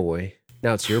my boy.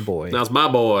 Now it's your boy. Now it's my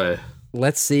boy.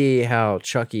 Let's see how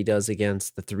Chucky does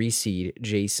against the 3-seed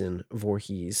Jason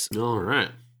Voorhees. All right.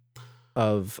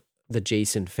 Of the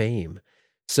Jason fame.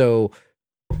 So,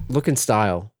 look and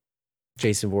style,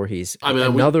 Jason Voorhees. I mean,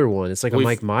 another one. It's like a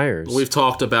Mike Myers. We've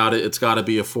talked about it. It's got to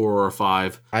be a 4 or a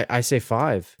 5. I say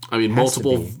 5. I mean,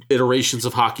 multiple iterations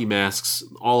of hockey masks.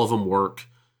 All of them work.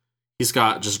 He's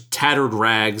got just tattered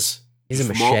rags. He's a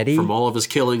machete from all of his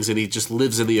killings, and he just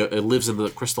lives in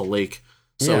the Crystal Lake.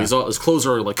 So his clothes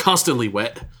are like constantly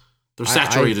wet. They're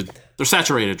saturated. They're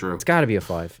saturated, Drew. It's got to be a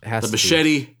 5. It has the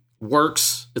machete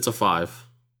works. It's a 5.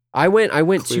 I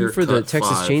went 2 for the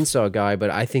Texas 5. Chainsaw guy, but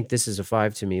I think this is a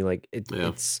 5 to me. Like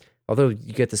it's although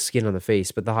you get the skin on the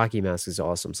face, but the hockey mask is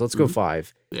awesome. So let's go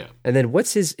 5. Yeah. And then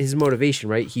what's his motivation?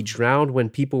 Right, he drowned when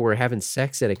people were having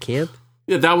sex at a camp.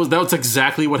 Yeah, that was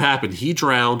exactly what happened. He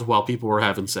drowned while people were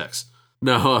having sex.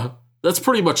 No, that's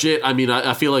pretty much it. I mean,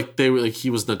 I feel like he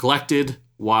was neglected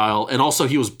and also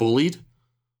he was bullied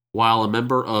while a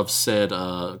member of said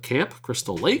camp,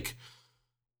 Crystal Lake.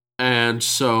 And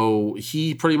so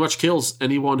he pretty much kills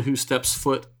anyone who steps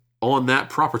foot on that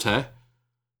property. And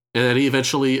then he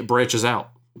eventually branches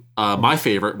out. My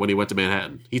favorite, when he went to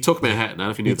Manhattan. He took Manhattan. I don't know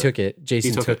if you knew that. He took it.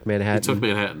 Jason took Manhattan. He took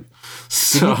Manhattan.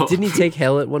 So, didn't he take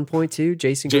hell at one point too?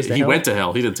 Jason goes to hell? He went to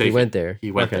hell. He didn't take it. He went there.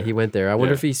 He went there. He went there. I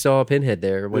wonder if he saw a Pinhead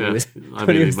there when he was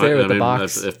there with the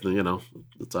box.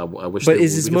 I wish. But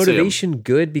is his motivation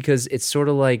good? Because it's sort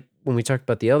of like when we talked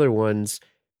about the other ones,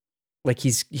 like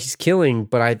he's killing,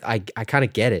 but I kind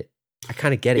of get it. I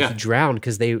kind of get it. Yeah. He drowned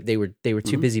because they were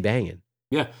too busy banging.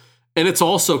 Yeah. And it's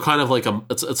also kind of like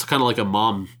it's kind of like a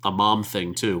mom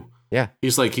thing too. Yeah,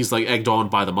 he's like egged on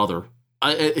by the mother.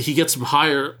 He gets him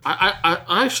higher.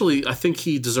 I think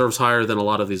he deserves higher than a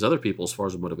lot of these other people as far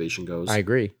as motivation goes. I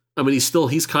agree. I mean,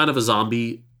 he's kind of a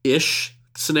zombie ish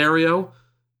scenario,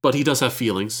 but he does have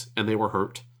feelings, and they were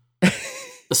hurt,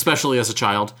 especially as a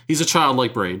child. He's a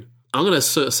childlike brain. I'm going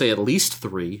to say at least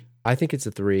 3. I think it's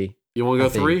a 3. You want to go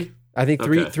 3? I think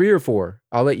 3, Okay. 3 or 4.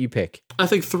 I'll let you pick. I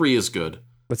think 3 is good.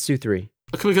 Let's do 3.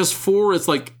 Because 4 is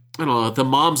like, I don't know, the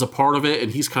mom's a part of it,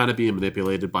 and he's kind of being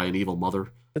manipulated by an evil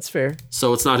mother. That's fair.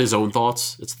 So it's not his own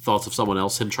thoughts; it's the thoughts of someone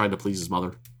else. Him trying to please his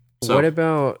mother. So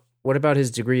what about his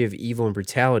degree of evil and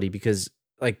brutality? Because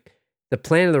like the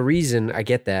plan of the reason, I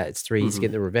get that it's 3. He's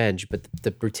getting the revenge, but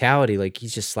the brutality, like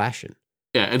he's just slashing.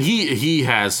 Yeah, and he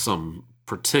has some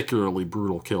particularly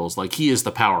brutal kills. Like he is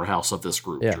the powerhouse of this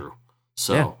group, Drew.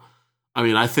 So, I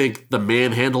mean, I think the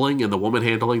man handling and the woman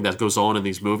handling that goes on in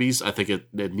these movies, I think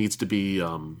it needs to be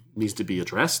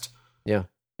addressed. Yeah,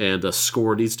 and a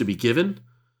score needs to be given.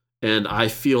 And I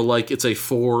feel like it's a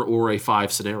 4 or a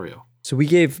 5 scenario. So we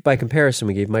gave Michael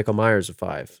Myers a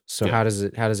 5. So how does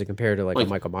it compare to like a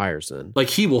Michael Myers then? Like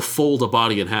he will fold a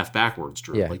body in half backwards,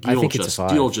 Drew. Yeah, like I think it's a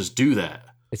 5. You don't just do that.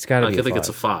 It's got to be. I think it's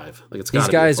a 5. Like these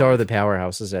guys are the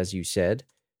powerhouses, as you said.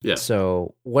 Yeah.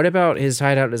 So what about his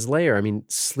hideout in his lair? I mean,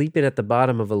 sleeping at the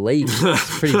bottom of a lake is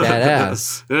pretty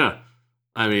badass. Yeah.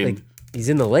 I mean, like, he's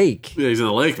in the lake. Yeah, he's in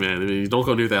the lake, man. I mean, you don't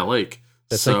go near that lake.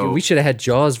 That's like we should have had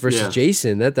Jaws versus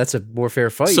Jason. That's a more fair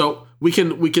fight. So we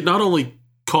can not only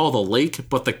call the lake,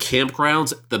 but the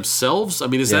campgrounds themselves. I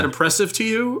mean, is that impressive to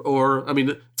you? Or I mean,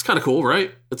 it's kind of cool,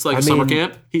 right? It's like a summer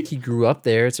camp. He grew up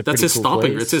there. It's that's his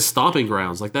stomping. It's his stomping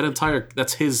grounds. Like that entire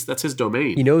that's his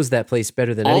domain. He knows that place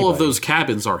better than anybody. All of those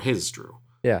cabins are his, Drew.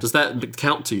 Yeah. Does that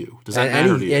count to you? Does that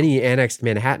matter to you? And he annexed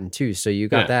Manhattan too, so you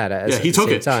got that. He took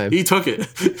it. Time. He took it.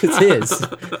 It's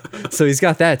his. So he's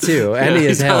got that too, and he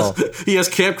has hell. He has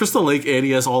Camp Crystal Lake, and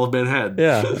he has all of Manhattan.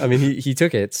 Yeah, I mean he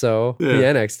took it, so he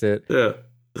annexed it. Yeah,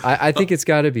 I think it's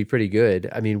got to be pretty good.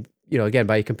 I mean, again,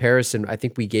 by comparison, I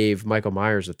think we gave Michael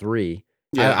Myers a 3.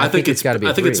 Yeah, I think it's got to be.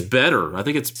 I think 3. it's better. I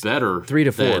think it's better. 3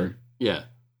 to 4. Yeah,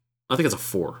 I think it's a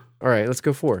 4. All right, let's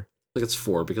go 4. I think it's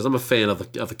 4 because I'm a fan of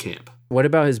the camp. What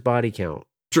about his body count?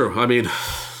 Drew, I mean,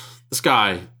 this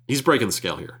guy, he's breaking the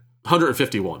scale here.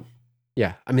 151.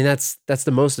 Yeah, I mean that's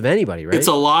the most of anybody, right? It's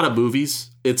a lot of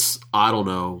movies. It's, I don't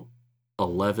know,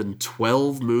 11,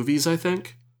 12 movies, I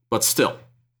think. But still,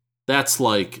 that's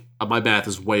like, my math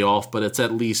is way off, but it's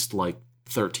at least like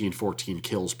 13, 14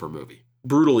 kills per movie.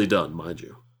 Brutally done, mind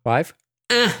you. 5?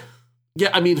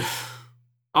 Yeah, I mean,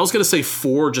 I was going to say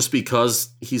 4 just because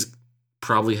he's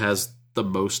probably has the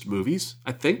most movies,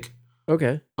 I think.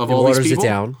 Okay. Of all these people. It waters it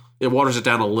down. It waters it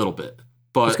down a little bit.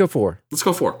 But let's go 4. Let's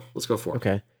go 4. Let's go 4.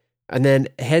 Okay. And then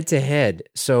head to head.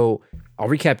 So I'll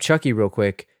recap Chucky real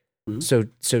quick. Mm-hmm.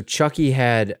 So Chucky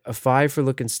had a 5 for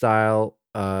look and style,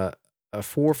 a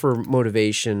 4 for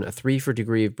motivation, a 3 for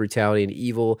degree of brutality and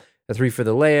evil, a 3 for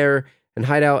the lair and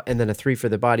hideout, and then a 3 for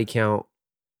the body count.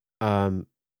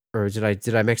 Or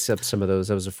did I mix up some of those?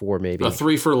 That was a 4 maybe. A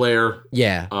 3 for lair.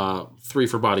 Yeah. 3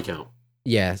 for body count.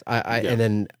 Yeah.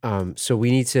 And then so we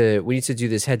need to do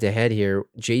this head to head here.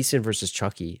 Jason versus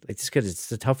Chucky. Like this because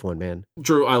it's a tough one, man.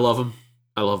 Drew, I love him.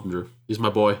 Drew. He's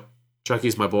my boy.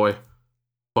 Chucky's my boy.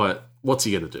 But what's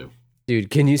he gonna do?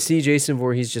 Dude, can you see Jason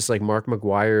Voorhees just like Mark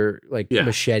McGuire, like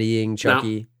macheteing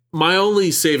Chucky? Now, my only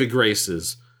saving grace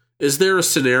is there a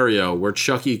scenario where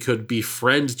Chucky could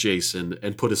befriend Jason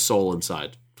and put his soul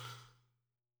inside?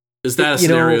 Is that a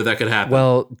scenario that could happen?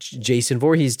 Well, Jason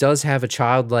Voorhees does have a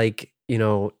childlike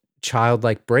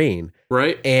brain.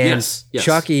 Right? And yes.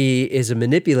 Chucky is a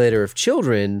manipulator of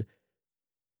children.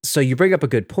 So you bring up a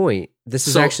good point. This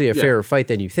is actually a fairer fight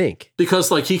than you think. Because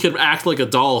like he could act like a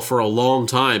doll for a long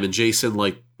time and Jason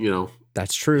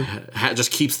that's true.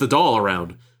 Just keeps the doll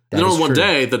around. And then on one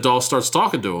day the doll starts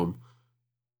talking to him.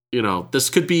 This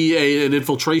could be an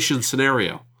infiltration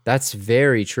scenario. That's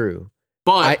very true.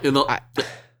 But in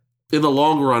the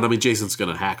long run, I mean, Jason's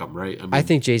going to hack him, right? I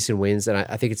think Jason wins, and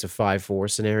I think it's a 5-4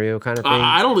 scenario kind of thing.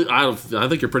 I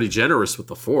think you're pretty generous with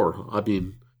the 4. I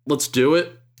mean, let's do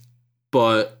it.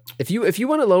 But if you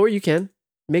want it lower, you can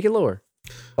make it lower.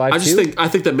 5-2? I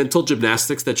think the mental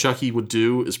gymnastics that Chucky would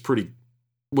do is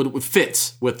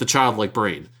fits with the childlike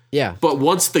brain. Yeah. But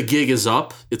once the gig is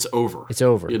up, it's over. It's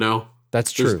over.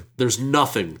 That's true. There's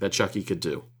nothing that Chucky could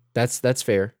do. That's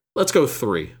fair. Let's go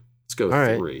 3. Let's go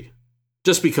 3. Right.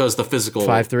 Just because the physical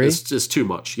 5-3 is too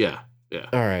much. Yeah.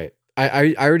 All right.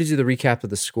 I already did the recap of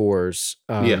the scores.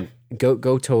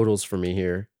 Go totals for me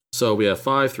here. So we have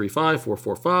 5, 3, 5, 4,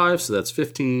 4, 5. So that's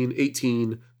 15,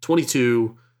 18,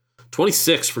 22,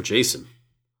 26 for Jason.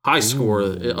 High score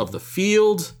of the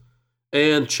field.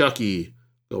 And Chucky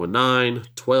going 9,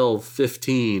 12,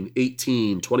 15,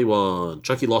 18, 21.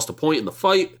 Chucky lost a point in the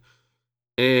fight.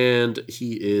 And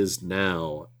he is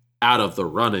now out of the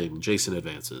running. Jason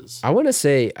advances. I want to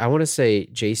say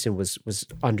Jason was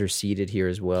underseeded here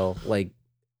as well. Like,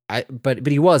 but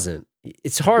he wasn't.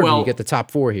 It's hard when you get the top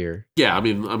 4 here. Yeah, I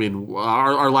mean,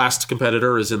 our last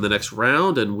competitor is in the next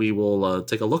round, and we will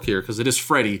take a look here because it is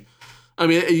Freddy. I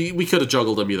mean, we could have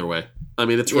juggled them either way. I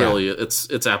mean, it's really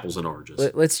it's apples and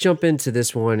oranges. Let's jump into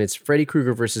this one. It's Freddy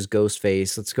Krueger versus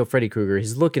Ghostface. Let's go Freddy Krueger.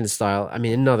 His look and style. I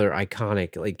mean, another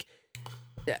iconic. Like,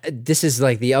 this is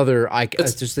like the other.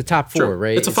 It's just the top 4,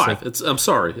 right? It's a 5. Like, I'm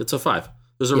sorry, it's a 5.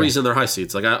 There's a reason they're high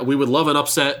seeds. Like we would love an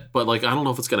upset, but like I don't know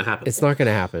if it's going to happen. It's not going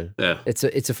to happen. Yeah, it's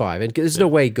a 5, and there's no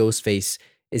way Ghostface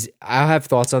is. I'll have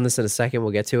thoughts on this in a second.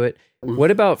 We'll get to it.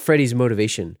 What about Freddy's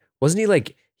motivation? Wasn't he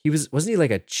like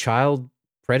a child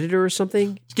predator or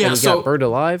something? Yeah, and he got burned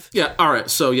alive. Yeah, all right.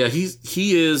 So yeah,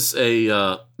 he is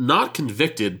a not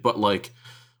convicted, but like,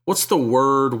 what's the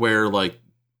word where like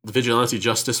the vigilante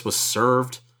justice was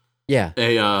served? Yeah,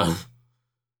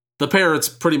 the parents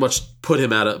pretty much put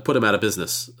him out of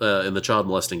business in the child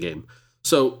molesting game.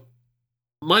 So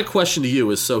my question to you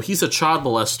is: so he's a child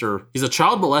molester. He's a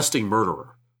child molesting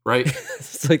murderer, right?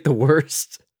 It's like the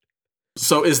worst.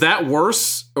 So is that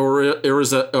worse, or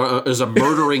is a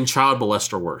murdering child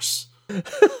molester worse?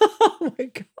 Oh my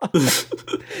god,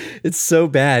 it's so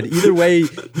bad. Either way,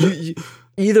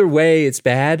 either way, it's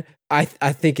bad. I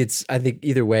think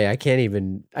either way, I can't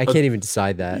even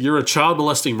decide that. You're a child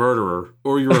molesting murderer,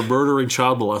 or you're a murdering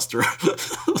child molester.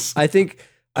 I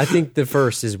think the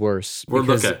first is worse.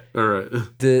 Okay, all right.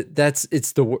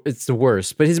 It's the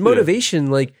worst. But his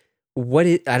motivation, I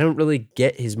don't really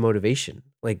get his motivation.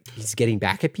 Like, he's getting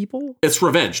back at people? It's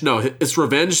revenge. No, it's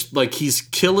revenge. Like, he's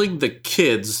killing the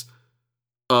kids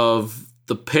of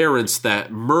the parents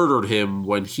that murdered him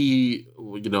when he,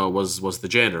 was the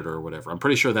janitor or whatever. I'm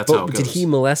pretty sure that's how it goes. Did he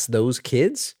molest those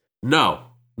kids? No.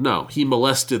 He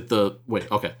molested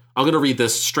wait, okay. I'm going to read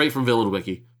this straight from Villain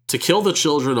Wiki. To kill the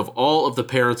children of all of the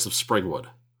parents of Springwood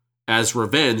as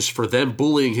revenge for them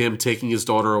bullying him, taking his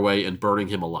daughter away, and burning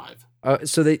him alive.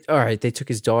 So they took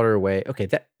his daughter away. Okay,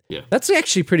 that's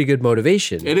actually pretty good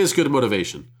motivation. It is good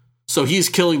motivation. So he's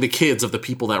killing the kids of the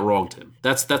people that wronged him.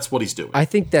 That's what he's doing. I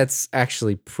think that's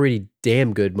actually pretty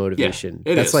damn good motivation.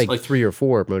 Yeah, that's like 3 or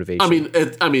 4 motivation.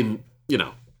 I mean,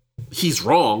 he's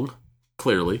wrong,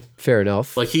 clearly. Fair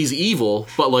enough. Like, he's evil,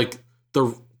 but like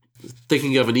the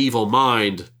thinking of an evil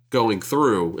mind going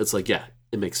through, it's like, yeah,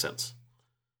 it makes sense.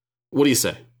 What do you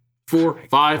say? 4,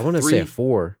 5, I want to say a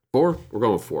 4. 4? We're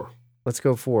going 4. Let's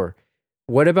go 4.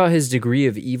 What about his degree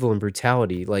of evil and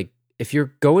brutality? Like, if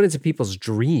you're going into people's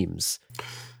dreams,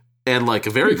 and like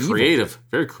very creative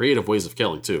ways of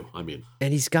killing too. I mean,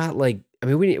 and he's got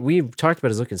we talked about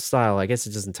his look and style. I guess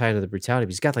it doesn't tie into the brutality,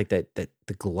 but he's got like the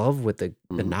glove with the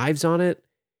knives on it.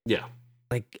 Yeah,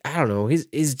 like, I don't know,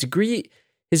 his degree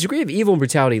of evil and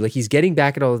brutality. Like, he's getting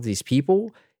back at all of these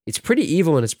people. It's pretty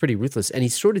evil and it's pretty ruthless, and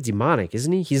he's sort of demonic,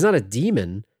 isn't he? He's not a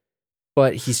demon,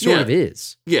 but he sort of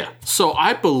is. Yeah. So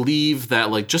I believe that,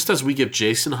 like, just as we give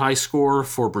Jason high score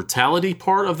for brutality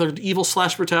part of the evil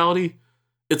 / brutality,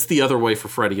 it's the other way for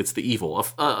Freddy. It's the evil.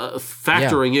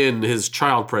 Factoring in his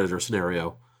child predator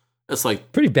scenario, it's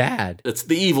like pretty bad. It's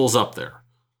the evil's up there.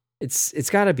 It's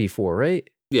got to be 4, right?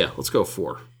 Yeah, let's go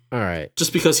 4. All right.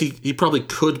 Just because he probably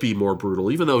could be more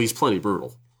brutal, even though he's plenty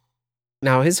brutal.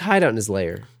 Now, his hideout in his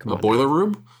lair. Come on, boiler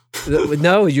room?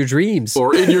 No, your dreams.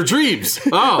 Or in your dreams.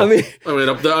 Oh. I mean,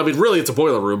 really, it's a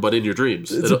boiler room, but in your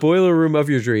dreams. It's a boiler room of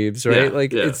your dreams, right?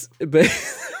 It's boiler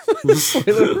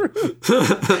room.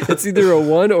 It's either a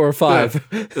 1 or a 5.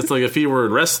 Yeah. It's like if he were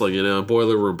in wrestling,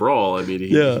 boiler room brawl. I mean,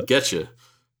 he'd get you.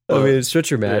 A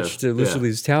stretcher match to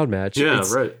Lucha Town match. Yeah,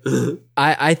 right.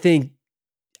 I think.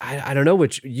 I don't know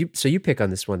which so you pick on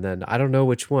this one then. I don't know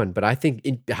which one, but I think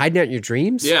hiding out in your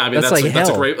dreams. Yeah, I mean that's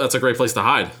a great place to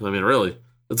hide. I mean, really,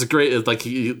 it's a great. It's like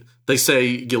they say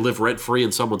you live rent free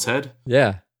in someone's head.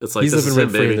 Yeah, it's like he's living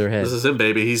rent free in their head. This is him,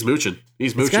 baby. He's mooching.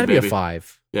 It's got to be a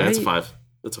 5. Yeah, right? It's a 5.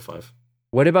 It's a 5.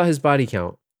 What about his body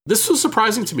count? This was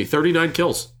surprising to me. 39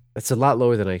 kills. That's a lot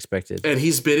lower than I expected. And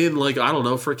he's been in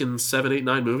freaking 7, 8,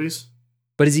 9 movies.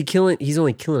 But is he killing? He's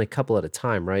only killing a couple at a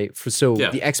time, right?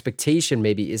 The expectation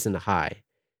maybe isn't high.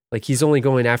 Like, he's only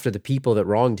going after the people that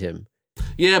wronged him.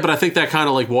 Yeah, but I think that kind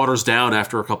of waters down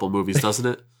after a couple of movies, doesn't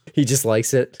it? He just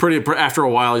likes it. After a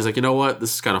while, he's like, you know what?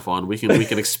 This is kind of fun. We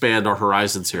can expand our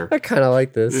horizons here. I kind of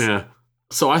like this. Yeah.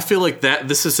 So I feel like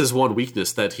this is his one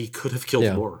weakness, that he could have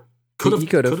killed more. Could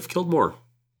have killed more.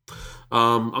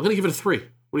 I'm going to give it a 3. What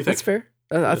do you think? That's fair.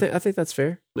 I think that's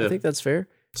fair. Yeah. I think that's fair.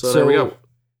 So there we go.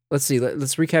 Let's see.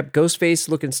 Let's recap. Ghostface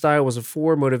look and style was a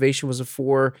 4. Motivation was a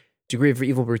 4. Degree of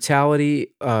evil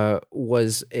brutality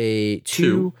was a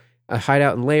 2. A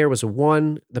hideout and lair was a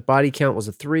 1. The body count was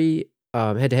a 3.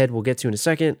 Head to head, we'll get to in a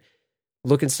second.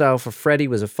 Look and style for Freddy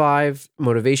was a 5.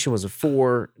 Motivation was a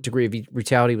 4. Degree of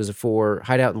brutality was a 4.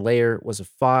 Hideout and lair was a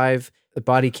 5. The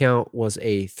body count was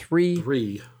a 3.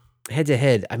 3. Head to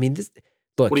head. I mean,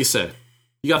 look. What do you say?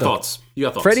 You got thoughts.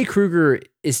 Freddy Krueger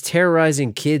is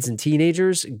terrorizing kids and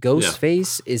teenagers.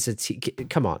 Ghostface is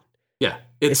come on. Yeah.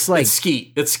 It's like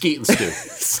Skeet. It's Skeet and Stu.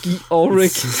 Skeet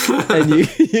Ulrich. And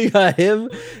you got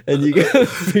him and you got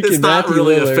freaking It's not Matthew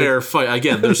really Lillard. a fair fight.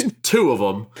 Again, there's 2 of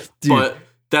them, dude, but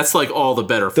that's like all the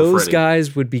better for those Freddy.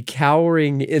 Guys would be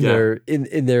cowering in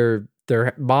their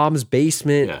mom's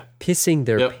basement, pissing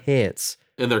their pants.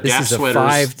 In their Gap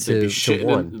sweaters. They'd be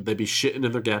shitting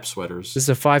in their Gap sweaters. This is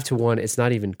a 5-1. It's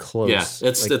not even close. Yeah,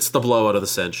 it's the blowout of the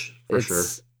cinch, for sure.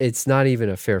 It's not even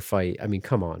a fair fight. I mean,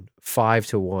 come on.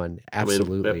 5-1.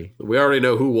 Absolutely. I mean, we already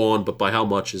know who won, but by how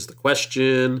much is the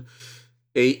question.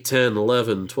 8, 10,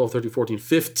 11, 12, 13, 14,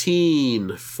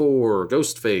 15 for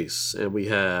Ghostface. And we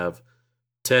have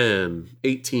 10,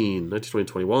 18, 19, 20,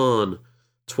 21,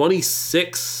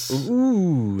 26.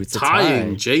 Ooh, it's tying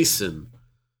a tie. Jason.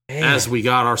 Man. As we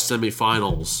got our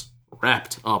semifinals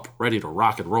wrapped up, ready to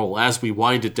rock and roll as we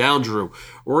wind it down, Drew.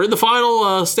 We're in the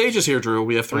final stages here, Drew.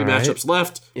 We have 3 matchups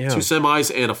left, 2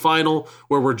 semis and a final,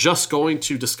 where we're just going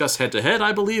to discuss head-to-head,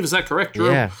 I believe. Is that correct, Drew?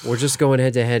 Yeah, we're just going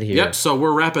head-to-head here. Yep, so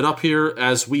we're wrapping up here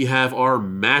as we have our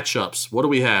matchups. What do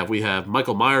we have? We have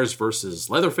Michael Myers versus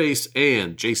Leatherface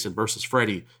and Jason versus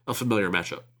Freddy, a familiar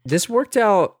matchup. This worked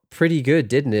out pretty good,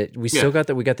 didn't it? We still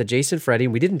got we got the Jason Freddy,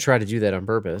 and we didn't try to do that on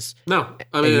purpose. No.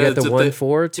 I mean, and you got the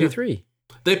 1-4, 2-3.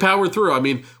 They powered through. I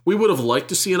mean, we would have liked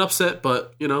to see an upset,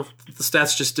 but the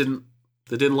stats just didn't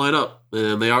line up.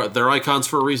 And they're icons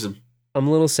for a reason. I'm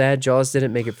a little sad Jaws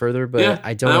didn't make it further, but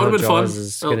I don't know if Jaws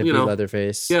is going to be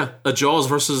Leatherface. Yeah, a Jaws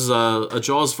versus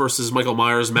Michael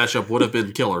Myers matchup would have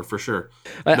been killer for sure.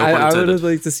 I would have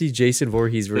liked to see Jason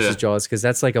Voorhees versus Jaws, because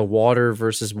that's like a water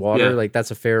versus water. Yeah. Like,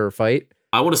 that's a fairer fight.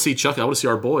 I want to see Chucky. I want to see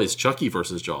our boys, Chucky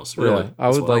versus Jaws. Really, I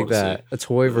would like that. A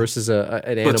toy versus an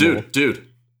animal. But dude.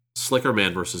 Slicker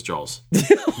Man versus Jaws.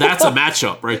 That's a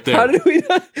matchup right there. How did we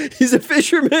not? He's a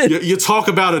fisherman. You talk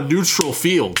about a neutral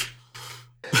field.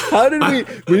 How did we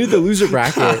need the loser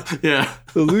bracket. Yeah.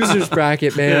 The losers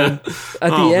bracket, man. Yeah. At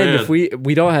the end, if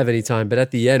we don't have any time, but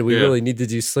at the end, we really need to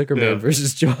do Slicker Man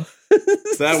versus Jaws.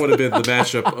 That would have been the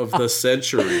matchup of the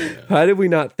century. How did we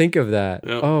not think of that?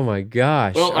 Yep. Oh my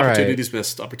gosh. Well, opportunities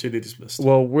missed.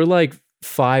 Well, we're like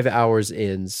 5 hours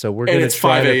in, so we're going to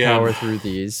try to power through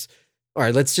these. All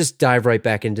right, let's just dive right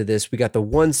back into this. We got the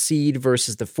 1 seed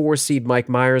versus the 4 seed, Mike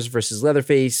Myers versus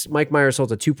Leatherface. Mike Myers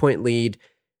holds a 2-point lead.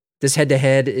 This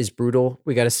head-to-head is brutal.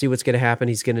 We got to see what's going to happen.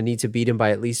 He's going to need to beat him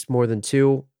by at least more than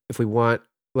 2 if we want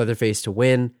Leatherface to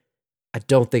win. I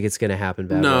don't think it's going to happen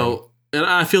that way. No, and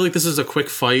I feel like this is a quick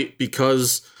fight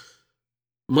because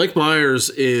Mike Myers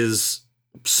is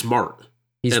smart.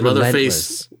 He's and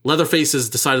relentless. Leatherface is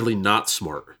decidedly not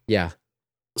smart. Yeah.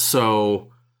 So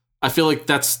I feel like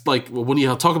that's like when you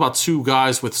talk about 2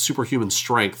 guys with superhuman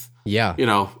strength. Yeah.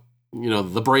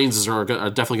 The brains are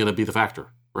definitely going to be the factor,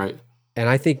 right? And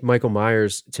I think Michael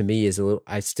Myers, to me, is a little.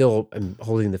 I still am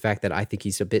holding the fact that I think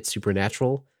he's a bit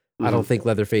supernatural. I don't think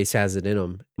Leatherface has it in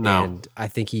him. No. And I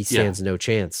think he stands no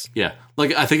chance. Yeah.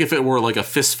 Like, I think if it were like a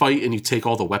fist fight and you take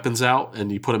all the weapons out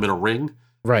and you put them in a ring,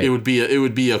 right, it would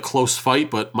be a close fight,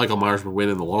 but Michael Myers would win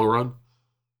in the long run.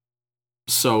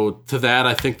 So to that,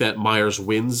 I think that Myers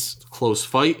wins close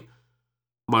fight.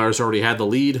 Myers already had the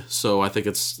lead, so I think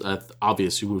it's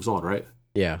obvious who moves on, right?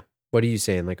 Yeah. What are you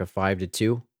saying, like a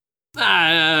 5-2?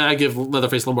 I give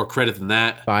Leatherface a little more credit than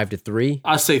that. 5-3?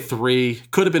 I say 3.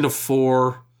 Could have been a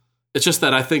 4. It's just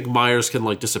that I think Myers can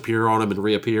like disappear on him and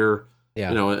reappear.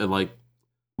 Yeah. And like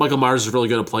Michael Myers is really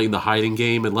good at playing the hiding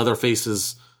game, and Leatherface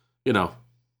is,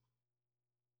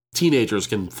 teenagers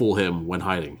can fool him when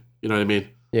hiding. You know what I mean?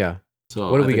 Yeah. So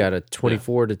what do we got? A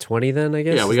 24-20 then, I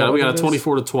guess? Yeah, we got a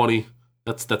 24-20.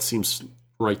 That seems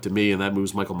right to me, and that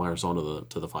moves Michael Myers on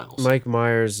to the finals. Mike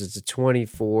Myers is a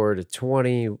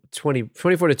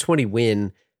 24-20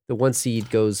 win. The 1 seed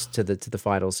goes to the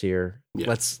finals here. Yeah.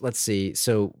 Let's see.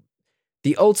 So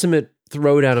the ultimate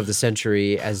throwdown of the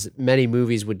century, as many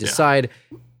movies would decide.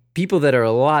 Yeah. People that are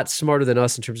a lot smarter than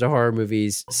us in terms of horror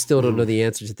movies still don't know the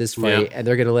answer to this fight, and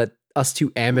they're going to let us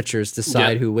 2 amateurs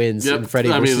decide who wins in Freddy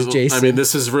versus Jason. I mean,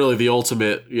 this is really the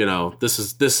ultimate,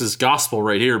 this is gospel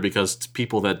right here, because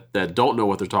people that don't know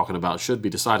what they're talking about should be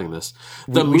deciding this.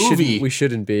 We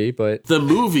shouldn't be, but the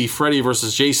movie Freddy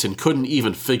versus Jason couldn't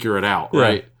even figure it out,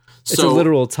 right? It's a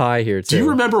literal tie here, too. Do you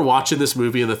remember watching this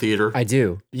movie in the theater? I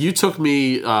do. You took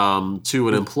me to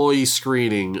an employee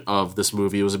screening of this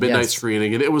movie. It was a midnight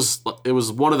screening, and it was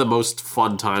one of the most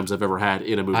fun times I've ever had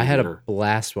in a movie theater. I had a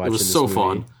blast watching this movie. It movie. was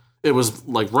so fun. It was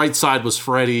like right side was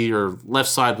Freddy or left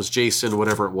side was Jason,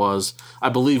 whatever it was. I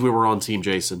believe we were on Team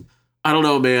Jason. I don't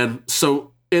know, man.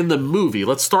 So in the movie,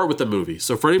 let's start with the movie.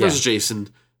 So Freddy vs. Jason,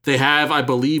 they have, I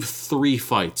believe, 3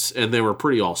 fights, and they were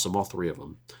pretty awesome, all 3 of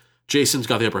them. Jason's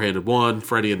got the upper hand in one,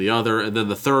 Freddy in the other, and then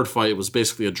the third fight was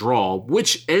basically a draw,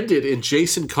 which ended in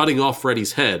Jason cutting off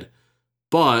Freddy's head.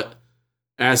 But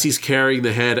as he's carrying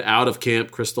the head out of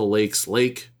Camp Crystal Lake's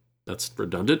lake, that's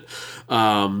redundant,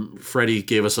 Freddy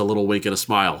gave us a little wink and a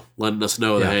smile, letting us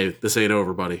know that, hey, this ain't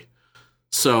over, buddy.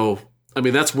 So, I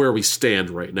mean, that's where we stand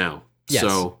right now. Yes.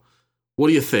 So, what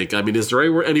do you think? I mean, is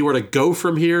there anywhere to go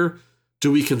from here?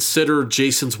 Do we consider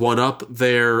Jason's one-up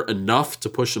there enough to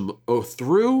push him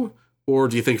through? Or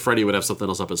do you think Freddy would have something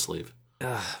else up his sleeve?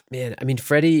 Man, I mean,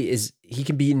 Freddy he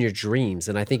can be in your dreams.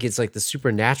 And I think it's like the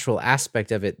supernatural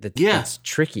aspect of it that's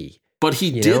tricky. But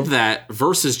he did that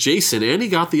versus Jason, and he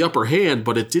got the upper hand,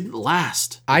 but it didn't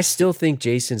last. I still think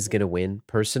Jason's going to win,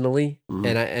 personally. Mm-hmm.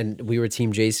 And we were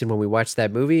Team Jason when we watched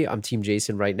that movie. I'm Team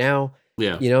Jason right now.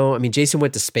 Yeah. I mean, Jason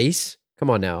went to space. Come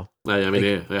on now. I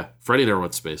mean, yeah. Freddy never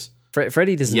went to space.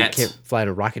 Freddy can't fly in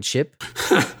a rocket ship.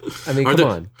 I mean, come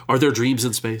on. Are there dreams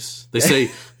in space? They say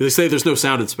there's no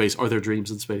sound in space. Are there dreams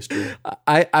in space, Drew?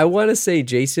 I want to say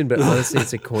Jason, but honestly,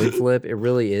 it's a coin flip. It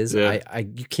really is. Yeah.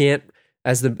 You can't,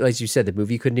 as you said, the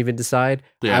movie couldn't even decide.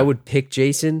 Yeah. I would pick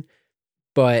Jason,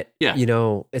 but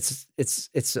it's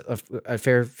a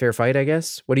fair fight, I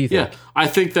guess. What do you think? Yeah, I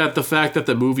think that the fact that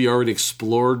the movie already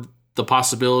explored the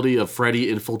possibility of Freddy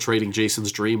infiltrating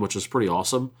Jason's dream, which is pretty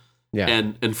awesome. Yeah.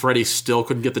 And Freddy still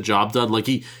couldn't get the job done. Like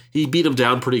he beat him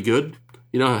down pretty good.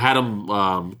 Had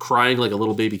him crying like a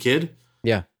little baby kid.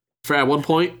 Yeah. At one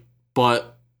point.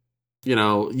 But,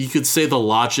 you could say the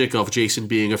logic of Jason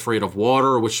being afraid of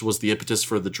water, which was the impetus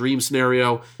for the dream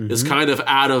scenario, is kind of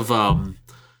out of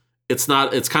it's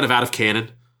kind of out of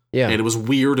canon. Yeah. And it was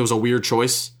weird. It was a weird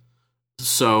choice.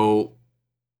 So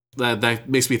that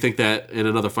makes me think that in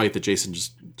another fight that Jason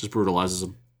just brutalizes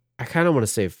him. I kind of want to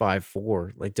say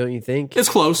 5-4. Like, don't you think? It's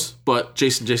close, but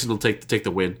Jason will take the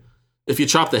win. If you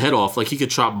chop the head off, like he could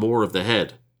chop more of the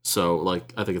head. So,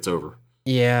 like, I think it's over.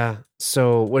 Yeah.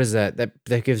 So what is that?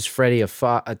 That gives Freddy a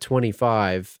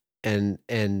 25, and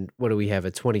what do we have?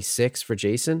 A 26 for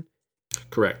Jason?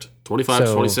 Correct.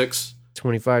 25, 26.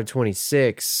 25,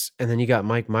 26, and then you got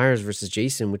Mike Myers versus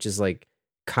Jason, which is like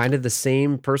kind of the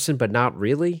same person, but not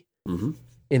really. Mm-hmm.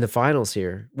 In the finals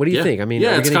here. What do you think? I mean,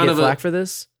 are we going to get flack for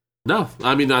this? No,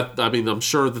 I mean, I'm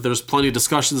sure that there's plenty of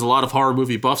discussions, a lot of horror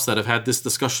movie buffs that have had this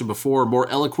discussion before more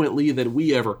eloquently than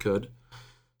we ever could.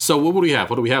 So what would we have?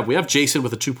 What do we have? We have Jason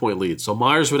with a 2-point lead. So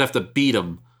Myers would have to beat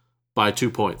him by 2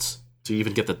 points to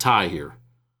even get the tie here.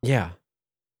 Yeah.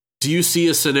 Do you see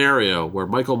a scenario where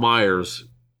Michael Myers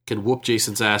can whoop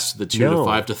Jason's ass to the tune of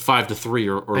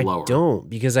 5-3 or lower? I don't,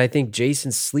 because I think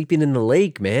Jason's sleeping in the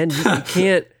lake, man. You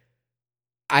can't.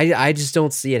 I just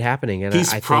don't see it happening. And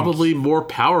he's probably more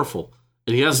powerful.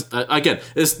 And he has, again,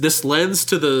 this lends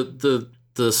to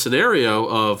the scenario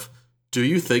of, do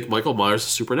you think Michael Myers is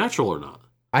supernatural or not?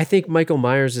 I think Michael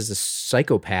Myers is a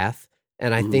psychopath,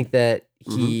 and I think that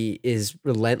he is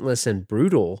relentless and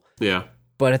brutal. Yeah.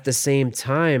 But at the same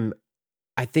time,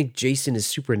 I think Jason is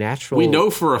supernatural. We know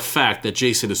for a fact that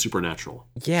Jason is supernatural.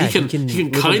 Yeah, he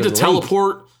can kind of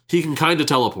teleport. He can kind of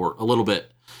teleport a little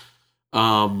bit.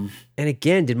 And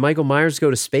again, did Michael Myers go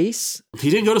to space? He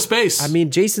didn't go to space. I mean,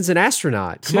 Jason's an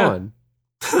astronaut. Come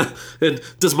on. And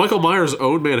does Michael Myers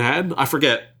own Manhattan? I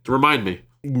forget. Remind me.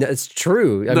 No, it's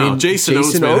true. I mean, Jason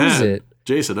owns it.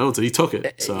 Jason owns it. He took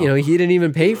it. So. He didn't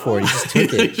even pay for it.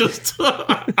 He just took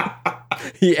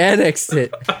it. He annexed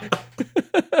it.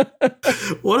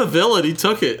 What a villain. He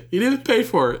took it. He didn't pay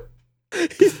for it.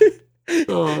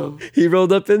 He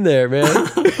rolled up in there, man.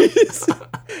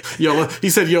 He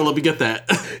said, "Yo, let me get that."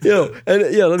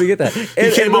 Let me get that.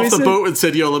 He came off the boat and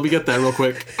said, "Yo, let me get that real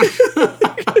quick."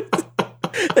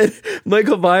 And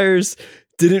Michael Myers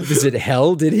didn't visit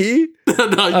hell, did he?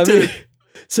 No, he didn't.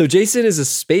 So Jason is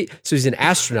so he's an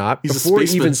astronaut. Before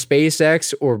even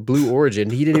SpaceX or Blue Origin,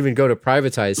 he didn't even go to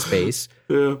privatized space.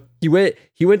 Yeah. He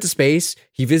went to space.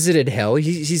 He visited hell.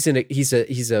 He's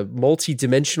a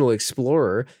multi-dimensional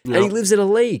explorer, and he lives in a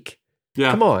lake.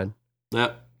 Yeah. Come on.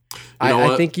 Yeah.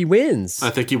 I think he wins. I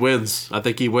think he wins.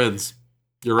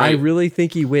 You're right. I really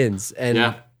think he wins. And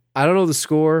I don't know the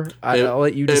score. I'll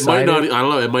let you decide. I don't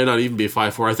know. It might not even be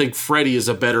 5-4. I think Freddy is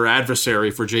a better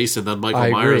adversary for Jason than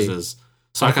Michael Myers is.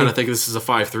 So I kind of think this is a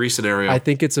 5-3 scenario. I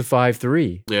think it's a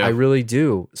 5-3. Yeah. I really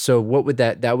do. So what would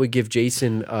that would give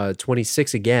Jason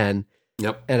 26 again.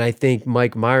 Yep. And I think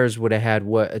Mike Myers would have had,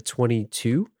 what, a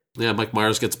 22? Yeah, Mike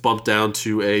Myers gets bumped down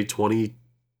to a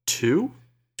 22?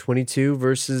 22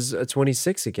 versus a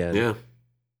 26 again. Yeah.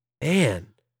 Man,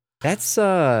 that's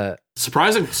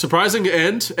surprising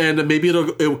end, and maybe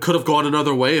it could have gone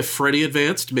another way if Freddy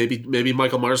advanced. Maybe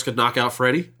Michael Myers could knock out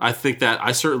Freddy. I think that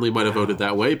I certainly might have voted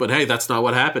that way, but hey, that's not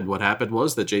what happened. What happened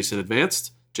was that Jason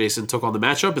advanced. Jason took on the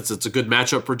matchup. It's a good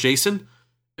matchup for Jason,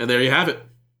 and there you have it.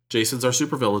 Jason's our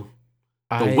supervillain.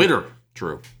 The winner,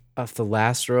 Drew. Of the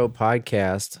Last Row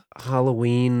podcast,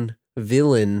 Halloween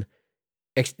villain.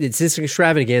 It's this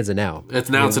extravaganza now.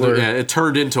 It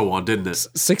turned into one, didn't it?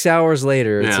 6 hours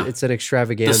later, it's an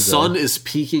extravaganza. The sun is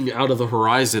peeking out of the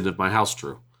horizon at my house,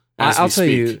 Drew. I'll tell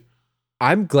you,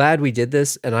 I'm glad we did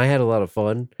this, and I had a lot of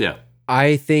fun. Yeah.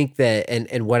 I think that,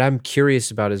 and what I'm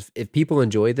curious about is if people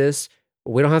enjoy this,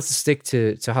 we don't have to stick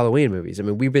to Halloween movies. I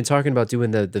mean, we've been talking about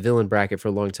doing the villain bracket for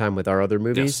a long time with our other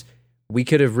movies. Yes. We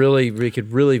could really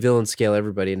villain scale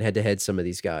everybody and head to head some of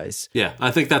these guys. Yeah,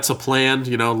 I think that's a plan.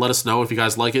 Let us know if you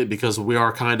guys like it, because we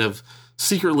are kind of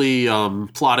secretly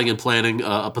plotting and planning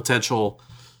a potential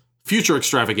future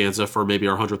extravaganza for maybe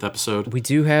our 100th episode. We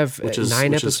do have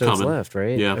 9 episodes left,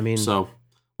 right? Yeah. I mean, so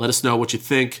let us know what you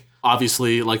think.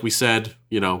 Obviously, like we said,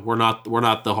 we're not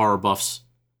the horror buffs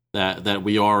that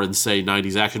we are in, say,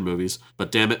 90s action movies.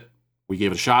 But damn it, we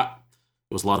gave it a shot.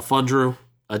 It was a lot of fun, Drew.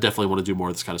 I definitely want to do more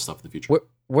of this kind of stuff in the future.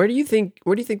 Where do you think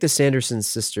the Sanderson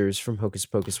sisters from Hocus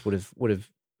Pocus would have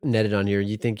netted on here?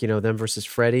 You think them versus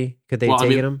Freddy? Could they have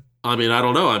taken them? I mean, I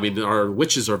don't know. I mean, our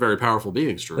witches are very powerful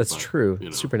beings, Drew. That's true.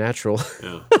 Supernatural.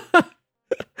 Yeah.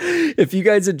 If you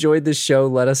guys enjoyed this show,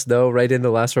 let us know. Write in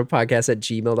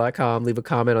thelastrow@gmail.com. Leave a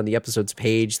comment on the episode's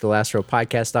page,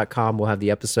 thelastrow.podcast.com. We'll have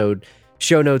the episode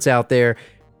show notes out there.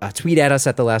 Tweet at us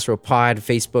at thelasrowpod,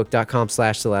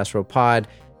 facebook.com/thelasrowpod.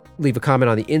 Leave a comment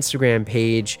on the Instagram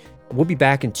page. We'll be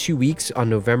back in 2 weeks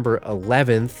on November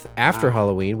 11th after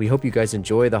Halloween. We hope you guys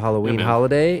enjoy the Halloween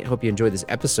holiday. Hope you enjoyed this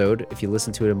episode. If you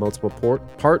listen to it in multiple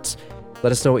parts,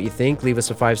 let us know what you think. Leave us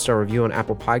a 5-star review on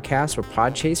Apple Podcasts or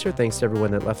Podchaser. Thanks to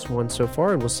everyone that left one so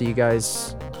far, and we'll see you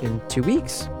guys in 2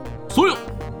 weeks. See ya!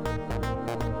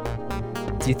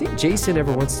 Do you think Jason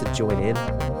ever wants to join in?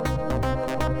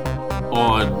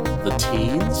 On the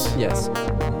teens? Yes.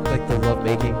 Like the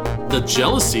lovemaking? The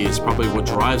jealousy is probably what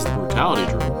drives the brutality,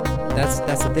 Drew. That's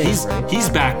the thing, right? He's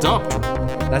backed up, Drew.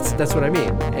 That's what I mean.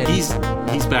 And he's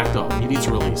backed up. He needs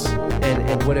release.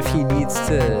 And what if he needs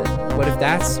to? What if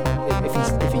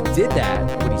if he did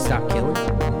that, would he stop killing?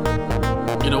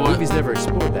 You know what? Movies never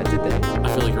explored that, did they? I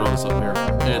feel like you're on this up here.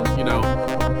 And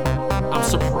I'm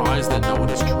surprised that no one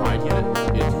has tried yet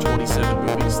in 27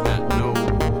 movies that no